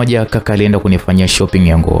wiki moja kaka alienda kunifanyia shopping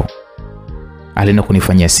ya nguo. Alienda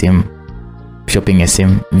kunifanyia shopping ya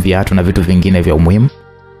simu, viatu na vitu vingine vya umuhimu.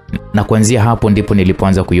 Na kuanzia hapo ndipo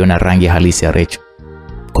nilipoanza kuiona rangi halisi ya Rachel,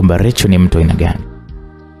 kwamba Rachel ni mtu aina gani.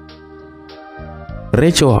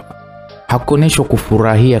 Rachel hakuoneshwa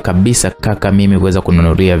kufurahia kabisa kaka mimi kuweza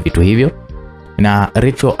kununulia vitu hivyo, na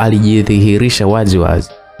Rachel alijidhihirisha wazi.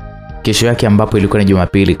 Kesho yake ambapo ilikuwa ni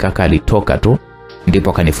Jumapili, kaka alitoka tu, ndipo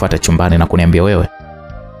akanifuata chumbani na kuniambia, wewe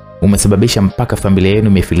umesababisha mpaka familia yenu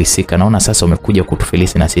imefilisika, naona sasa umekuja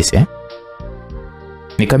kutufilisi na sisi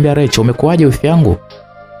Nikamwambia Rachel, umekuaje wifi yangu?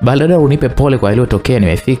 Baada unipe pole kwa iliyotokea,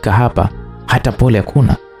 nimefika hapa hata pole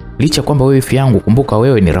hakuna. Licha kwamba wewe wifi yangu, kumbuka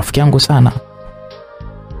wewe ni rafiki yangu sana.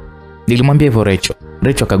 Nilimwambia hivyo Rachel.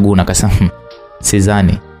 Rachel akaguna akasema,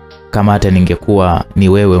 sidhani kama hata ningekuwa ni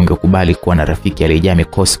wewe ungekubali kuwa na rafiki aliyejaa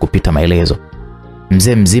mikosi kupita maelezo.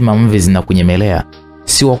 Mzee mzima mvi zinakunyemelea,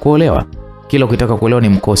 si wa kuolewa. Kila ukitaka kuolewa ni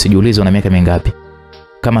mkosi, jiulize una miaka mingapi.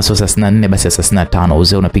 Kama sio saa 4 basi saa 5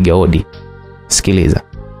 uzee unapiga hodi. Sikiliza.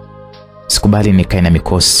 Sikubali nikae na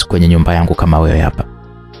mikosi kwenye nyumba yangu kama wewe hapa.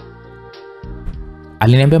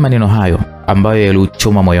 Aliniambia maneno hayo ambayo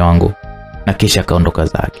yaliuchoma moyo wangu na kisha kaondoka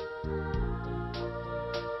zake.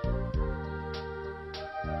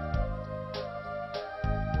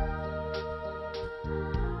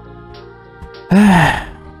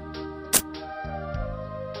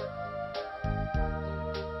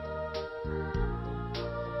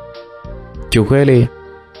 Kiukweli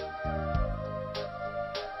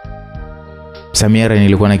Samira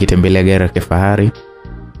nilikuwa nikitembelea gari ya kifahari.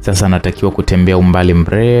 Sasa natakiwa kutembea umbali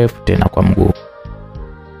mrefu tena kwa mguu.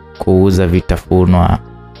 Kuuza vitafunwa.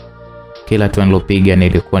 Kila hatua nilopiga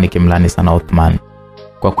nilikuwa nikimlani sana Othman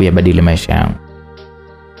kwa kuyabadili maisha yangu.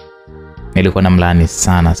 Nilikuwa namlani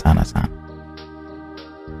sana.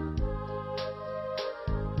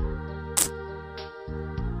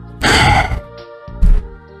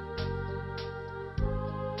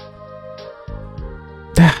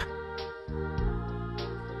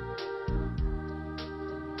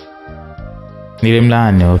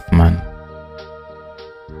 Nilimlaani Othman.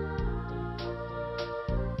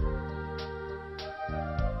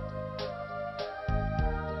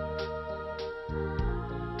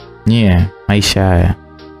 Maisha haya.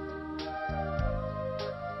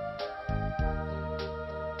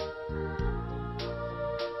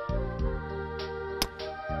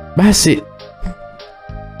 Basi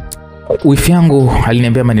wifi yangu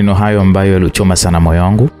aliniambia maneno hayo ambayo yalichoma sana moyo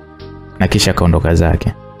wangu na kisha kaondoka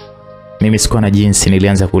zake. Mimi sikuwa na jinsi,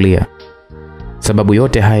 nilianza kulia. Sababu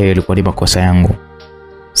yote haya yalikuwa ni makosa yangu.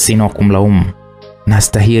 Sina kumlaumu na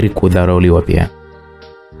stahili kudharauliwa pia.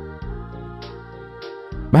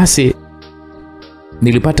 Basi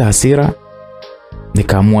nilipata hasira,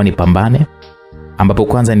 nikaamua nipambane, ambapo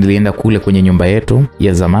kwanza nilienda kule kwenye nyumba yetu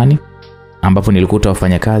ya zamani, ambapo nilikuta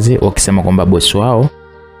wafanyakazi wakisema kwamba bosi wao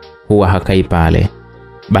huwa hakai pale,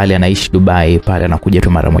 bali anaishi Dubai, pale anakuja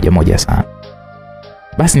tu mara moja sana.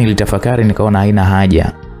 Basi nilitafakari, nikaona haina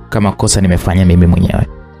haja kama kosa nimefanya mimi mwenyewe.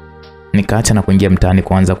 Nikaacha na kuingia mtaani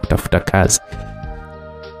kuanza kutafuta kazi.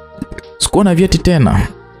 Sikuwa na vyeti tena.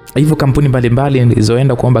 Hivyo kampuni mbalimbali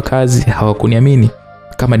nilizoenda kuomba kazi hawakuniamini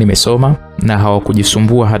kama nimesoma na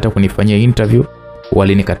hawakujisumbua hata kunifanyia interview.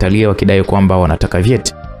 Walinikatalia wakidai kwamba wanataka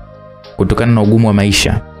vyeti. Kutokana na ugumu wa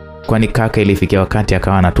maisha, kwani kaka ilifikia wakati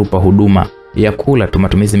akawa anatupa huduma ya kula tu,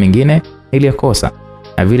 matumizi mengine niliyakosa.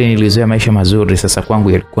 Na vile nilizoea maisha mazuri, sasa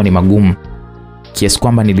kwangu yalikuwa ni magumu. Kiasi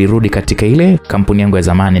kwamba nilirudi katika ile kampuni yangu ya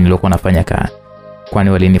zamani niliyokuwa nafanya kazi, kwani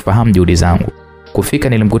walinifahamu juhudi zangu. Kufika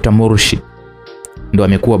nilimkuta Murshid ndo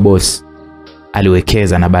amekuwa boss.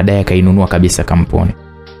 Aliwekeza na baadaye kainunua kabisa kampuni.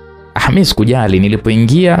 Mimi sikujali.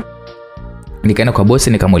 Nilipoingia nikaenda kwa bosi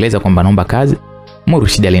nikamueleza kwamba naomba kazi.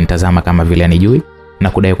 Murshid alinitazama kama vile anijui na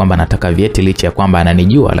kudai kwamba anataka vyeti, licha ya kwamba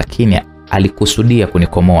ananijua, lakini alikusudia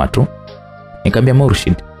kunikomoa tu. Nikamwambia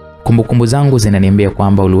Murshid, kumbukumbu zangu zinaniambia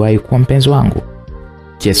kwamba uliwahi kuwa mpenzi wangu,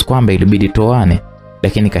 kiasi kwamba ilibidi toane,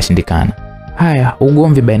 lakini kashindikana. Haya,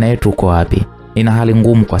 ugomvi baina yetu uko wapi? Nina hali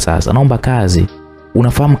ngumu kwa sasa, naomba kazi.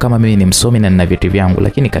 Unafahamu kama mimi ni msomi na nina vyeti vyangu,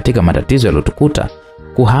 lakini katika matatizo yalotukuta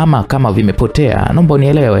kuhama kama vimepotea, naomba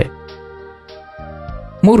unielewe.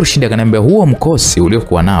 Murshid akaniambia, huo mkosi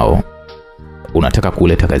uliokuwa nao unataka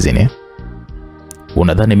kuleta kazini?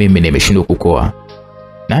 Unadhani mimi nimeshindwa kukoa?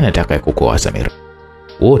 Nani atakaye kukoa Samira?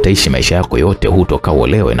 Wewe utaishi maisha yako yote hutoka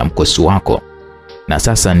uolewe na mkosi wako. Na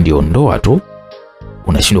sasa ndio ndoa tu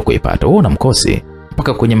unashindwa kuipata. Wewe una mkosi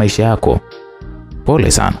mpaka kwenye maisha yako.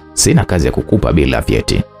 Pole sana. Sina kazi ya kukupa bila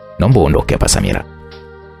vyeti. Naomba uondoke hapa Samira.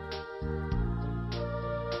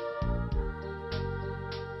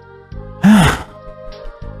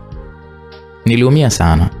 Niliumia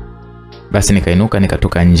sana. Basi nikainuka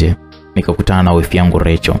nikatoka nje. Nikakutana na wifi yangu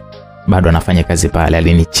Rachel. Bado anafanya kazi pale.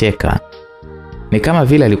 Alinicheka. Ni kama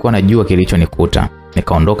vile alikuwa anajua kilichonikuta.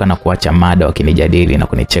 Nikaondoka na kuacha mada wakinijadili na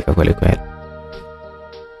kunicheka kweli kweli.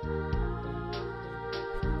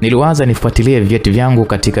 Niliwaza nifuatilie vyeti vyangu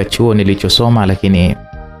katika chuo nilichosoma, lakini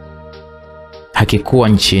hakikuwa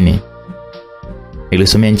nchini.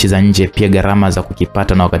 Nilisomea nchi za nje, pia gharama za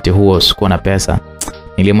kukipata na wakati huo sikuwa na pesa.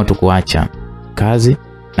 Niliamua tu kuacha kazi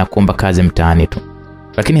na kuomba kazi mtaani tu.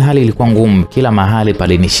 Lakini hali ilikuwa ngumu, kila mahali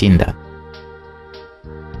palinishinda.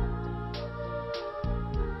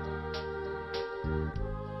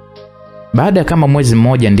 Baada ya kama mwezi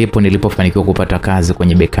mmoja ndipo nilipofanikiwa kupata kazi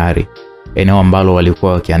kwenye bekari, eneo ambalo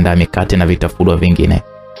walikuwa wakiandaa mikate na vitafunwa vingine.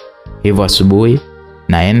 Hivyo asubuhi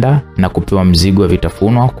naenda na kupewa mzigo wa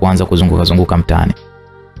vitafunwa kuanza kuzunguka mtaani.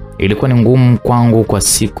 Ilikuwa ni ngumu kwangu kwa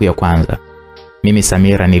siku ya kwanza. Mimi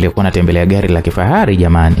Samira nilikuwa natembelea gari la kifahari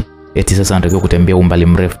jamani. eti sasa natakiwa kutembea umbali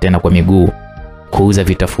mrefu tena kwa miguu, kuuza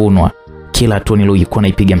vitafunwa. Kila hatua nilikuwa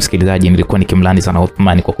naipiga, msikilizaji, nilikuwa nikimlani sana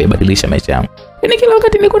Othman kwa kubadilisha maisha yangu. Yaani kila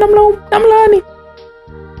wakati nilikuwa namlani.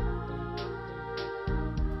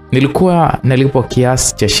 Nilikuwa nalipwa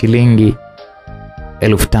kiasi cha shilingi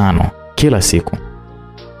 1500 kila siku.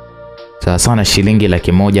 Sawa na shilingi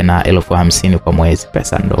 150,000 kwa mwezi,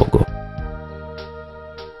 pesa ndogo.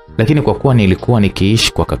 Lakini kwa kuwa nilikuwa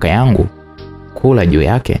nikiishi kwa kaka yangu, kula juu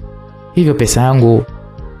yake, hivyo pesa yangu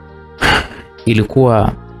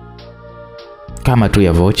ilikuwa kama tu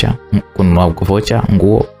ya vocha, kununua vocha,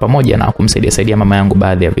 nguo, pamoja na kumsaidia mama yangu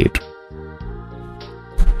baadhi ya vitu.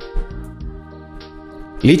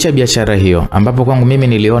 Licha biashara hiyo ambapo kwangu mimi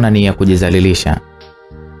niliona ni ya kujizalilisha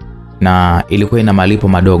na ilikuwa ina malipo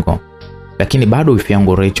madogo, lakini bado wifi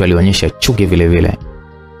yangu Rachel alionyesha chuki vile vile.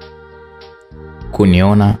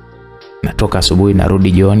 Kuniona natoka asubuhi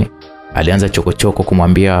narudi jioni, alianza chokochoko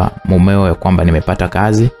kumwambia mumeo kwamba nimepata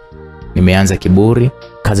kazi, nimeanza kiburi,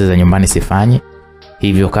 kazi za nyumbani sifanyi.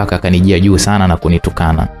 Hivyo kaka akanijia juu sana na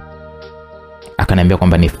kunitukana. Akaniambia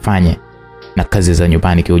kwamba nifanye na kazi za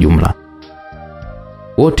nyumbani kwa ujumla.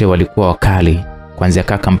 Wote walikuwa wakali, kuanzia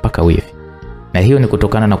kaka mpaka wifi. Na hiyo ni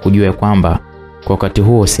kutokana na kujua kwamba kwa wakati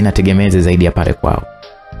huo sina tegemezi zaidi ya pale kwao.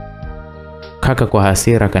 Kaka kwa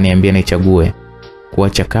hasira akaniambia nichague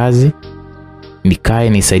kuacha kazi, nikae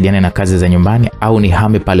nisaidiane na kazi za nyumbani, au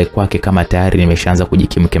nihame pale kwake kama tayari nimeshaanza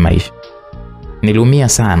kujikimu kimaisha. Niliumia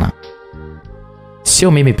sana.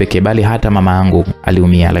 Sio mimi pekee bali hata mama yangu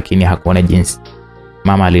aliumia, lakini hakuona jinsi.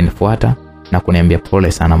 Mama alinifuata na kuniambia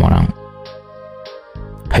pole sana mwanangu.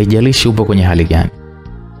 Haijalishi upo kwenye hali gani,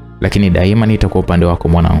 lakini daima nitakuwa upande wako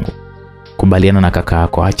mwanangu. Kubaliana na kaka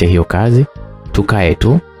yako, acha hiyo kazi, tukae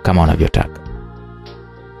tu kama unavyotaka.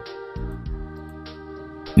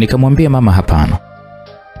 Nikamwambia mama hapana.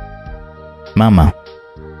 Mama,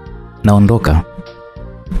 naondoka.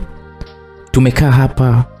 Tumekaa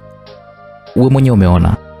hapa, wewe mwenyewe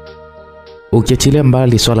umeona. Ukiachilia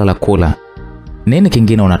mbali swala la kula, nini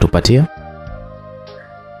kingine unatupatia?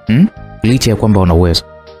 Licha ya kwamba una uwezo.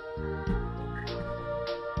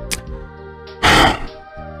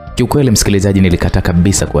 Kiukweli msikilizaji, nilikataa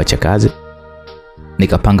kabisa kuacha kazi.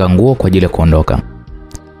 Nikapanga nguo kwa ajili ya kuondoka.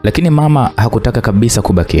 Lakini mama hakutaka kabisa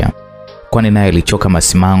kubakia, kwani naye alichoka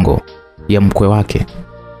masimango ya mkwe wake.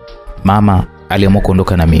 Mama aliamua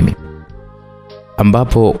kuondoka na mimi,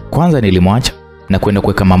 ambapo kwanza nilimwacha na kwenda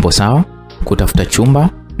kuweka mambo sawa, kutafuta chumba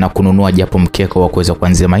na kununua japo mkeka wa kuweza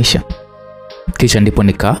kuanzia maisha. Kisha ndipo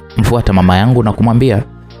nikamfuata mama yangu na kumwambia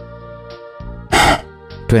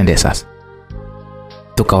twende sasa.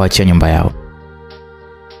 Tukawaachia nyumba yao.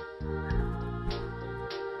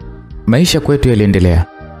 Maisha kwetu yaliendelea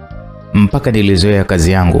mpaka nilizoea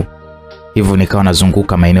kazi yangu. Hivyo nikawa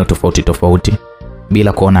nazunguka maeneo tofauti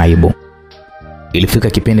bila kuona aibu. Ilifika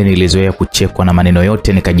kipindi nilizoea kuchekwa na maneno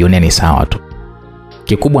yote, nikajionea ni sawa tu.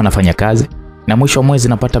 Kikubwa nafanya kazi na mwisho wa mwezi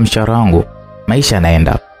napata mshahara wangu, maisha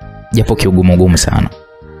yanaenda, japo kiugumu sana.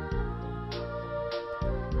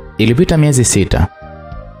 Ilipita miezi 6.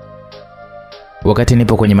 Wakati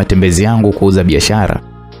nipo kwenye matembezi yangu kuuza biashara,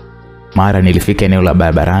 mara nilifika eneo la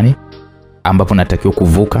barabarani ambapo natakiwa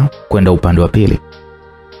kuvuka kwenda upande wa pili.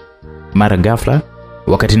 Mara ghafla,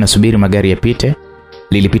 wakati nasubiri magari yapite,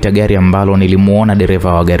 lilipita gari ambalo nilimuona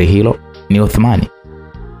dereva wa gari hilo ni Othman.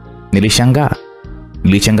 Nilishangaa,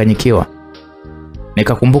 nilichanganyikiwa.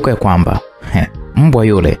 Nikakumbuka ya kwamba mbwa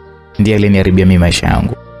yule ndiye aliniharibia mimi maisha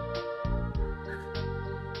yangu.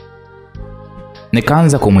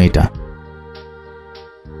 Nikaanza kumuita.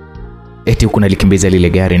 Eti huko nalikimbiza lile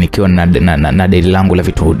gari nikiwa na deli langu la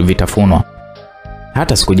vitafunwa.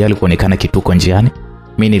 Hata sikujali kuonekana kituko njiani.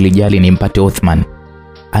 Mimi nilijali nimpate Othman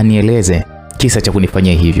anieleze kisa cha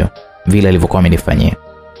kunifanyia hivyo, vile alivyokuwa amenifanyia.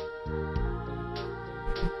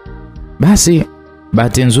 Basi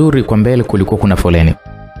bahati nzuri kwa mbele kulikuwa kuna foleni,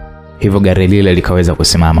 hivyo gari lile likaweza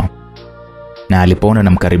kusimama. Na alipoona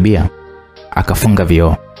namkaribia, akafunga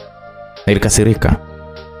vioo. Nilikasirika.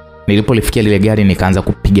 Nilipolifikia lile gari nikaanza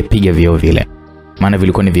kupiga vioo vile, maana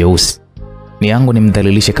vilikuwa ni vyeusi. Ni yangu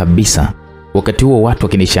nimdhalilishe kabisa. Wakati huo watu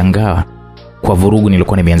wakinishangaa kwa vurugu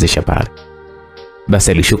nilikuwa nimeanzisha pale.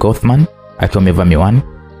 Basi alishuka Othman akiwa amevaa miwani,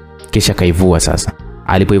 kisha kaivua. Sasa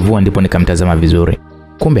alipoivua ndipo nikamtazama vizuri.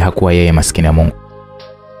 Kumbe hakuwa yeye, maskini ya Mungu.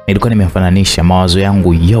 Nilikuwa nimemfananisha, mawazo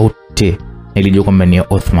yangu yote nilijua kwamba ni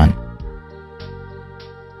Othman,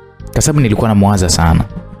 kwa sababu nilikuwa namuwaza sana.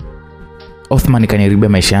 Othman kaniharibia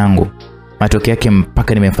maisha yangu, matokeo yake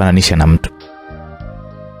mpaka nimemfananisha na mtu.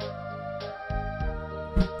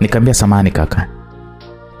 Nikamwambia samahani kaka,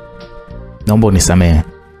 naomba unisamehe,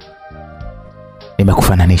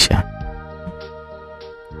 nimekufananisha.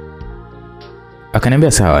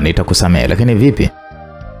 Akaniambia sawa, nitakusamehe, lakini vipi?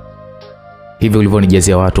 Hivi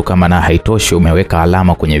ulivyonijazia watu kama na haitoshi umeweka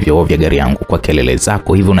alama kwenye vioo vya gari yangu kwa kelele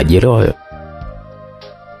zako, hivi unajielewa wewe?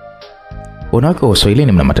 Wanawake wa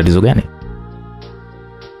Uswahilini mna matatizo gani?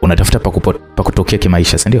 Unatafuta pa kutokea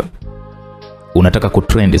kimaisha, si ndio? Unataka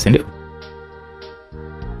kutrend, si ndio?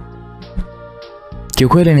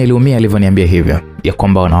 Kiukweli niliumia alivyoniambia hivyo, ya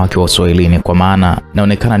kwamba wanawake wa Uswahilini, kwa maana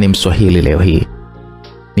naonekana ni Mswahili leo hii.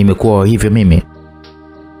 Nimekuwa hivyo mimi.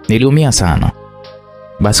 Niliumia sana.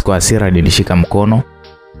 Basi kwa hasira nilishika mkono,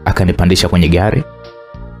 akanipandisha kwenye gari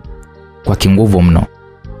kwa kinguvu mno.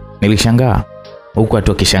 Nilishangaa huku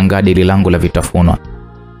watu wakishangaa dili langu la vitafunwa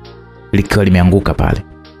likiwa limeanguka pale.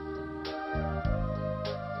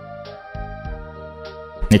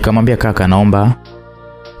 Nikamwambia kaka, naomba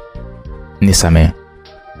nisamehe.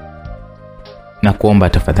 Na kuomba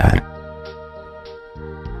tafadhali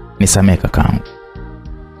nisamehe kakangu.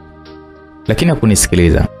 Lakini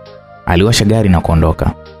hakunisikiliza. Aliwasha gari na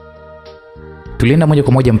kuondoka. Tulienda moja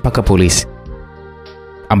kwa moja mpaka polisi,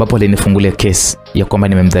 ambapo alinifungulia kesi ya kwamba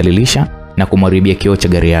nimemdhalilisha na kumharibia kioo cha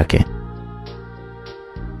gari yake.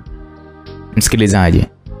 Msikilizaji,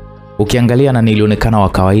 ukiangalia na nilionekana wa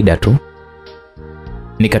kawaida tu.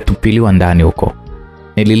 Nikatupiliwa ndani huko.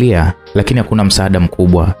 Nililia, lakini hakuna msaada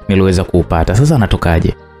mkubwa niliweza kuupata. Sasa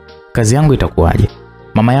natokaje? Kazi yangu itakuwaje?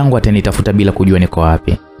 Mama yangu atanitafuta bila kujua niko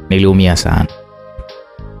wapi. Niliumia sana.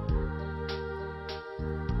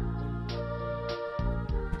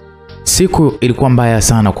 Siku ilikuwa mbaya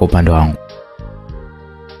sana kwa upande wangu,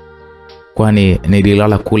 kwani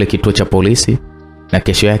nililala kule kituo cha polisi, na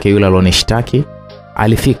kesho yake yule alionishtaki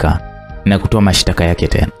alifika na kutoa mashtaka yake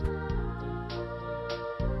tena.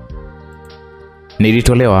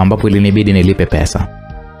 Nilitolewa, ambapo ilinibidi nilipe pesa.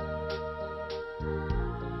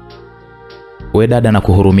 We dada, na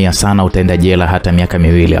kuhurumia sana, utaenda jela hata miaka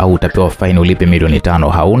 2 au utapewa faini ulipe milioni 5.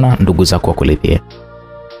 Hauna ndugu zako wa kulipia.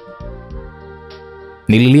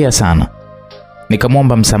 Nililia sana.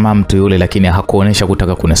 Nikamwomba msamaha mtu yule, lakini hakuonesha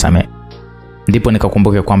kutaka kunisamehe. Ndipo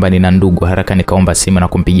nikakumbuka kwamba nina ndugu. Haraka nikaomba simu na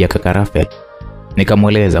kumpigia kaka Rafael.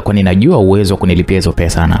 Nikamweleza kwani najua uwezo wa kunilipia hizo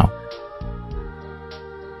pesa nao.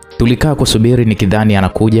 Tulikaa kusubiri nikidhani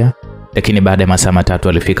anakuja, lakini baada ya masaa 3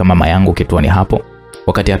 alifika mama yangu kituoni hapo,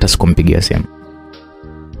 wakati hata sikumpigia simu.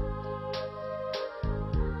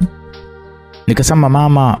 Nikasema,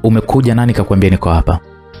 mama, umekuja, nani kakwambia niko hapa?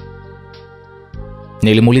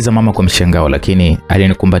 Nilimuuliza mama kwa mshangao, lakini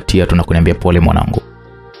alinikumbatia tu na kuniambia pole mwanangu.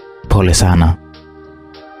 Pole sana.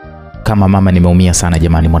 Kama mama, nimeumia sana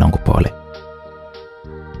jamani mwanangu, pole.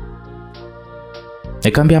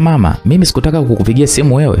 Nikamwambia mama, mimi sikutaka kukupigia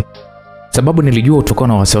simu wewe, sababu nilijua utakuwa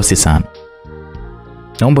na wasiwasi sana.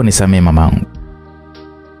 Naomba nisamehe mamangu.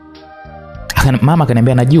 Mama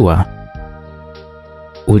akaniambia, najua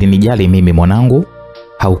ulinijali mimi mwanangu,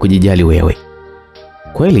 haukujijali wewe.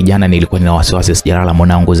 Kweli jana nilikuwa nina wasiwasi, sijalala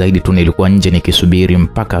mwanangu, zaidi tu nilikuwa nje nikisubiri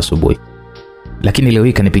mpaka asubuhi. Lakini leo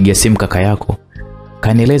hii kanipigia simu kaka yako,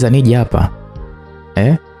 kanieleza nije hapa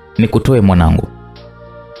nikutoe mwanangu,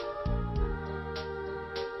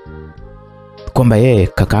 kwamba yeye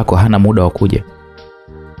kaka yako hana muda wa kuja.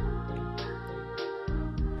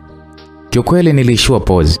 Kiukweli niliishua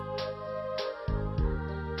pause.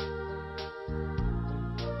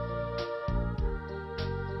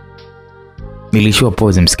 Nilishua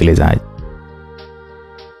pause msikilizaji,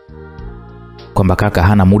 kwamba kaka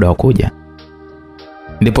hana muda wa kuja.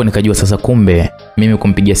 Ndipo nikajua sasa kumbe mimi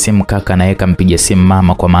kumpigia simu kaka na yeye kampigia simu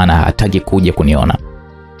mama, kwa maana hataki kuja kuniona.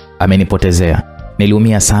 Amenipotezea.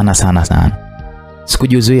 Niliumia sana sana sana.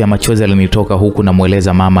 Sikujizuia, machozi yalinitoka huku na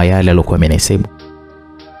mueleza mama yale aliyokuwa amenisibu.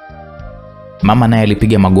 Mama naye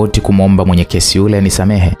alipiga magoti kumuomba mwenye kesi yule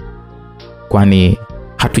anisamehe, kwani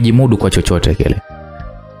hatujimudu kwa chochote kile.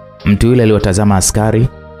 Mtu yule aliwatazama askari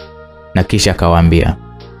na kisha akawaambia,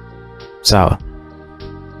 sawa,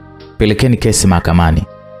 pelekeni kesi mahakamani.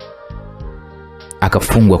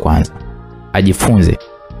 Akafungwa kwanza, ajifunze,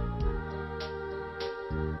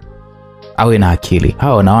 awe na akili.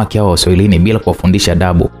 Hawa wanawake hawa Waswahilini bila kuwafundisha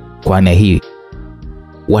adabu, kwani hii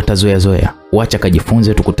watazoea zoea. Wacha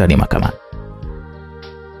kajifunze, tukutane mahakamani.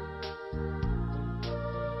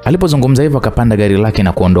 Alipozungumza hivyo akapanda gari lake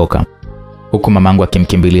na kuondoka, huku mamangu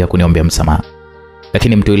akimkimbilia kuniombea msamaha.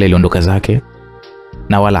 Lakini mtu yule aliondoka zake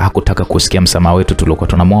na wala hakutaka kusikia msamaha wetu tuliokuwa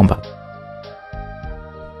tunamuomba.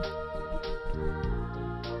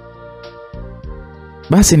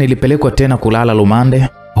 Basi nilipelekwa tena kulala lumande,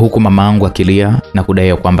 huku mamangu akilia na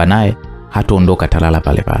kudai kwamba naye hataondoka, talala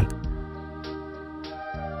pale pale.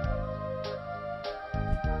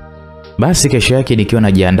 Basi kesho yake nikiwa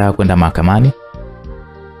najiandaa kwenda mahakamani,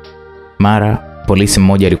 mara polisi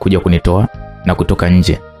mmoja alikuja kunitoa na kutoka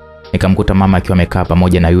nje. Nikamkuta mama akiwa amekaa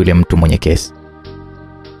pamoja na yule mtu mwenye kesi.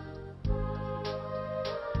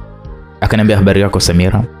 Akaniambia, habari yako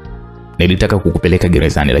Samira? Nilitaka kukupeleka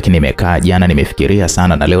gerezani lakini nimekaa jana nimefikiria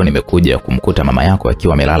sana na leo nimekuja kumkuta mama yako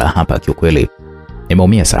akiwa amelala hapa. Kiukweli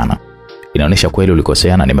nimeumia sana. Inaonyesha kweli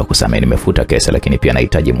ulikosea na nimekusamehe, nimefuta kesi, lakini pia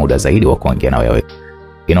nahitaji muda zaidi wa kuongea na wewe.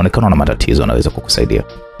 Inaonekana una matatizo, naweza kukusaidia.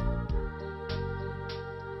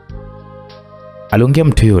 Aliongea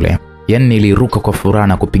mtu yule, yani niliruka kwa furaha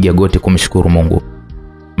na kupiga goti kumshukuru Mungu.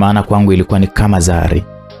 Maana kwangu ilikuwa ni kama zari.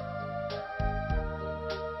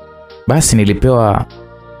 Basi nilipewa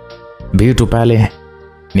vitu pale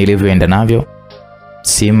nilivyoenda navyo,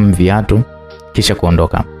 simu, viatu, kisha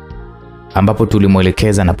kuondoka. Ambapo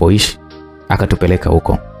tulimuelekeza napoishi, akatupeleka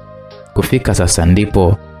huko. Kufika sasa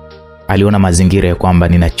ndipo aliona mazingira ya kwamba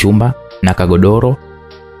nina chumba na kagodoro.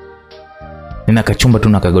 Nina kachumba tu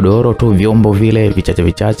na kagodoro tu, vyombo vile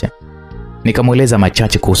vichache. Nikamueleza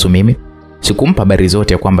machache kuhusu mimi. Sikumpa habari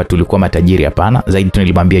zote ya kwamba tulikuwa matajiri, hapana. Zaidi tu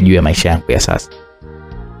nilimwambia juu ya maisha yangu ya sasa.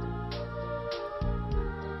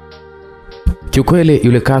 Kiukweli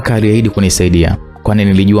yule kaka aliahidi kunisaidia, kwani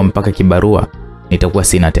nilijua mpaka kibarua nitakuwa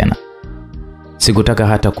sina tena. Sikutaka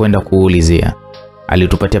hata kwenda kuulizia.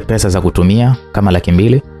 Alitupatia pesa za kutumia kama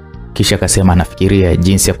 200,000, kisha akasema anafikiria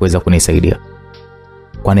jinsi ya kuweza kunisaidia.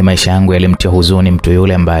 Kwani maisha yangu yalimtia huzuni mtu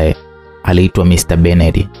yule ambaye aliitwa Mr.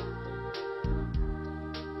 Benedi.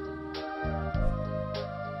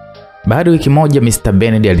 Baada wiki moja Mr.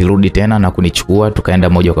 Benedi alirudi tena na kunichukua, tukaenda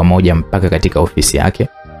moja kwa moja mpaka katika ofisi yake.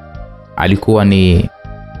 Alikuwa ni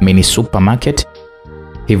mini supermarket,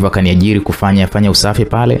 hivyo akaniajiri kufanya usafi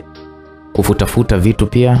pale, kufutafuta vitu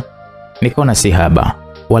pia. Nikaona si haba,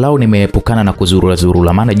 walau nimeepukana na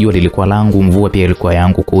kuzurura, maana jua lilikuwa langu, mvua pia ilikuwa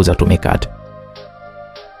yangu, kuuza tu mikate.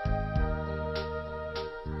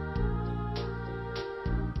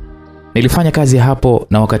 Nilifanya kazi hapo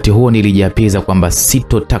na wakati huo nilijiapiza kwamba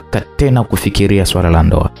sitotaka tena kufikiria swala la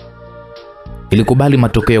ndoa. Nilikubali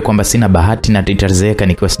matokeo kwamba sina bahati na nitazeeka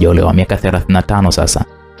nikiwa sijaolewa, miaka 35 sasa.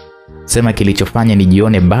 Sema kilichofanya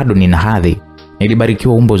nijione bado nina hadhi.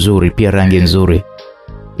 Nilibarikiwa umbo zuri, pia rangi nzuri.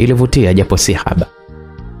 Ilivutia japo si haba.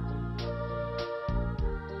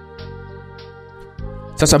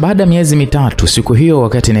 Sasa baada miezi mitatu, siku hiyo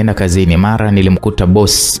wakati naenda kazini, mara nilimkuta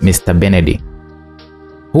boss Mr. Benedi.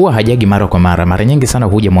 Huwa hajagi mara kwa mara nyingi sana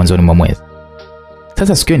huja mwanzoni mwa mwezi.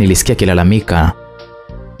 Sasa siku hiyo nilisikia kilalamika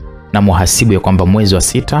na muhasibu ya kwamba mwezi wa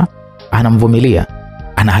 6 anamvumilia,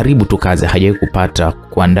 anaharibu tu kazi, hajawahi kupata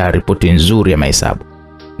kuandaa ripoti nzuri ya mahesabu.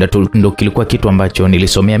 Ndio kilikuwa kitu ambacho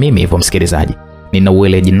nilisomea mimi hivyo, msikilizaji. Nina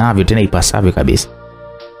ueleji navyo tena ipasavyo kabisa.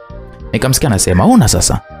 Nikamsikia anasema, "Ona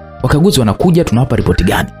sasa, wakaguzi wanakuja, tunawapa ripoti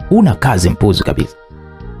gani? Una kazi mpuzi kabisa."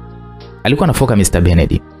 Alikuwa anafoka Mr.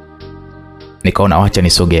 Benedi. Nikaona wacha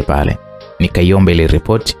nisogee pale. Nikaiomba ile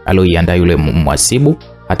ripoti aliyoiandaa yule mhasibu.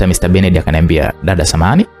 Hata Mr. Benedi akaniambia, "Dada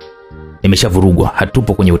samahani, nimeshavurugwa,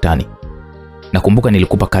 hatupo kwenye utani. Nakumbuka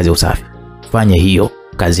nilikupa kazi ya usafi. Fanya hiyo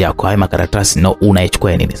kazi yako, haya makaratasi no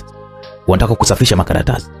unaichukua nini sasa? Unataka kusafisha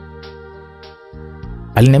makaratasi?"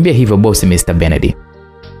 Aliniambia hivyo boss Mr. Benedi.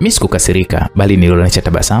 Mimi sikukasirika, bali nilionyesha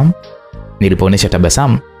tabasamu. Nilipoonyesha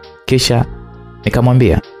tabasamu, kisha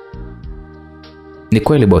nikamwambia, "Ni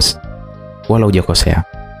kweli boss, wala hujakosea.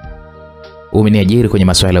 Umeniajiri kwenye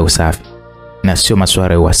masuala ya usafi na sio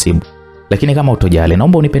masuala ya uhasibu. Lakini kama utojali,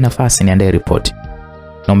 naomba unipe nafasi niandae ripoti.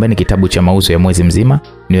 Naomba ni kitabu cha mauzo ya mwezi mzima,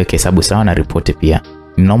 niweke hesabu sawa na ripoti pia.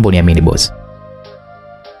 Naomba uniamini boss."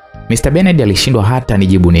 Mr. Benedi alishindwa hata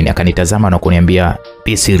nijibu nini, akanitazama na kuniambia,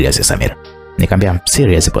 "Be serious Samira." Nikamwambia, "I'm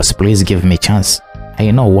serious boss, please give me a chance.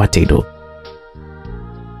 I know what I do."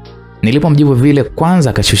 Nilipomjibu vile, kwanza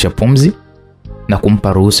akashusha pumzi na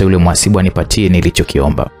kumpa ruhusa yule mhasibu anipatie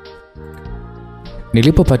nilichokiomba.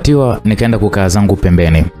 Nilipopatiwa nikaenda kukaa zangu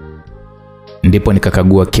pembeni. Ndipo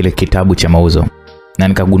nikakagua kile kitabu cha mauzo na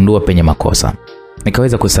nikagundua penye makosa.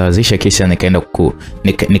 Nikaweza kusawazisha, kisha nikaenda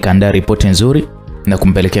nikaandaa ripoti nzuri na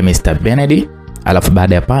kumpelekea Mr. Benedi. Alafu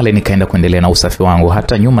baada ya pale nikaenda kuendelea na usafi wangu,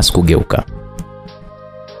 hata nyuma sikugeuka.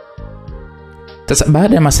 Sasa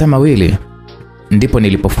baada ya masaa mawili ndipo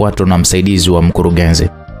nilipofuatwa na msaidizi wa mkurugenzi.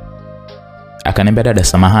 Akaniambia, "Dada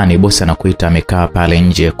samahani, bosi anakuita, amekaa pale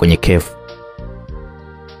nje kwenye kefu."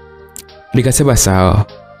 Nikasema sawa.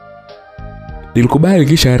 Nilikubali,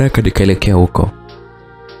 kisha haraka nikaelekea huko.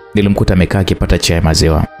 Nilimkuta amekaa akipata chai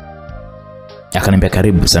maziwa. Akaniambia,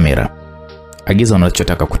 "Karibu Samira, agiza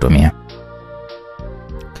unachotaka kutumia."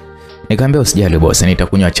 Nikamwambia, "Usijali bosi,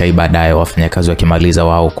 nitakunywa chai baadaye, wafanyakazi wakimaliza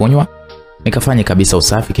wao kunywa. Nikafanya kabisa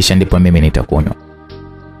usafi, kisha ndipo mimi nitakunywa."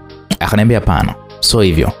 Akaniambia, "Hapana, so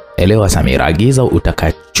hivyo. Elewa Samira, agiza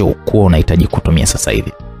utakachokuwa unahitaji kutumia sasa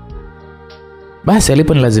hivi." Basi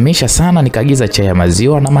aliponilazimisha sana nikaagiza chai ya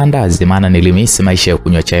maziwa na maandazi, maana nilimisi maisha ya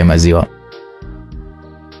kunywa chai ya maziwa.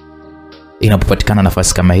 Inapopatikana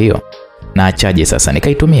nafasi kama hiyo na achaje sasa,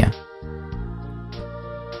 nikaitumia.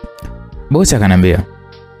 Bosi akanambia,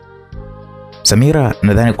 Samira,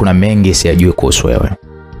 nadhani kuna mengi siyajui kuhusu wewe.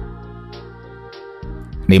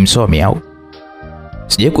 Ni msomi au?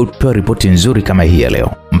 Sijawahi kupewa ripoti nzuri kama hii ya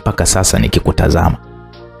leo mpaka sasa nikikutazama.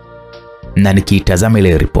 Na nikiitazama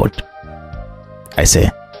ile report,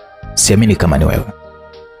 aise, siamini kama ni wewe.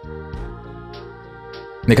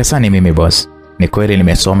 Nikasani mimi boss, ni kweli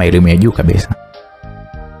nimesoma elimu ya juu kabisa.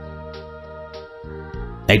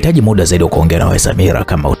 Nahitaji muda zaidi kuongea na wewe Samira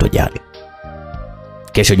kama utojali.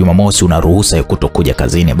 Kesho Jumamosi una ruhusa ya kutokuja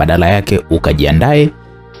kazini, badala yake ukajiandae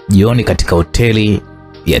jioni katika hoteli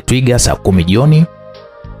ya Twiga saa 10 jioni.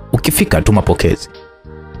 Ukifika tu mapokezi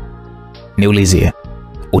niulizie,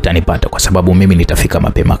 utanipata kwa sababu mimi nitafika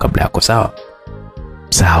mapema kabla yako, sawa?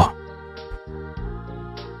 Sawa.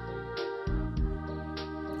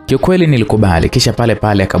 Kiukweli nilikubali. Kisha pale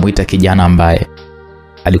pale akamuita kijana ambaye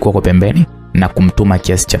alikuwa kwa pembeni na kumtuma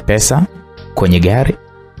kiasi cha pesa kwenye gari,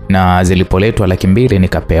 na zilipoletwa 200,000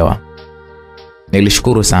 nikapewa.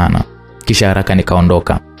 Nilishukuru sana. Kisha haraka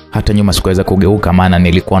nikaondoka. Hata nyuma sikuweza kugeuka maana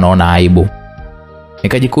nilikuwa naona aibu.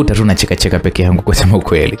 Nikajikuta tu nacheka peke yangu kwa sababu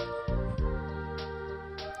kweli.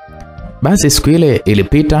 Basi siku ile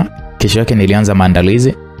ilipita. Kesho yake nilianza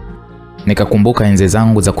maandalizi. Nikakumbuka enzi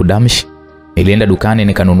zangu za kudamshi. Nilienda dukani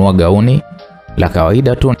nikanunua gauni la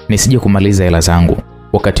kawaida tu nisije kumaliza hela zangu.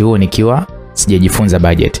 Wakati huo nikiwa sijajifunza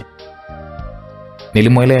budget.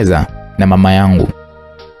 Nilimueleza na mama yangu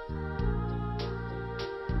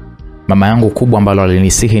kubwa ambalo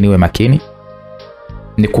alinisihi niwe makini,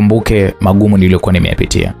 nikumbuke magumu niliyokuwa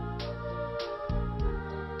nimeyapitia.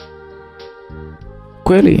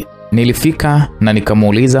 Kweli nilifika na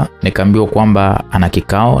nikamuuliza, nikaambiwa kwamba ana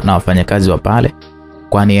kikao na wafanyakazi wa pale,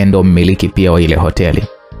 kwani yeye ndo mmiliki pia wa ile hoteli.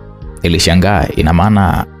 Nilishangaa, ina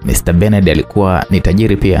maana Mr. Bennett alikuwa ni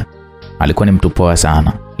tajiri pia. Alikuwa ni mtu poa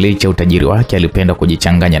sana. Licha utajiri wake alipenda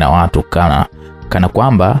kujichanganya na watu kana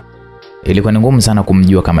kwamba ilikuwa ni ngumu sana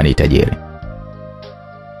kumjua kama ni tajiri.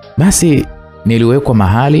 Basi niliwekwa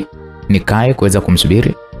mahali nikae kuweza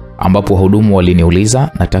kumsubiri, ambapo wahudumu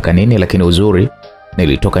waliniuliza nataka nini, lakini uzuri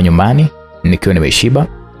nilitoka nyumbani nikiwa nimeshiba,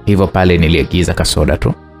 hivyo pale niliagiza kasoda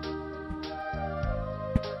tu.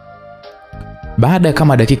 Baada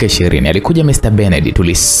kama dakika 20 alikuja Mr. Bennett,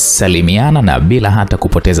 tulisalimiana na bila hata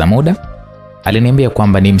kupoteza muda aliniambia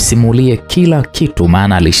kwamba nimsimulie kila kitu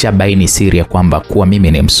maana alishabaini siri ya kwamba kuwa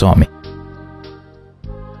mimi ni msomi.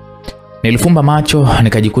 Nilifumba macho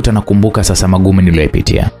nikajikuta nakumbuka sasa magumu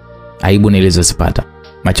niliyopitia, aibu nilizozipata.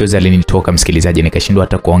 Machozi yalinitoka msikilizaji, nikashindwa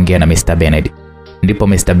hata kuongea na Mr. Bennett. Ndipo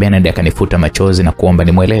Mr. Bennett akanifuta machozi na kuomba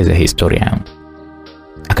nimueleze historia yangu.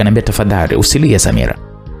 Akaniambia, tafadhali usilie Samira.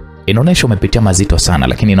 Inaonesha umepitia mazito sana,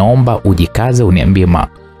 lakini naomba ujikaze uniambie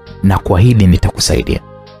na kuahidi nitakusaidia.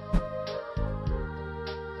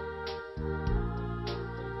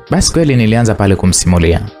 Basi kweli nilianza pale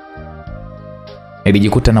kumsimulia.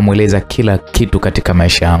 Nilijikuta namueleza kila kitu katika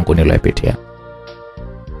maisha yangu niliyopitia.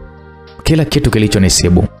 Kila kitu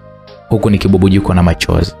kilichonisibu, huku nikibubujikwa na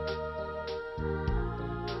machozi.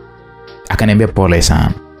 Akaniambia, pole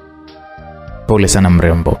sana. Pole sana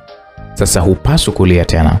mrembo. Sasa hupaswi kulia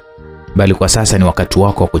tena, bali kwa sasa ni wakati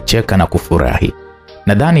wako wa kucheka na kufurahi.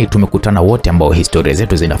 Nadhani tumekutana wote ambao historia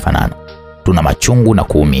zetu zinafanana. Tuna machungu na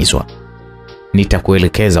kuumizwa.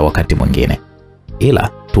 Nitakuelekeza wakati mwingine. Ila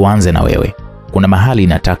tuanze na wewe. Kuna mahali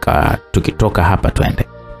nataka tukitoka hapa twende.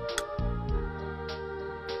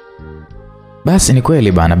 Basi ni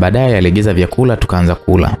kweli bana. Baadaye aliagiza vyakula tukaanza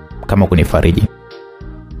kula kama kunifariji.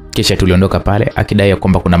 Kisha tuliondoka pale akidai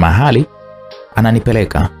kwamba kuna mahali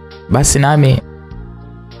ananipeleka. Basi nami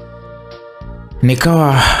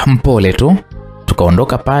nikawa mpole tu,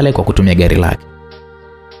 tukaondoka pale kwa kutumia gari lake.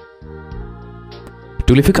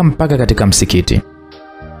 Tulifika mpaka katika msikiti.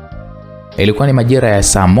 Ilikuwa ni majira ya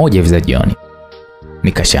saa 1 hivi za jioni.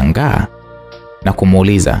 Nikashangaa na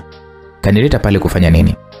kumuuliza, kanileta pale kufanya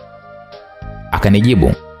nini?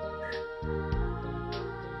 Akanijibu,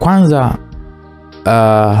 kwanza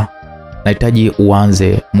nahitaji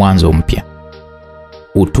uanze mwanzo mpya.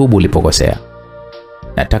 Utubu ulipokosea.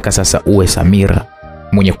 Nataka sasa uwe Samira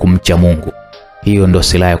mwenye kumcha Mungu. Hiyo ndo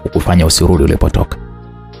silaha ya kukufanya usirudi ulipotoka.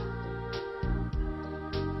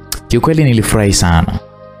 Kiukweli nilifurahi sana.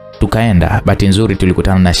 Tukaenda, bahati nzuri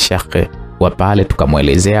tulikutana na shekhe wa pale,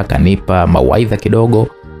 tukamuelezea, kanipa mawaidha kidogo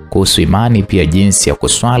kuhusu imani, pia jinsi ya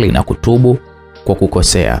kuswali na kutubu kwa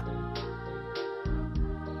kukosea.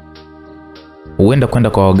 Huenda kwenda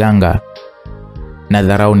kwa waganga na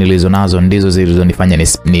dharau nilizonazo ndizo zilizonifanya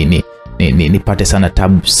nipate sana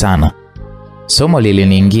tabu sana. Somo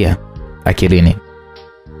liliniingia akilini.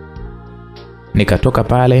 Nikatoka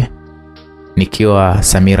pale nikiwa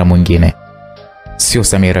Samira mwingine, sio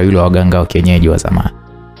Samira yule waganga wa kienyeji wa zamani.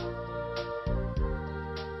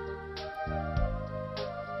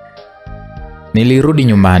 Nilirudi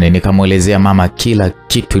nyumbani nikamuelezea mama kila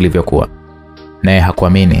kitu ilivyokuwa. Naye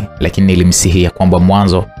hakuamini, lakini nilimsihia kwamba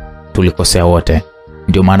mwanzo tulikosea wote.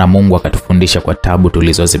 Ndio maana Mungu akatufundisha kwa tabu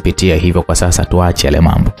tulizozipitia, hivyo kwa sasa tuache yale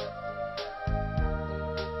mambo.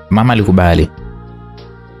 Mama alikubali.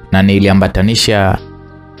 Na niliambatanisha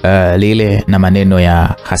lile na maneno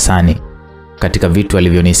ya Hasani katika vitu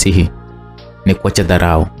alivyonisihi ni kuacha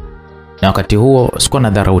dharau. Na wakati huo sikuwa na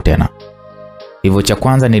dharau tena. Hivyo cha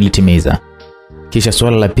kwanza nilitimiza. Kisha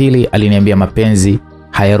swala la pili aliniambia mapenzi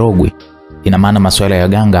hayarogwi. Ina maana masuala ya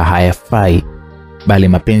ganga hayafai, bali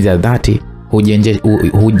mapenzi ya dhati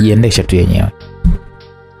hujiendesha tu yenyewe.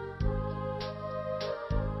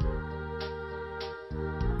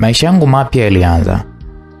 Maisha yangu mapya yalianza.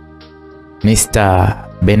 Mr.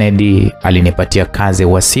 Benedi alinipatia kazi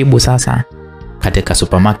wasibu sasa katika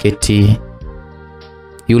supermarket.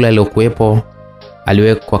 Yule aliyokuepo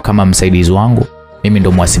aliwekwa kama msaidizi wangu. Mimi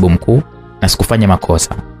ndo mhasibu mkuu na sikufanya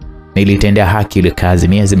makosa. Nilitendea haki ile kazi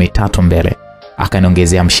miezi 3 mbele.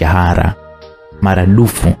 Akaniongezea mshahara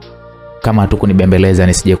maradufu kama hatukunibembeleza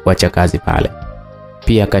nisije kuacha kazi pale.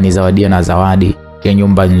 Pia akanizawadia na zawadi ya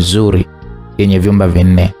nyumba nzuri yenye vyumba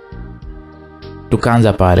 4.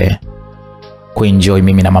 Tukaanza pale kuenjoy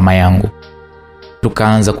mimi na mama yangu.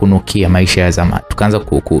 Tukaanza kunukia maisha ya zamani. Tukaanza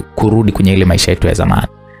kurudi kwenye ile maisha yetu ya zamani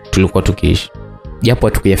tulikuwa tukiishi, japo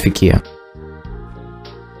hatukuyafikia.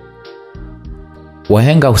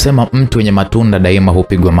 Wahenga husema mtu wenye matunda daima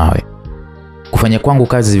hupigwa mawe. Kufanya kwangu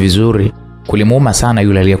kazi vizuri kulimuuma sana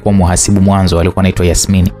yule aliyekuwa muhasibu mwanzo, alikuwa anaitwa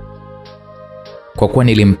Yasmini. Kwa kuwa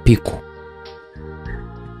nilimpiku,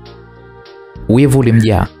 wivu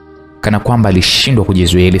ulimjaa kana kwamba alishindwa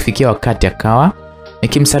kujizuia. Ilifikia wakati akawa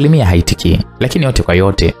nikimsalimia haitiki, lakini yote kwa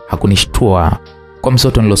yote hakunishtua. Kwa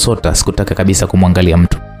msoto nilosota sikutaka kabisa kumwangalia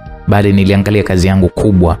mtu, bali niliangalia kazi yangu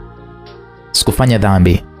kubwa. Sikufanya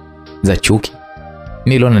dhambi za chuki.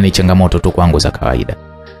 Niliona ni changamoto tu kwangu za kawaida.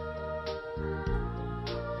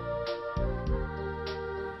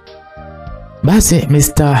 Basi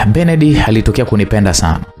Mr. Benedi alitokea kunipenda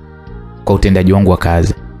sana kwa utendaji wangu wa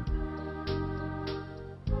kazi.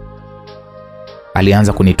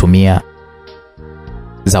 Alianza kunitumia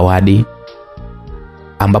zawadi,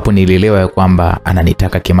 ambapo nilielewa kwamba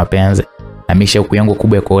ananitaka kimapenzi. Na misha huku yangu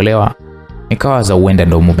kubwa ya kuolewa, nikawa za uenda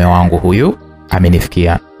ndo mume wangu huyu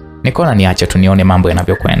amenifikia. Nikaona niache tu nione mambo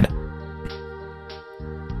yanavyokwenda.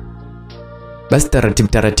 Basi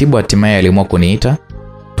taratibu hatimaye aliamua kuniita,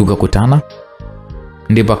 tukakutana.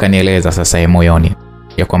 Ndipo akanieleza sasa ya moyoni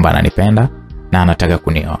ya kwamba ananipenda na anataka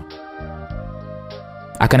kunioa.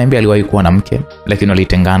 Akaniambia aliwahi kuwa na mke, lakini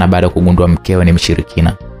walitengana baada ya kugundua mkewe ni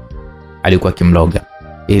mshirikina. Alikuwa kimloga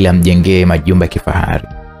ili amjengee majumba ya kifahari.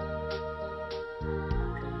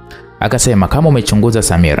 Akasema, kama umechunguza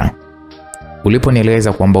Samira,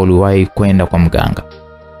 uliponieleza kwamba uliwahi kwenda kwa mganga,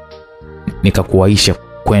 nikakuwaisha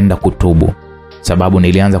kwenda kutubu, sababu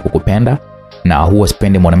nilianza kukupenda na huwa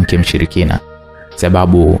sipendi mwanamke mshirikina,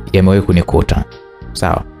 sababu yamewahi kunikuta.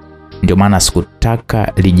 Sawa? Ndio maana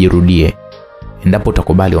sikutaka lijirudie. Endapo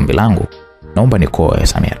utakubali ombi langu, naomba nikoe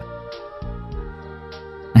Samira.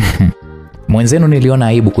 Mwenzenu niliona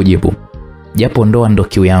aibu kujibu. Japo ndoa ndo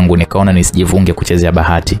kiu yangu, nikaona nisijivunge kuchezea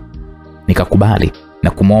bahati. Nikakubali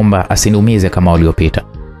na kumwomba asiniumize kama waliopita.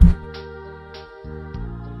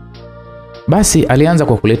 Basi alianza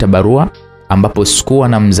kwa kuleta barua, ambapo sikuwa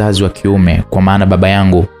na mzazi wa kiume kwa maana baba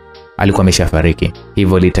yangu alikuwa ameshafariki.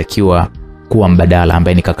 Hivyo litakiwa kuwa mbadala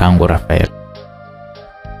ambaye ni kakaangu Rafael.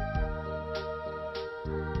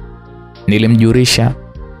 Nilimjulisha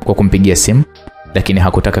kwa kumpigia simu, lakini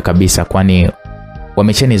hakutaka kabisa, kwani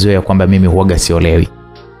wameshanizoea kwamba mimi huaga siolewi.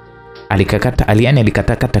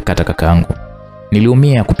 Alikata kakaangu.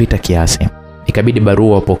 Niliumia kupita kiasi. Ikabidi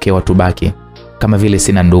barua wapokee watu baki kama vile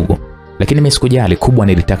sina ndugu, lakini mimi sikujali, kubwa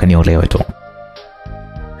nilitaka niolewe tu.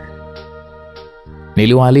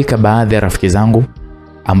 Niliwaalika baadhi ya rafiki zangu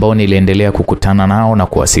ambao niliendelea kukutana nao na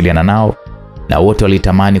kuwasiliana nao, na wote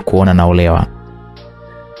walitamani kuona naolewa.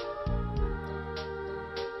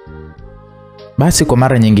 Basi kwa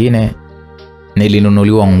mara nyingine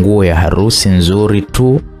nilinunuliwa nguo ya harusi nzuri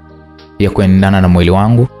tu ya kuendana na mwili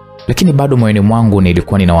wangu, lakini bado moyoni mwangu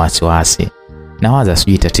nilikuwa nina wasiwasi. Nawaza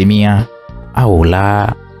sijui itatimia au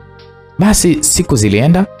la. Basi siku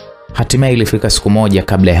zilienda, hatimaye ilifika siku moja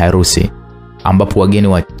kabla ya harusi, ambapo wageni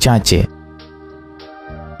wachache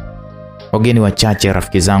Wageni wachache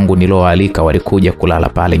rafiki zangu nilioalika walikuja kulala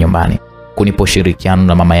pale nyumbani kunipa ushirikiano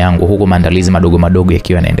na mama yangu, huku maandalizi madogo madogo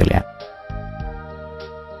yakiwa yanaendelea.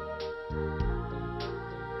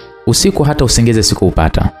 Usiku hata usingizi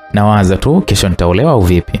sikuupata. Nawaza tu kesho nitaolewa au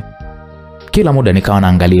vipi. Kila muda nikawa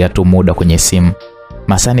naangalia tu muda kwenye simu.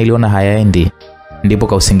 Masaa niliona hayaendi, ndipo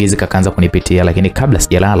ka usingizi kakaanza kunipitia, lakini kabla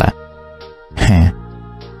sijalala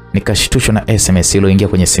nikashtushwa na SMS iliyoingia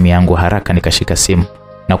kwenye simu yangu. Haraka nikashika simu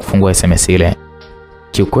na kufungua SMS ile.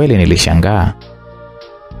 Kiukweli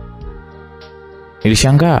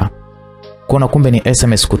nilishangaa kuona kumbe ni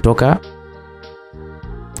SMS kutoka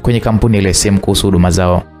kwenye kampuni ile simu kuhusu huduma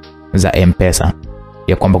zao za M-Pesa,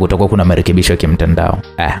 ya kwamba kutakuwa kuna marekebisho ya kimtandao.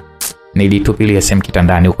 Nilitupilia simu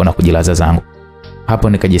kitandani huko na kujilaza zangu. Hapo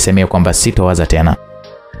nikajisemea kwamba sitowaza tena,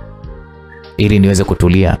 ili niweze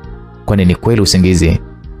kutulia, kwani ni kweli usingizi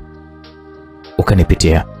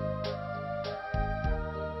ukanipitia.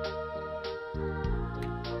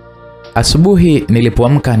 Asubuhi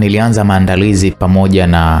nilipoamka nilianza maandalizi pamoja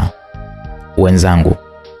na wenzangu.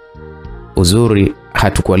 Uzuri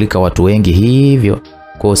hatukualika watu wengi hivyo,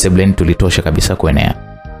 kwa sebleni tulitosha kabisa kuenea.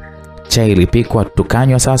 Chai ilipikwa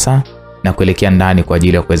tukanywa sasa na kuelekea ndani kwa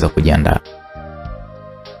ajili ya kuweza kujiandaa.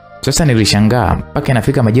 Sasa nilishangaa mpaka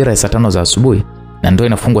inafika majira ya saa 5 za asubuhi na ndio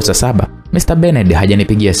inafungwa saa 7, Mr. Benedict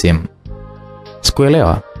hajanipigia simu.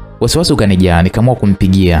 Sikuelewa, wasiwasi ukanijaa, nikaamua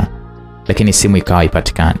kumpigia lakini simu ikawa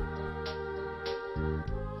haipatikani.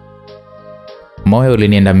 Moyo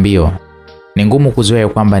ulinienda mbio. Ni ngumu kuzoea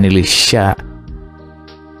kwamba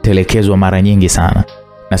telekezwa mara nyingi sana,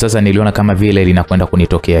 na sasa niliona kama vile linakwenda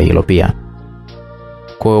kunitokea hilo pia.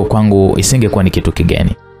 Kwa hiyo kwangu isingekuwa ni kitu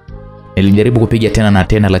kigeni. Nilijaribu kupiga tena na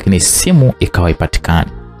tena, lakini simu ikawa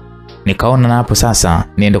haipatikani. Nikaona na hapo sasa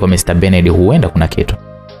niende kwa Mr. Benedict, huenda kuna kitu.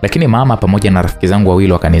 Lakini mama pamoja na rafiki zangu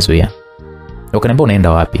wawili wakanizuia. Wakaniambia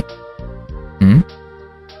unaenda wapi?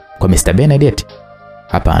 Kwa Mr. Benedict?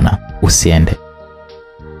 Hapana, usiende.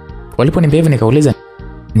 Waliponiambia hivi nikauliza,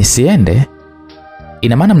 nisiende?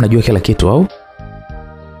 Ina maana mnajua kila kitu au?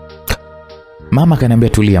 Mama akaniambia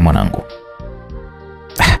tulia mwanangu.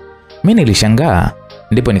 Mimi nilishangaa,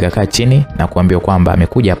 ndipo nikakaa chini na kuambia kwamba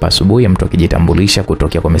amekuja hapa asubuhi mtu akijitambulisha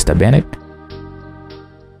kutokea kwa Mr. Benedict.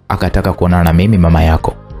 Akataka kuonana na mimi mama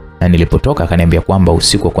yako. Na nilipotoka akaniambia kwamba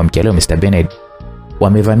usiku wa kuamkia leo Mr. Benedict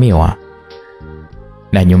wamevamiwa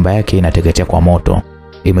na nyumba yake inateketea kwa moto,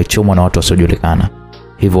 imechomwa na watu wasiojulikana.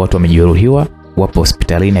 Hivyo watu wamejeruhiwa, wapo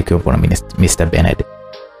hospitalini akiwepo na Mr. Benedict.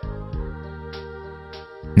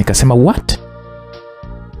 Nikasema what?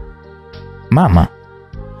 Mama,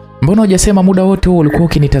 mbona hujasema muda wote huo ulikuwa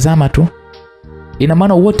ukinitazama tu? Ina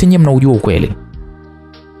maana wote nyinyi mnaujua ukweli.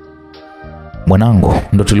 Mwanangu,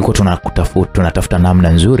 ndo tulikuwa tunatafuta namna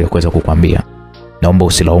nzuri ya kuweza kukwambia. Naomba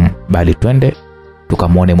usilaumu, bali twende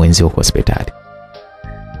tukamwone mwenzio kwa hospitali.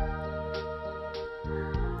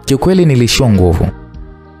 Kiukweli nilishiwa nguvu.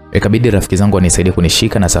 Ikabidi rafiki zangu wanisaidie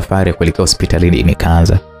kunishika na safari ya kuelekea hospitalini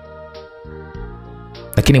nikaanza.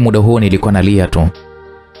 Lakini muda huo nilikuwa nalia tu.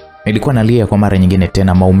 Nilikuwa nalia kwa mara nyingine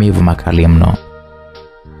tena, maumivu makali mno.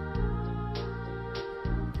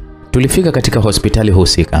 Tulifika katika hospitali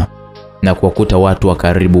husika na kuwakuta watu wa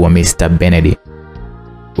karibu wa Mr. Benedict.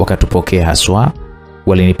 Wakatupokea haswa,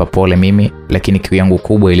 walinipa pole mimi, lakini kiu yangu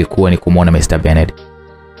kubwa ilikuwa ni kumuona Mr. Benedict.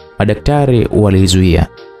 Madaktari walizuia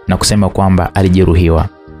na kusema kwamba alijeruhiwa,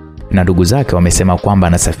 na ndugu zake wamesema kwamba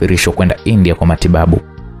anasafirishwa kwenda India kwa matibabu,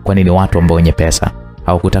 kwani ni watu ambao wenye pesa.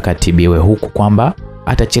 Hawakutaka tibiwe huku kwamba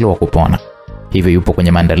atachelewa kupona. Hivyo yupo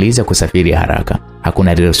kwenye maandalizi ya kusafiri haraka.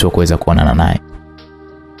 Hakuna aliyeruhusiwa kuweza kuonana naye.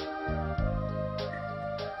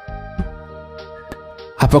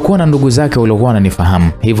 Hapakuwa na ndugu zake waliokuwa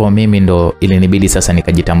wananifahamu, hivyo mimi ndo ilinibidi sasa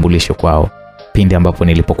nikajitambulishe kwao pindi ambapo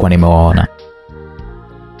nilipokuwa nimewaona.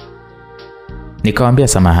 Nikawaambia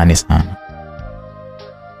samahani sana,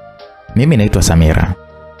 mimi naitwa Samira,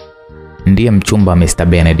 ndiye mchumba wa Mr.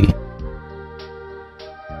 Benedict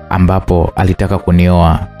ambapo alitaka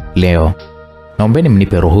kunioa leo. Naombeni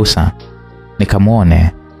mnipe ruhusa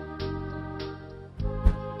nikamuone.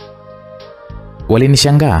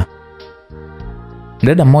 Walinishangaa.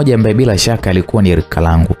 Dada mmoja ambaye bila shaka alikuwa ni rika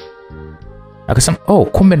langu akasema, "Oh,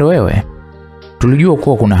 kumbe ndo wewe. Tulijua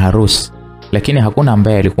kuwa kuna harusi, lakini hakuna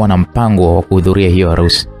ambaye alikuwa na mpango wa kuhudhuria hiyo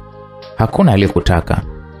harusi. Hakuna aliyekutaka.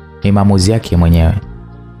 Ni maamuzi yake mwenyewe.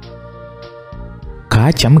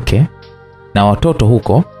 Kaacha mke na watoto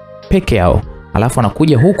huko peke yao, alafu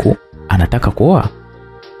anakuja huku anataka kuoa.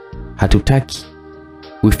 Hatutaki.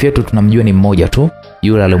 Wifi yetu tunamjua ni mmoja tu,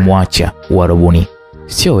 yule aliyemwacha Uarabuni,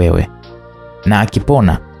 sio wewe. Na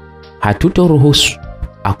akipona hatutoruhusu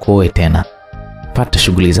akoe tena. Pata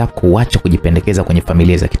shughuli zako, uache kujipendekeza kwenye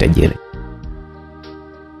familia za kitajiri."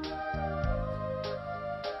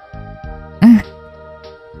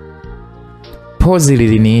 Pozi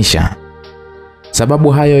liliniisha. Sababu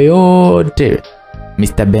hayo yote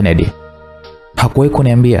Mr. Benedict hakuwahi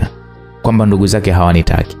kuniambia kwamba ndugu zake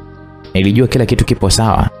hawanitaki. Nilijua kila kitu kipo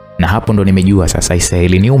sawa, na hapo ndo nimejua sasa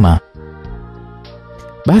Israeli niuma.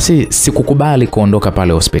 Basi sikukubali kuondoka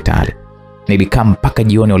pale hospitali. Nilikaa mpaka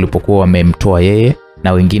jioni walipokuwa wamemtoa yeye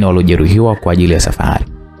na wengine waliojeruhiwa kwa ajili ya safari.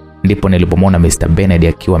 Ndipo nilipomwona Mr.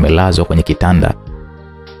 Benedict akiwa amelazwa kwenye kitanda,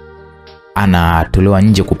 anatolewa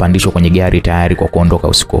nje kupandishwa kwenye gari tayari kwa kuondoka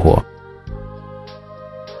usiku huo.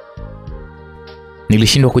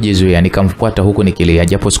 Nilishindwa kujizuia, nikamfuata huku nikilia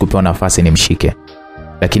japo sikupewa nafasi nimshike.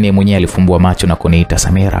 Lakini yeye mwenyewe alifumbua macho na kuniita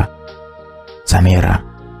Samira. Samira.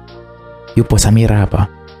 Yupo Samira hapa?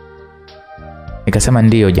 Nikasema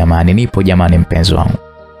ndiyo jamani, nipo jamani mpenzi wangu.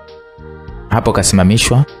 Hapo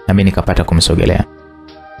kasimamishwa na mimi nikapata kumsogelea.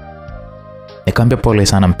 Nikamwambia pole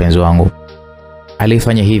sana mpenzi wangu.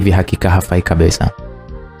 Alifanya hivi hakika hafai kabisa.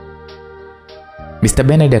 Mr.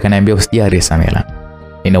 Benedict akaniambia usijali Samira.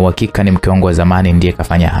 Nina uhakika ni mke wangu wa zamani ndiye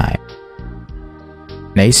kafanya haya.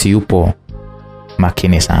 Na hisi yupo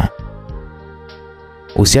makini sana.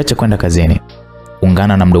 Usiache kwenda kazini.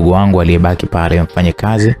 Ungana na mdogo wangu aliyebaki pale mfanye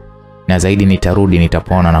kazi, na zaidi nitarudi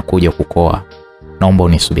nitapona na kuja kukoa. Naomba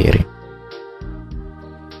unisubiri.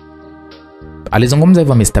 Alizungumza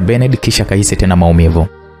hivyo Mr. Benedict kisha kahisi tena maumivu.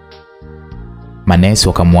 Manesi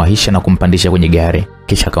wakamwahisha na kumpandisha kwenye gari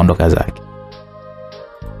kisha akaondoka zake.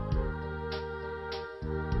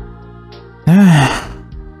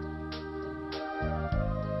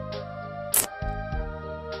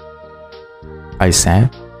 I said.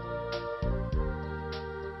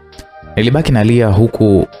 Nilibaki nalia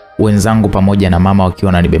huku wenzangu pamoja na mama wakiwa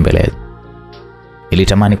wananibembeleza.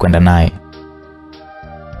 Nilitamani kwenda naye.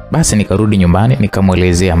 Basi nikarudi nyumbani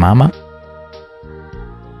nikamuelezea mama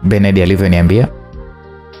Benedict alivyoniambia.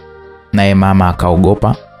 Naye mama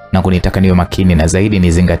akaogopa na kunitaka niwe makini na zaidi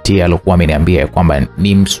nizingatie alikuwa ameniambia kwamba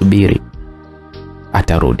nimsubiri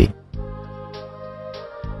atarudi.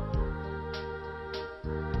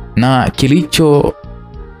 Na kilicho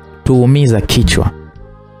tuumiza kichwa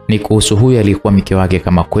ni kuhusu huyu alikuwa mke wake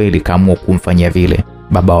kama kweli kaamua kumfanyia vile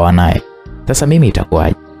baba wanaye. Sasa mimi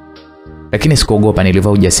itakuwaje? Lakini sikuogopa, nilivaa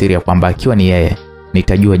ujasiri kwamba akiwa ni yeye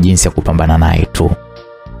nitajua jinsi ya kupambana naye tu.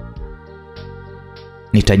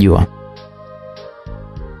 Nitajua.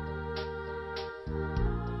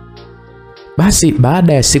 Basi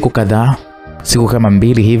baada ya siku kadhaa, siku kama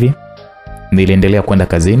 2 hivi, niliendelea kwenda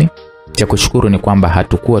kazini. Cha kushukuru ni kwamba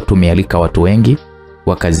hatukuwa tumealika watu wengi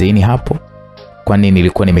wa kazini hapo, kwani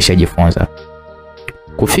nilikuwa nimeshajifunza.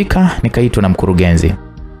 Kufika nikaitwa na mkurugenzi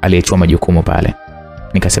aliyechukua majukumu pale.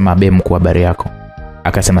 Nikasema abe mkuu, habari yako?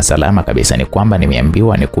 Akasema salama kabisa, ni kwamba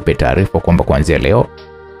nimeambiwa nikupe taarifa kwamba kuanzia leo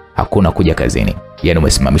hakuna kuja kazini. Yaani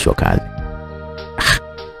umesimamishwa kazi.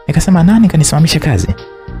 Nikasema nani kanisimamisha kazi?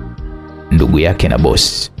 Ndugu yake na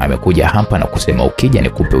boss amekuja hapa na kusema ukija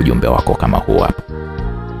nikupe ujumbe wako kama huu hapa.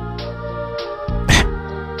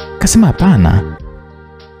 Akasema hapana,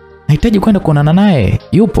 nahitaji kwenda kuonana naye.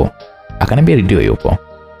 Yupo? Akaniambia ndio yupo.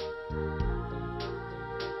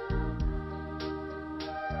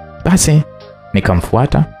 Basi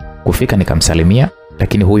nikamfuata, kufika nikamsalimia,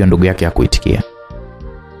 lakini huyo ndugu yake hakuitikia.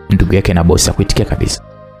 Ndugu yake na boss hakuitikia kabisa.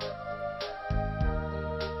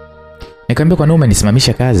 Nikamwambia kwa nini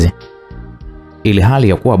umenisimamisha kazi? Ili hali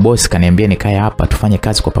ya kuwa boss kaniambia nikae hapa tufanye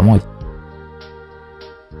kazi kwa pamoja.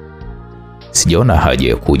 Sijaona haja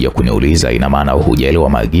ya kuja kuniuliza, ina maana hujaelewa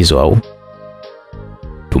maagizo au?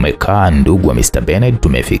 Tumekaa ndugu wa Mr. Benedict,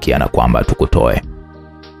 tumefikiana kwamba tukutoe.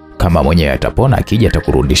 Kama mwenyewe atapona akija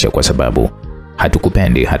atakurudisha kwa sababu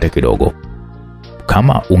hatukupendi hata kidogo.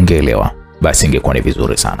 Kama ungeelewa basi ingekuwa ni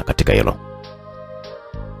vizuri sana katika hilo.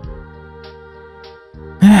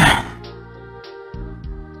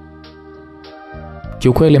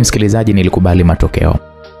 Kiukweli msikilizaji, nilikubali matokeo.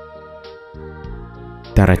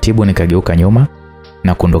 Taratibu nikageuka nyuma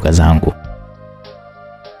na kuondoka zangu.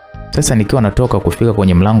 Sasa nikiwa natoka kufika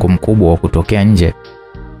kwenye mlango mkubwa wa kutokea nje,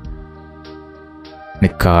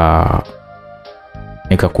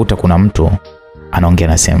 nikakuta kuna mtu anaongea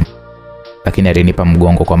na simu, lakini alinipa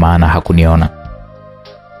mgongo kwa maana hakuniona.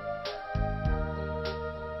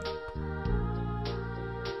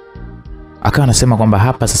 Akawa anasema kwamba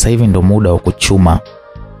hapa sasa hivi ndo muda wa kuchuma.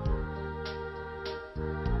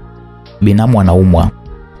 Binamu anaumwa,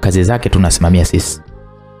 kazi zake tunasimamia sisi.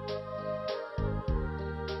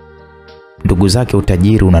 Ndugu zake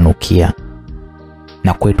utajiri unanukia,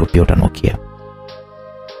 na kwetu pia utanukia.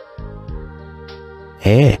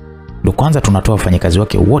 Ndo kwanza tunatoa wafanyakazi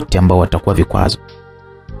wake wote ambao watakuwa vikwazo.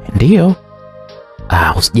 Ndiyo?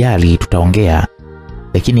 Usijali tutaongea.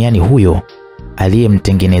 Lakini yani huyo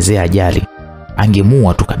aliyemtengenezea ajali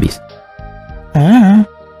angemua tu kabisa.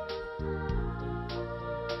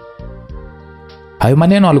 Hayo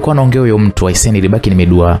maneno alikuwa anaongea huyo mtu. Aisee, nilibaki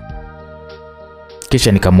nimedua.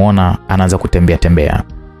 Kisha nikamwona anaanza kutembea tembea.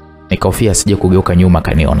 Nikahofia asije kugeuka nyuma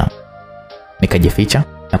kaniona. Nikajificha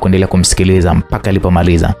na kuendelea kumsikiliza mpaka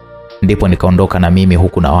alipomaliza. Ndipo nikaondoka na mimi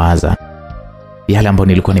huku nawaza yale ambayo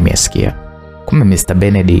nilikuwa nimesikia. Kumbe Mr.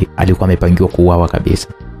 Benedi alikuwa amepangiwa kuuawa kabisa.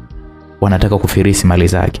 Wanataka kufirisi mali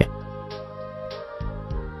zake.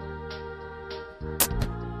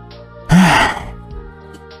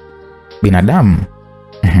 Binadamu.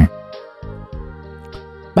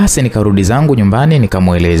 Basi nikarudi zangu nyumbani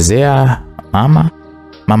nikamuelezea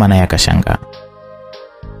mama naye akashangaa.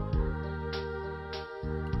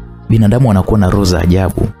 Binadamu wanakuwa na roho za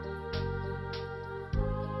ajabu.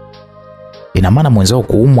 Ina maana mwenzao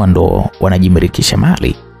kuumwa ndo wanajimirikisha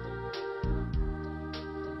mali.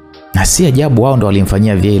 Na si ajabu wao ndo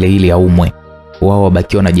walimfanyia vile ili aumwe. Wao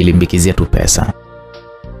wabaki wanajilimbikizia tu pesa.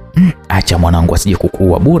 Acha mwanangu asije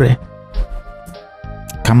kukuua bure.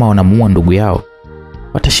 Kama wanamuua ndugu yao,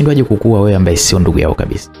 watashindwaje kukuua wewe ambaye sio ndugu yao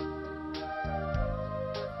kabisa?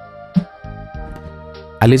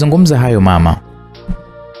 Alizungumza hayo mama.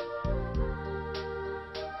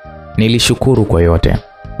 Nilishukuru kwa yote.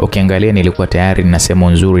 Ukiangalia nilikuwa tayari na sehemu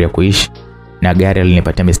nzuri ya kuishi na gari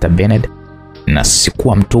alinipatia Mr. Bened, na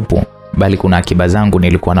sikuwa mtupu bali kuna akiba zangu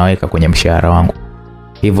nilikuwa naweka kwenye mshahara wangu.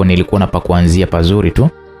 Hivyo nilikuwa na pa kuanzia pazuri tu,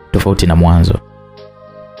 tofauti na mwanzo.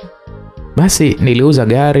 Basi niliuza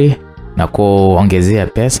gari na kuongezea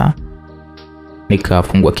pesa.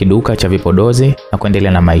 Nikafungua kiduka cha vipodozi na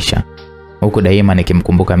kuendelea na maisha. Huko daima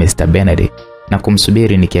nikimkumbuka Mr. Bened na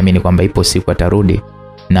kumsubiri nikiamini kwamba ipo siku atarudi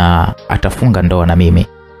na atafunga ndoa na mimi.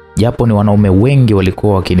 Japo ni wanaume wengi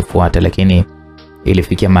walikuwa wakinifuata, lakini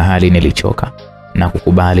ilifikia mahali nilichoka na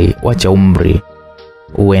kukubali wacha umri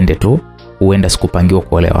uende tu, uenda sikupangiwa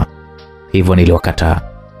kuolewa. Hivyo niliwakataa.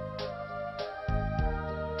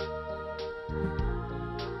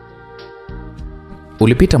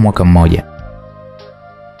 Ulipita mwaka mmoja.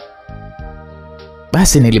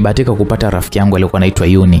 Basi nilibahatika kupata rafiki yangu alikuwa anaitwa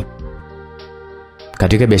Yuni.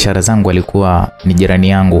 Katika biashara zangu alikuwa ni jirani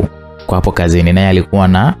yangu kwa hapo kazini, naye alikuwa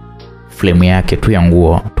na flame yake tu ya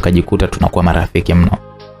nguo. Tukajikuta tunakuwa marafiki mno.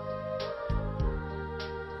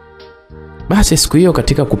 Basi siku hiyo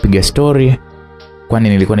katika kupiga story, kwani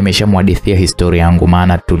nilikuwa nimeshamhadithia historia yangu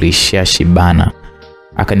maana tulishashibana,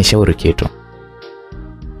 akanishauri kitu.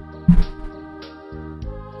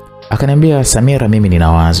 Akaniambia, Samira, mimi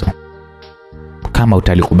nina wazo kama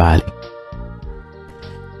utalikubali.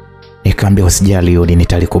 Nikamwambia usijali Yoni,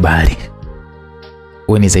 nitalikubali.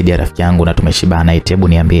 Wewe ni zaidi ya rafiki yangu na tumeshibana, hebu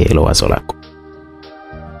niambie hilo wazo lako.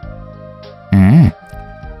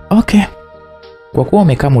 Okay. Kwa kuwa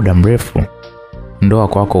umekaa muda mrefu, ndoa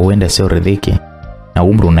kwako huenda sio ridhiki na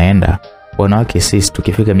umri unaenda. Wanawake sisi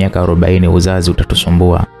tukifika miaka 40 uzazi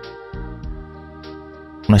utatusumbua.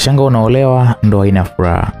 Unashanga unaolewa ndoa ina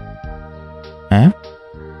furaha.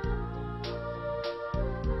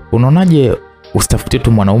 Unaonaje usitafute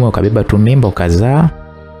tu mwanaume ukabeba tu mimba ukazaa,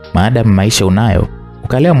 maadamu maisha unayo,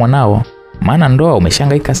 ukalea mwanao, maana ndoa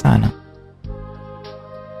umeshangaika sana.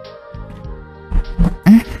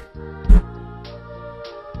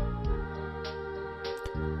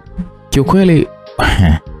 Kiukweli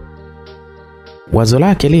wazo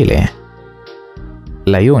lake lile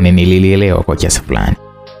la Yoni nililielewa kwa kiasi fulani.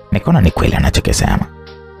 Nikaona ni kweli anachokisema.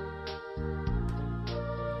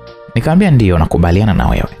 Nikamwambia ndio, nakubaliana na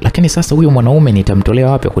wewe, lakini sasa huyo mwanaume nitamtolea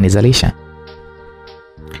wapi kunizalisha?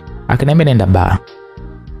 Akaniambia nenda baa.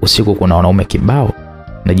 Usiku kuna wanaume kibao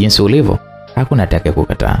na jinsi ulivyo hakuna atakaye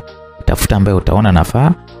kukataa. Tafuta ambaye utaona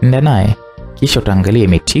nafaa, nenda naye. Kisha utaangalia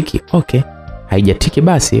imetiki, okay. Haijatiki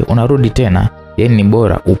basi unarudi tena. Yaani ni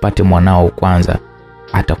bora upate mwanao kwanza,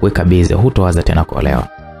 atakuweka busy, hutowaza tena kuolewa.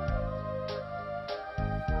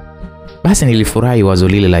 Basi nilifurahi wazo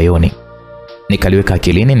lile la Yoni. Nikaliweka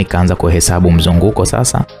akilini, nikaanza kuhesabu mzunguko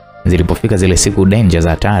sasa. Zilipofika zile siku danger za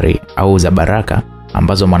hatari au za baraka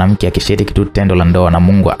ambazo mwanamke akishiriki tu tendo la ndoa na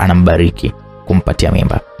Mungu anambariki kumpatia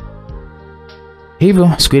mimba.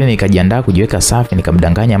 Hivyo siku ile nikajiandaa kujiweka safi,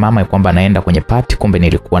 nikamdanganya mama kwamba naenda kwenye party, kumbe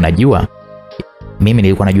nilikuwa najua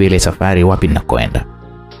ile safari wapi ninakoenda.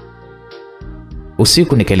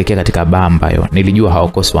 Usiku nikaelekea katika baa ambayo nilijua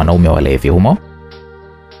hawakosi wanaume walevi humo.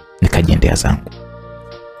 Nikajiendea zangu.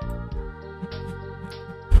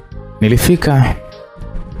 Nilifika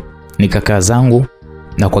nikakaa zangu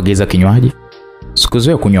na kuagiza kinywaji.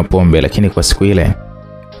 Sikuzoea kunywa pombe, lakini kwa siku ile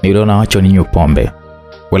niliona wacho ninywe pombe,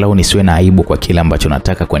 wala nisiwe na aibu kwa kile ambacho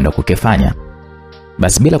nataka kwenda kukifanya.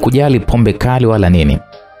 Basi bila kujali pombe kali wala nini,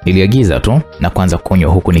 niliagiza tu na kuanza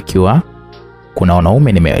kunywa huku nikiwa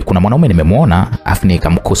kuna mwanaume nimemwona afu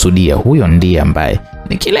nikamkusudia huyo ndiye ambaye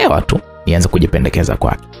nikilewa tu nianze kujipendekeza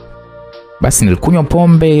kwake. Basi nilikunywa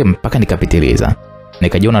pombe mpaka nikapitiliza.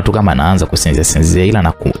 Nikajiona tu kama naanza kusinzia ila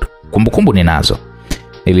na kumbukumbu ninazo.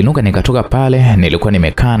 Nilinuka nikatoka pale, nilikuwa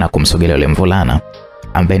nimekaa na kumsogelea yule mvulana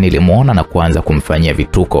ambaye nilimuona na kuanza kumfanyia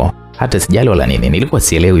vituko. Hata sijali wala nini, nilikuwa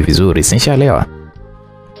sielewi vizuri, sinishaelewa.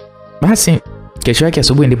 Basi kesho yake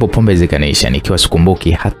asubuhi ndipo pombe zikanisha, nikiwa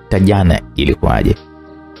sikumbuki hata jana ilikuwaje.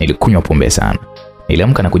 Nilikunywa pombe sana.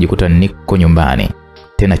 Niliamka na kujikuta niko nyumbani,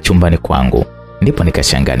 tena chumbani kwangu. Ndipo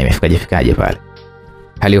nikashangaa nimefikaje pale.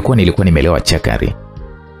 Hali nilikuwa nimelewa chakari.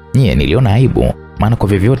 Niliona aibu, maana kwa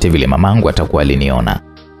vyovyote vile mamangu atakuwa aliniona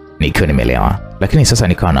nikiwa nimelewa. Lakini sasa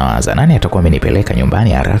nikawa nawaza, nani atakuwa amenipeleka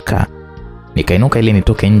nyumbani haraka? Nikainuka ili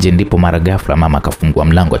nitoke nje, ndipo mara ghafla mama akafungua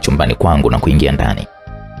mlango wa chumbani kwangu na kuingia ndani.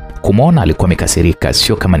 Kumuona alikuwa amekasirika,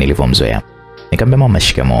 sio kama nilivyomzoea. Nikamwambia mama,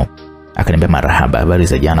 shikamoo. Akaniambia marahaba, habari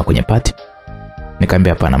za jana kwenye party?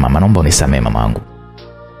 Nikamwambia hapana mama, naomba unisamee mamangu.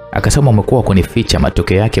 Akasema umekuwa kunificha,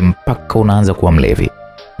 matokeo yake mpaka unaanza kuwa mlevi.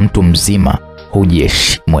 Mtu mzima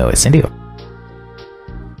hujiheshimu wewe, si ndio?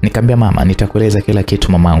 Nikamwambia mama, nitakueleza kila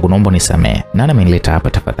kitu mamangu, naomba unisamee. Nani amenileta hapa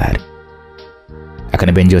tafadhali?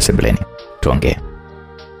 Akaniambia njoo sebuleni tuongee.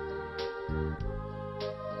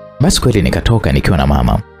 Basi kweli nikatoka nikiwa na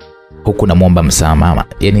mama, huku namuomba msamaha mama,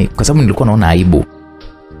 kwa sababu nilikuwa naona aibu.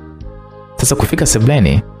 Sasa kufika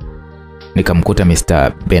sebuleni nikamkuta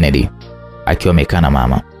Mr. Benedi akiwa amekaa na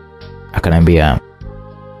mama. Akaniambia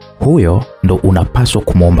huyo ndo unapaswa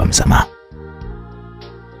kumuomba msamaha.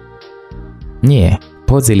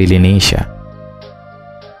 Pozi liliniisha.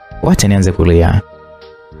 Wacha nianze kulia.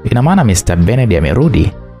 Ina maana Mr. Benedi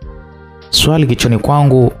amerudi? Swali kichwani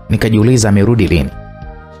kwangu, nikajiuliza amerudi lini?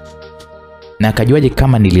 Na akajuaje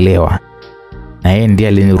kama nililewa? Na yeye ndiye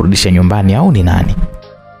alinirudisha nyumbani au ni nani?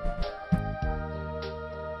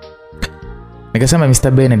 Nikasema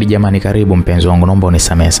Mr. Benedi, jamani karibu mpenzi wangu, naomba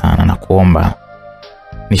unisamee sana na kuomba.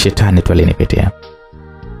 Ni shetani tu alinipitia.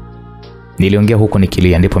 Niliongea huko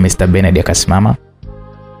nikilia, ndipo Mr. Benedi akasimama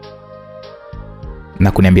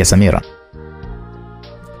na kuniambia, Samira,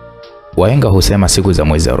 wahenga husema siku za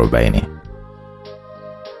mwezi 40.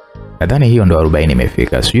 Nadhani hiyo ndo 40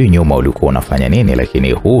 imefika. Sijui nyuma ulikuwa unafanya nini,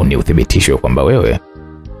 lakini huu ni uthibitisho kwamba wewe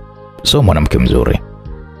sio mwanamke mzuri.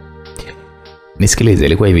 Nisikilize,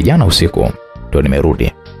 ilikuwa hivi jana usiku ndo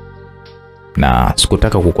nimerudi. Na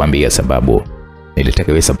sikutaka kukuambia sababu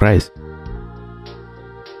nilitaka iwe surprise.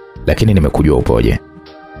 Lakini nimekujua upoje.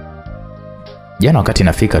 Jana wakati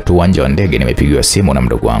nafika tu uwanja wa ndege nimepigiwa simu na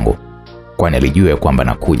mdogo wangu, kwani alijua kwamba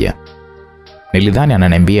nakuja. Nilidhani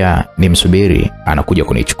ananiambia nimsubiri anakuja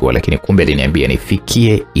kunichukua, lakini kumbe aliniambia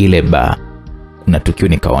nifikie ile bar kuna tukio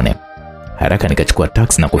nikaone. Haraka nikachukua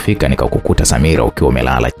taxi na kufika, nikakukuta Samira ukiwa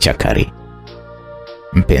umelala chakari.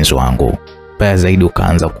 Mpenzi wangu, baya zaidi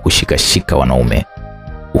ukaanza kukushika wanaume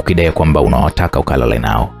ukidai kwamba unawataka ukalala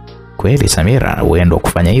nao. Kweli Samira, wewe ndo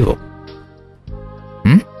kufanya hivyo?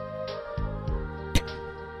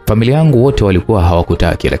 Familia yangu wote walikuwa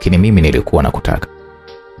hawakutaki, lakini mimi nilikuwa nakutaka.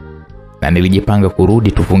 Na nilijipanga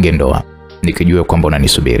kurudi tufunge ndoa, nikijua kwamba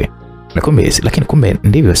unanisubiri. Lakini kumbe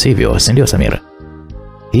ndivyo sivyo, si ndio Samira?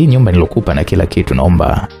 Hii nyumba nilokupa na kila kitu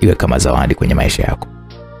naomba iwe kama zawadi kwenye maisha yako.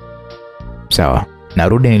 Sawa,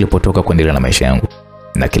 narudi nilipotoka kuendelea na maisha yangu.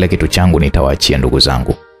 Na kila kitu changu nitawaachia ndugu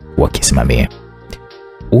zangu wakisimamie.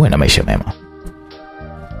 Uwe na maisha mema.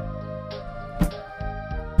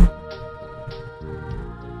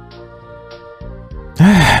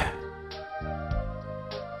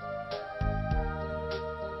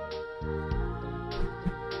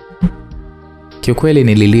 Kiukweli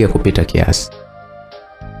nililia kupita kiasi.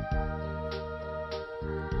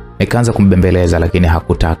 Nikaanza kumbembeleza lakini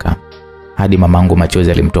hakutaka. Hadi mamangu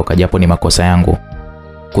machozi alimtoka, japo ni makosa yangu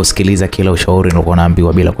kusikiliza kila ushauri nilikuwa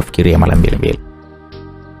naambiwa bila kufikiria mara mbili.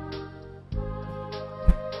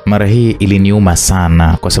 Mara hii iliniuma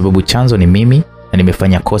sana kwa sababu chanzo ni mimi na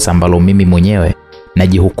nimefanya kosa ambalo mimi mwenyewe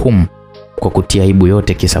najihukumu kwa kutia aibu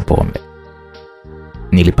yote kisa pombe.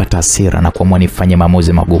 Nilipata hasira na kuamua nifanye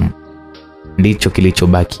maamuzi magumu. Ndicho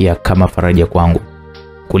kilichobakia kama faraja kwangu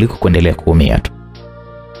kuliko kuendelea kuumia tu.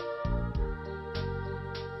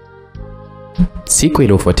 Siku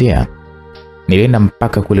iliyofuatia nilienda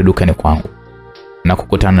mpaka kule dukani kwangu na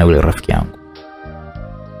kukutana na yule rafiki yangu.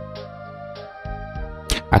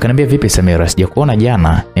 Akaniambia, vipi Samira, sijakuona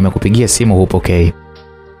jana, nimekupigia simu hupokei.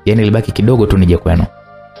 Ilibaki kidogo tu nije kwenu.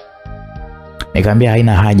 Nikamwambia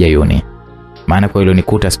haina haja Yoni, maana kwa hilo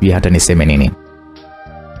nikuta sijui hata niseme nini.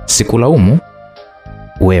 Sikulaumu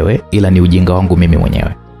wewe, ila ni ujinga wangu mimi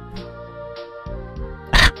mwenyewe.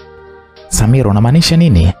 Samira, unamaanisha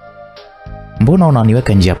nini? mbona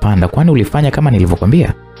unaniweka njia panda? Kwani ulifanya kama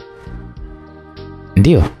nilivyokuambia?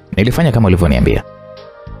 Ndio, nilifanya kama ulivyoniambia.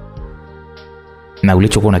 Na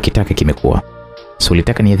ulichokuwa unakitaka kimekuwa. Si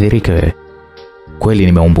ulitaka niadhirike wewe? Kweli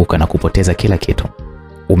nimeumbuka na kupoteza kila kitu.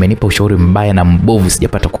 Umenipa ushauri mbaya na mbovu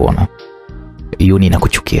sijapata kuona. Yuni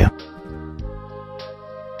nakuchukia.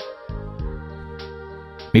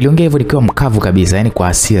 Niliongea hivyo nikiwa mkavu kabisa, yani kwa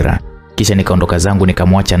hasira. Kisha nikaondoka zangu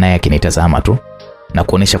nikamwacha naye akinitazama tu na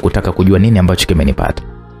kuonesha kutaka kujua nini ambacho kimenipata.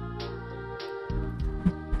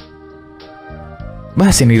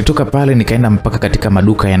 Basi nilitoka pale nikaenda mpaka katika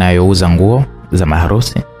maduka yanayouza nguo za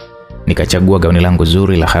maharusi. Nikachagua gauni langu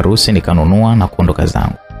zuri la harusi nikanunua na kuondoka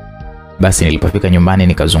zangu. Basi nilipofika nyumbani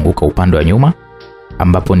nikazunguka upande wa nyuma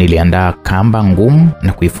ambapo niliandaa kamba ngumu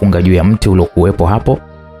na kuifunga juu ya mti uliokuwepo hapo,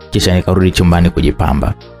 kisha nikarudi chumbani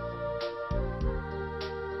kujipamba.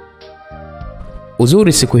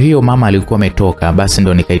 Uzuri siku hiyo mama alikuwa ametoka, basi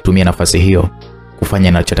ndo nikaitumia nafasi hiyo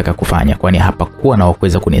kufanya ninachotaka kufanya, kwani hapakuwa na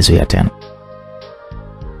wakuweza kunizuia tena.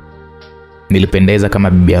 Nilipendeza kama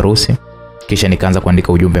bibi harusi, kisha nikaanza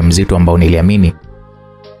kuandika ujumbe mzito ambao niliamini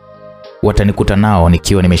watanikuta nao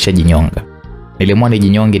nikiwa nimeshajinyonga. Niliamua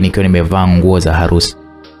nijinyonge nikiwa nimevaa nguo za harusi,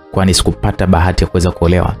 kwani sikupata bahati ya kuweza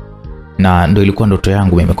kuolewa, na ndio ilikuwa ndoto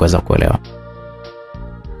yangu mimi kuweza kuolewa.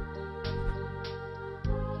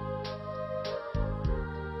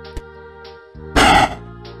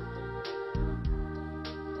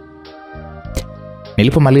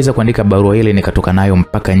 Nilipomaliza kuandika barua ile nikatoka nayo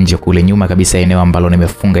mpaka nje kule nyuma kabisa eneo ambalo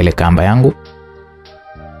nimefunga ile kamba yangu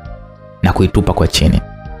na kuitupa kwa chini,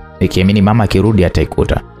 nikiamini mama akirudi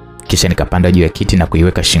ataikuta. Kisha nikapanda juu ya kiti na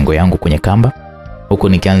kuiweka shingo yangu kwenye kamba, huko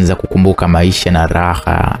nikianza kukumbuka maisha na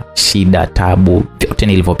raha, shida, tabu, vyote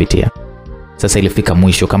nilivyopitia. Sasa ilifika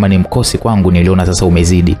mwisho, kama ni mkosi kwangu niliona sasa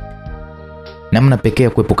umezidi. Namna pekee ya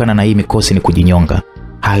kuepukana na hii mikosi ni kujinyonga.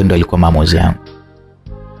 Hayo ndio ilikuwa maamuzi yangu.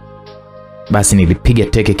 Basi nilipiga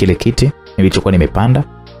teke kile kiti nilichokuwa nimepanda,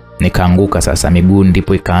 nikaanguka. Sasa miguu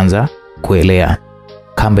ndipo ikaanza kuelea.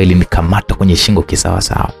 Kamba ilinikamata kwenye shingo kisawa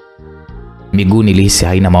sawa. Miguu nilihisi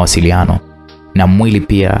haina mawasiliano na mwili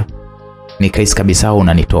pia nikahisi kabisa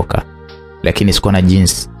unanitoka, lakini sikuwa na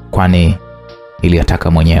jinsi kwani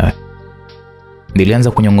niliataka mwenyewe.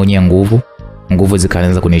 Nilianza kunyong'onyea nguvu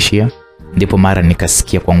zikaanza kunishia, ndipo mara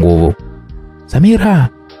nikasikia kwa nguvu, "Samira,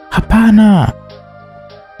 hapana."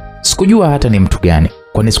 Sikujua hata ni mtu gani,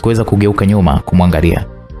 kwani sikuweza kugeuka nyuma kumwangalia.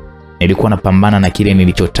 Nilikuwa napambana na kile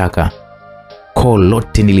nilichotaka. Koo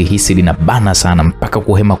lote nilihisi linabana sana mpaka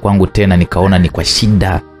kuhema kwangu tena nikaona ni kwa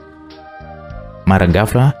shida. Mara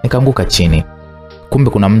ghafla nikaanguka chini.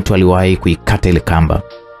 Kumbe kuna mtu aliwahi kuikata ile kamba.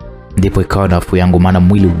 Ndipo ikawa nafuu yangu, maana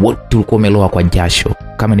mwili wote ulikuwa umeloa kwa jasho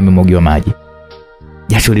kama nimemwagiwa maji.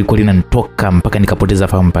 Jasho lilikuwa linanitoka mpaka nikapoteza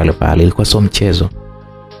fahamu pale pale. Ilikuwa sio mchezo.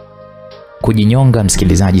 Kujinyonga,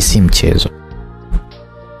 msikilizaji, si mchezo.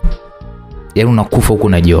 Yaani unakufa huko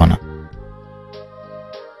unajiona.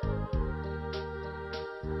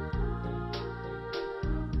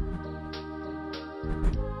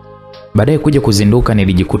 Baadaye kuja kuzinduka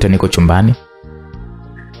nilijikuta niko chumbani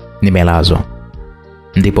nimelazwa.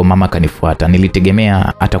 Ndipo mama kanifuata.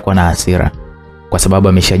 Nilitegemea atakuwa na hasira kwa sababu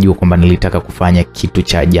ameshajua kwamba nilitaka kufanya kitu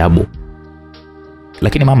cha ajabu.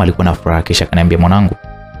 Lakini mama alikuwa na furaha, kisha akaniambia, "Mwanangu,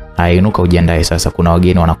 inuka ujiandae sasa, kuna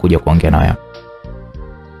wageni wanakuja kuongea na wewe."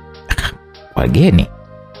 Wageni?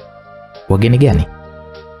 Wageni gani?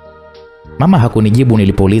 Mama hakunijibu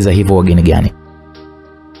nilipouliza hivyo wageni gani.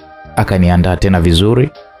 Akaniandaa tena vizuri.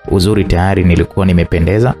 Uzuri tayari nilikuwa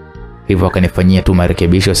nimependeza, hivyo akanifanyia tu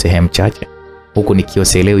marekebisho sehemu chache, huku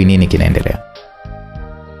nikioselewi nini kinaendelea.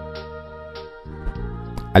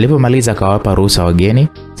 Alipomaliza akawapa ruhusa wageni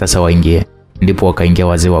sasa waingie. Ndipo wakaingia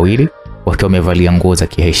wazee wawili wakiwa wamevalia nguo za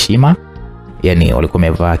kiheshima, yani walikuwa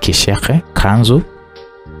wamevaa kishekhe, kanzu.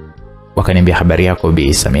 Wakaniambia, "Habari yako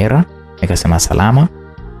Bi Samira?" Nikasema, "Salama.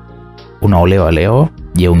 Unaolewa leo?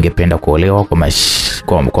 Je, ungependa kuolewa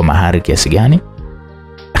kwa mahari kiasi gani?"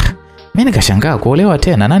 Mimi nikashangaa, kuolewa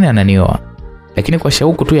tena? Nani ananioa? Lakini kwa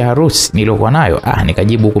shauku tu ya harusi niliyokuwa nayo,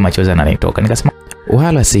 nikajibu huku machozi yananitoka. Nikasema,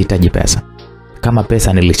 "Wala sihitaji pesa. Kama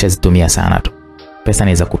pesa nilishazitumia sana tu. Pesa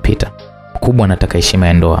inaweza kupita. Kubwa nataka heshima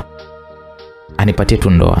ya ndoa. Anipatie tu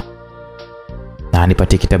ndoa. Na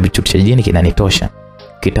anipatie kitabu cha dini kinanitosha.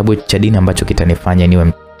 Kitabu cha dini ambacho kitanifanya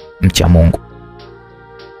niwe mcha Mungu."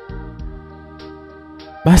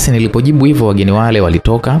 Basi nilipojibu hivyo, wageni wale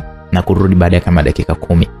walitoka na kurudi baada ya kama dakika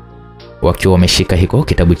 10. Wakiwa wameshika hiko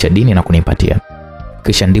kitabu cha dini na kunipatia.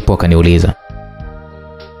 Kisha ndipo akaniuliza,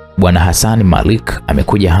 "Bwana Hassan Malik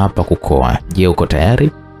amekuja hapa kukoa. Je, uko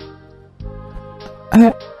tayari?"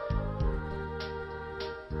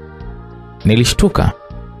 Nilishtuka.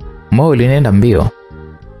 Moyo ulinienda mbio.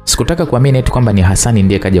 Sikutaka kuamini eti kwamba ni Hasani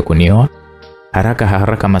ndiye kaja kunioa.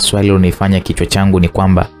 Haraka maswali unifanya kichwa changu ni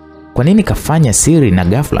kwamba kwa nini kafanya siri na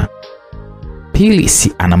ghafla? Pili,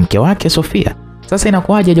 si ana mke wake Sofia. Sasa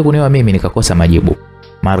inakuwaje aje kunioa mimi? Nikakosa majibu.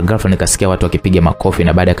 Mara ghafla nikasikia watu wakipiga makofi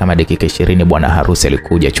na baada kama dakika 20 bwana harusi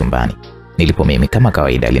alikuja chumbani. Nilipo mimi kama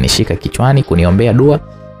kawaida alinishika kichwani kuniombea dua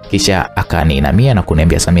kisha akaniinamia na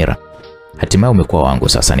kuniambia, Samira, hatimaye umekuwa wangu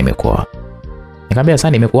sasa, nimekuoa. Nikamwambia, sasa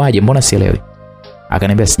nimekuaje, mbona sielewi?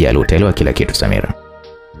 Akaniambia, sijali, utaelewa kila kitu Samira.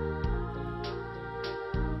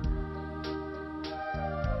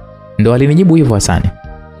 Ndo alinijibu hivyo Hasani.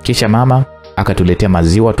 Kisha mama akatuletea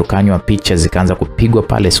maziwa tukanywa, picha zikaanza kupigwa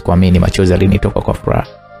pale. Sikuamini, machozi yalinitoka kwa furaha.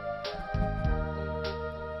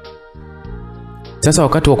 Sasa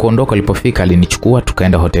wakati wa kuondoka alipofika alinichukua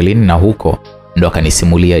tukaenda hotelini na huko ndo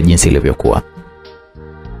akanisimulia jinsi ilivyokuwa.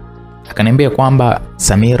 Akaniambia kwamba,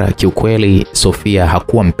 Samira, kiukweli Sofia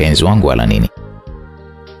hakuwa mpenzi wangu wala nini.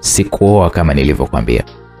 Sikuoa kama nilivyokuambia.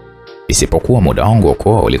 Isipokuwa muda wangu wa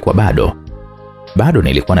kuoa ulikuwa bado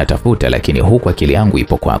nilikuwa natafuta, lakini huku akili yangu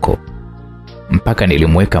ipo kwako. Mpaka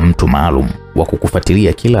nilimweka mtu maalum wa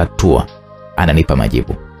kukufuatilia kila hatua, ananipa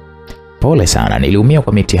majibu. Pole sana, niliumia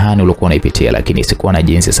kwa mitihani uliokuwa unaipitia, lakini sikuwa na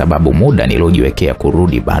jinsi sababu muda niliojiwekea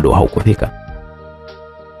kurudi bado haukufika.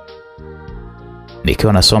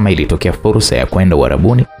 Nikiwa nasoma ilitokea fursa ya kwenda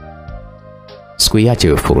Uarabuni. Sikuiache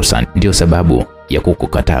hiyo fursa, ndio sababu ya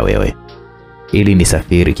kukukataa wewe. Ili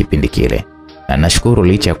nisafiri kipindi kile. Na nashukuru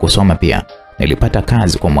licha ya kusoma pia nilipata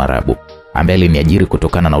kazi kwa Mwarabu ambaye aliniajiri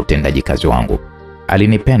kutokana na utendaji kazi wangu.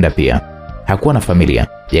 Alinipenda pia. Hakuwa na familia,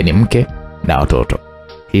 yani mke na watoto.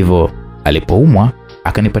 Hivyo alipoumwa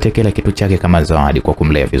akanipatia kila kitu chake kama zawadi kwa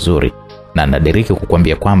kumlea vizuri, na nadiriki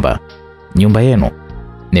kukuambia kwamba nyumba yenu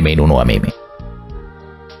nimeinunua mimi.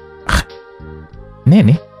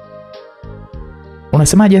 Nini?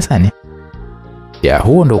 Unasemaje Hasani? Ya,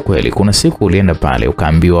 huo ndo kweli. Kuna siku ulienda pale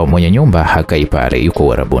ukaambiwa mwenye nyumba hakai pale, yuko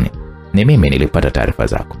Uarabuni. Ni mimi nilipata taarifa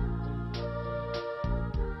zako.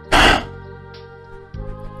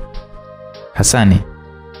 Hasani,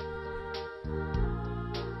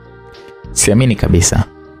 siamini kabisa.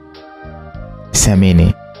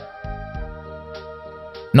 Siamini.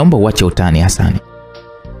 Naomba uache utani Hasani.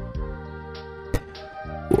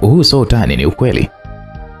 Huu sio utani, ni ukweli.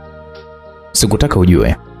 Sikutaka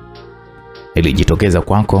ujue. Nilijitokeza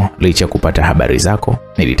kwako licha kupata habari zako.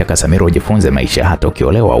 Nilitaka Samira ujifunze maisha hata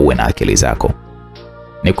ukiolewa uwe na akili zako.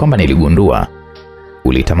 Ni kwamba niligundua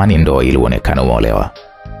ulitamani ndoa ili uonekane umeolewa.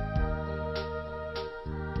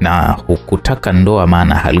 Na hukutaka ndoa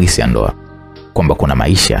maana halisi ya ndoa, kwamba kuna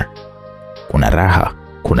maisha, kuna raha,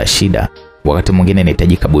 kuna shida. Wakati mwingine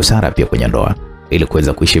inahitajika busara pia kwenye ndoa ili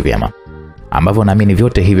kuweza kuishi vyema, ambavyo naamini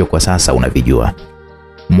vyote hivyo kwa sasa unavijua.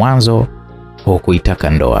 Mwanzo hukuitaka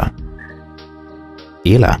ndoa,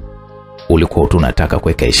 ila ulikuwa tu unataka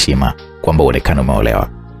kuweka heshima kwamba uonekane umeolewa.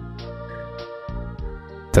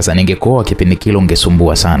 Sasa ningekuoa kipindi kile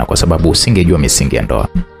ungesumbua sana kwa sababu usingejua misingi ya ndoa.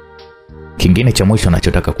 Kingine cha mwisho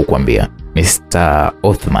ninachotaka kukuambia, Mr.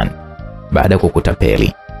 Othman baada ya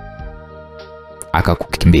kukutapeli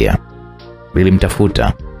akakukimbia.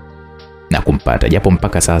 Nilimtafuta na kumpata, japo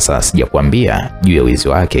mpaka sasa sijakwambia juu ya wizi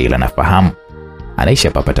wake, ila nafahamu anaishi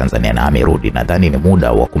hapa Tanzania na amerudi. Nadhani ni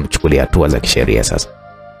muda wa kumchukulia hatua za kisheria sasa.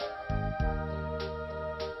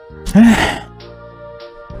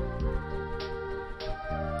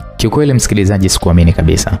 Kiukweli msikilizaji, sikuamini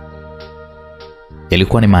kabisa.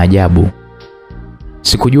 Ilikuwa ni maajabu.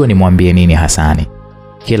 Sikujua nimwambie nini Hasani.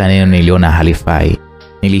 Kila neno niliona halifai.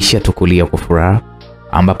 Niliishia tu kulia kwa furaha,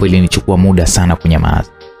 ambapo ilinichukua muda sana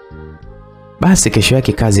kunyamaza. Basi kesho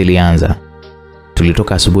yake kazi ilianza.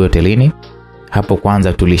 Tulitoka asubuhi hotelini. Hapo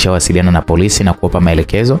kwanza tulishawasiliana na polisi na kuwapa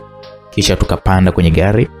maelekezo. Kisha tukapanda kwenye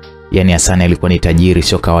gari. Yani Hasani alikuwa ni tajiri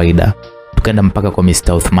sio kawaida. Tukaenda mpaka kwa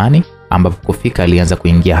Mr. Othmani, ambapo kufika alianza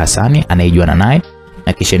kuingia Hasani anayejuana naye,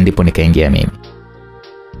 na kisha ndipo nikaingia mimi.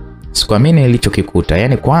 Sikuamini nilichokikuta.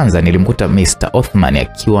 Yani kwanza nilimkuta Mr. Othman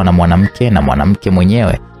akiwa na mwanamke, na mwanamke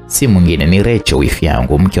mwenyewe si mwingine ni Rachel, wifi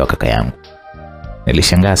yangu, mke wa kaka yangu.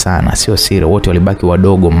 Nilishangaa sana, sio siri, wote walibaki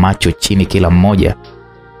wadogo, macho chini, kila mmoja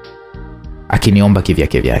akiniomba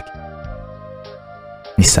kivyake.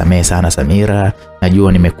 Nisamehe sana Samira,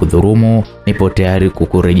 najua nimekudhurumu, nipo tayari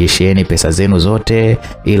kukurejesheni pesa zenu zote,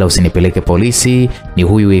 ila usinipeleke polisi. Ni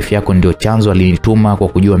huyu wifi yako ndio chanzo, alinituma kwa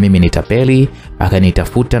kujua mimi nitapeli,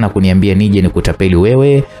 akanitafuta na kuniambia nije nikutapeli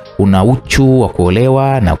wewe. Una uchu wa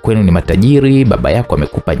kuolewa na kwenu ni matajiri, baba yako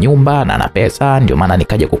amekupa nyumba na ana pesa, ndio maana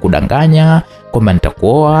nikaja kukudanganya. kwamba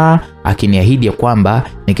nitakuoa, akiniahidi ya kwamba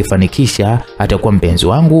nikifanikisha atakuwa mpenzi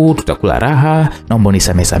wangu, tutakula raha, naomba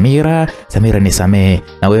unisamee Samira, Samira nisamee,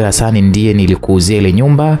 na wewe Hasani ndiye nilikuuzia ile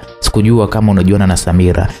nyumba, sikujua kama unajuana na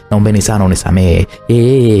Samira, naombeni sana unisamee.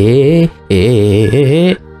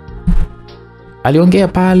 Aliongea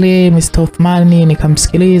pale Mr. Othmani,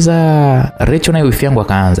 nikamsikiliza. Rachel naye wifi yangu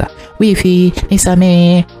akaanza, wifi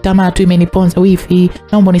nisamee, tamaa tu imeniponza wifi,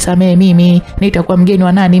 naomba nisamee mimi, nitakuwa mgeni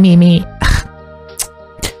wa nani mimi.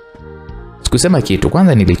 Sikusema kitu,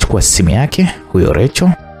 kwanza nilichukua simu yake huyo Rachel,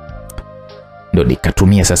 ndo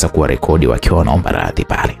nikatumia sasa kuwa rekodi wakiwa wanaomba radhi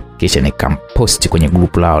pale. Kisha nikampost kwenye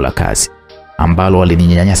group lao la kazi ambalo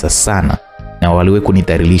walininyanyasa sana na waliwe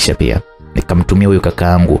kunidhalilisha pia. Nikamtumia huyo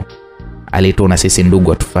kakaangu alituona sisi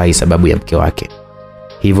ndugu atufai sababu ya mke wake.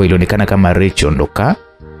 Hivyo ilionekana kama Rachel ndo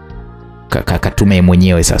katume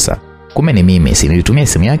mwenyewe sasa. Kumbe ni mimi, si nilitumia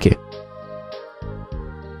simu yake.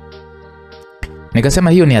 Nikasema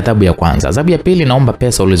hiyo ni adhabu ya kwanza. Adhabu ya pili, naomba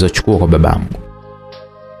pesa ulizochukua kwa babangu.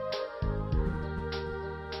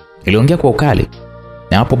 Iliongea kwa ukali.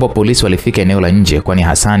 Na hapo polisi walifika eneo la nje, kwani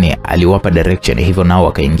Hasani aliwapa direction, hivyo nao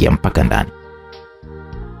wakaingia mpaka ndani.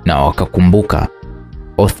 Na wakakumbuka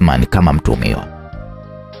Othman kama mtumiwa.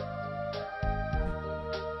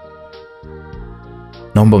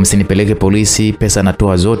 Naomba msinipeleke polisi, pesa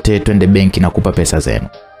natoa zote, twende benki na kupa pesa zenu.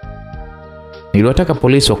 Niliwataka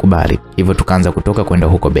polisi wakubali, hivyo tukaanza kutoka kwenda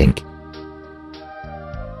huko benki.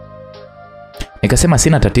 Nikasema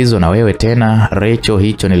sina tatizo na wewe tena Rachel,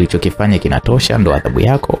 hicho nilichokifanya kinatosha, ndo adhabu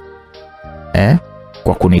yako.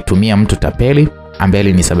 Kwa kunitumia mtu tapeli ambaye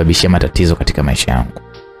alinisababishia matatizo katika maisha yangu.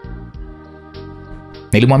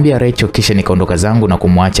 Nilimwambia Rachel, kisha nikaondoka zangu na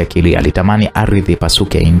kumwacha kili alitamani ardhi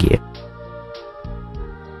pasuke aingie.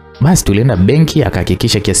 Basi tulienda benki,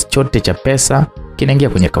 akahakikisha kiasi chote cha pesa kinaingia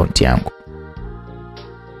kwenye akaunti yangu.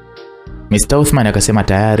 Mr. Othman akasema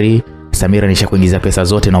tayari Samira nishakuingiza pesa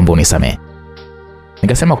zote, naomba unisamee.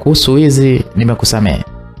 Nikasema kuhusu hizi nimekusamee,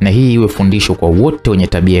 na hii iwe fundisho kwa wote wenye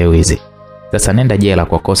tabia ya wizi. Sasa nenda jela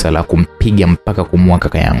kwa kosa la kumpiga mpaka kumua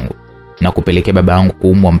kaka yangu na kupelekea baba yangu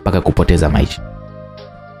kuumwa mpaka kupoteza maisha.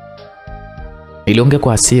 Niliongea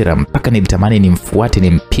kwa hasira mpaka nilitamani nimfuate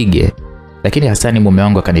nimpige, lakini Hasani mume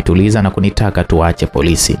wangu akanituliza na kunitaka tuache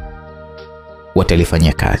polisi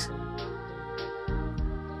watalifanyia kazi.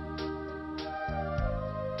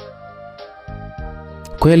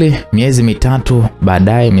 Kweli miezi mitatu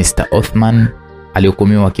baadaye Mr. Othman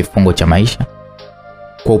alihukumiwa kifungo cha maisha.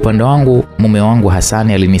 Kwa upande wangu, mume wangu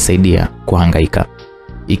Hasani alinisaidia kuhangaika,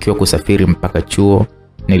 ikiwa kusafiri mpaka chuo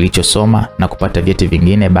nilichosoma na kupata vyeti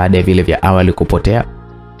vingine baada ya vile vya awali kupotea.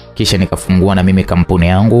 Kisha nikafungua na mimi kampuni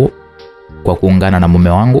yangu kwa kuungana na mume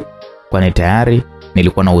wangu, kwani tayari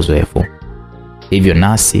nilikuwa na uzoefu. Hivyo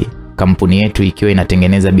nasi kampuni yetu ikiwa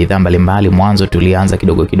inatengeneza bidhaa mbalimbali. Mwanzo tulianza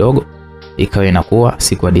kidogo kidogo, ikawa inakuwa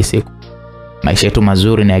siku hadi siku. Maisha yetu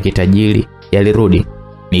mazuri na ya kitajiri yalirudi.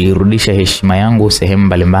 Nilirudisha heshima yangu sehemu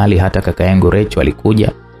mbalimbali, hata kaka yangu Rachel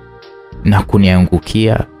alikuja na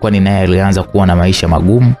kuniangukia, kwani naye alianza kuwa na maisha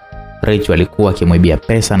magumu. Rachel alikuwa akimwibia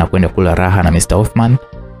pesa na kwenda kula raha na Mr. Othman.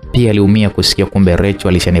 Pia aliumia kusikia kumbe Rachel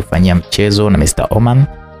alishanifanyia mchezo na Mr. Oman.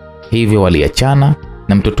 Hivyo waliachana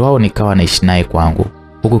na mtoto wao nikawa naishi naye kwangu.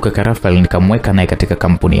 Huku kaka Rafael nikamweka naye katika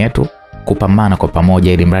kampuni yetu kupambana kwa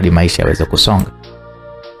pamoja ili mradi maisha yaweze kusonga.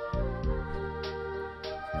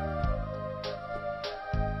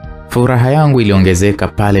 Furaha yangu iliongezeka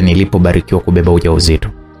pale nilipobarikiwa kubeba ujauzito.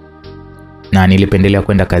 Na nilipendelea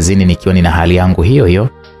kwenda kazini nikiwa nina hali yangu hiyo hiyo,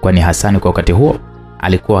 kwani Hasani kwa wakati huo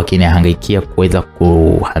alikuwa akinihangaikia kuweza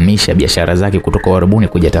kuhamisha biashara zake kutoka Uarabuni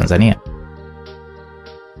kuja Tanzania.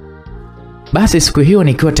 Basi siku hiyo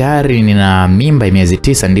nikiwa tayari nina mimba ya miezi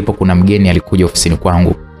 9 ndipo kuna mgeni alikuja ofisini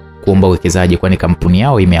kwangu kuomba uwekezaji, kwani kampuni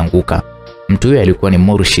yao imeanguka. Mtu huyo alikuwa ni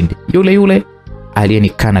Murshid, yule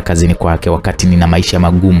aliyenikana kazini kwake wakati nina maisha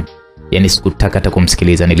magumu. Yaani sikutaka hata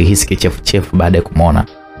kumsikiliza, nilihisi kichefu baada ya kumuona.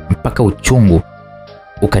 Mpaka uchungu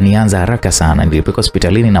ukanianza haraka sana. Nilipelekwa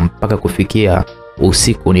hospitalini na mpaka kufikia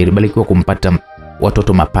usiku nilibarikiwa kumpata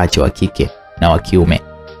watoto mapacha wa kike na wa kiume.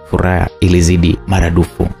 Furaha ilizidi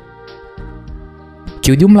maradufu.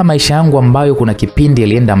 Kiujumla maisha yangu ambayo kuna kipindi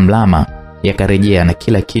yalienda mlama yakarejea na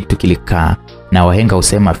kila kitu kilikaa, na wahenga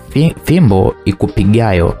usema fimbo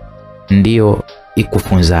ikupigayo ndio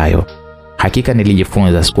ikufunzayo. Hakika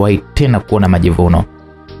nilijifunza, sikuwahi tena kuona majivuno.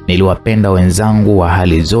 Niliwapenda wenzangu wa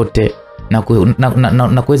hali zote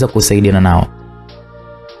na kuweza kusaidiana nao.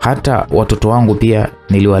 Hata watoto wangu pia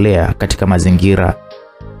niliwalea katika mazingira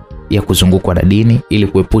ya kuzungukwa na dini ili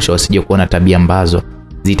kuepusha wasije kuona tabia ambazo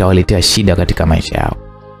zitawaletea shida katika maisha yao.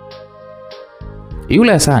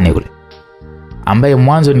 Yule Hasani ambaye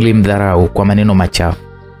mwanzo nilimdharau kwa maneno machafu,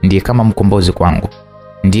 ndiye kama mkombozi kwangu.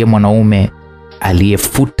 Ndiye mwanaume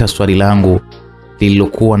aliyefuta swali langu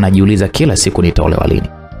lililokuwa najiuliza kila siku, nitaolewa lini?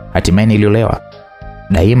 Hatimaye niliolewa.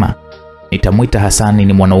 Daima nitamuita Hasani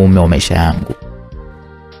ni mwanaume wa maisha yangu.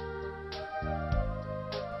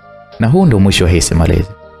 Na huu ndio mwisho wa hii simulizi.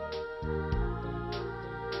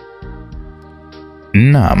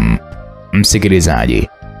 Naam, msikilizaji,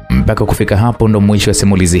 mpaka kufika hapo ndo mwisho wa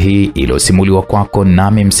simulizi hii iliyosimuliwa kwako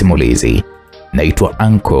nami msimulizi. Naitwa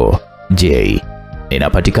Uncle J.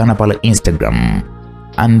 Ninapatikana pale Instagram.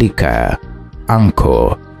 Andika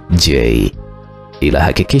Uncle J. Ila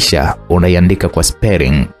hakikisha unaiandika kwa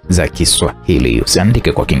spelling za Kiswahili,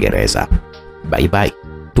 usiandike kwa Kiingereza. Bye bye.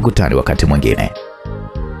 Tukutane wakati mwingine.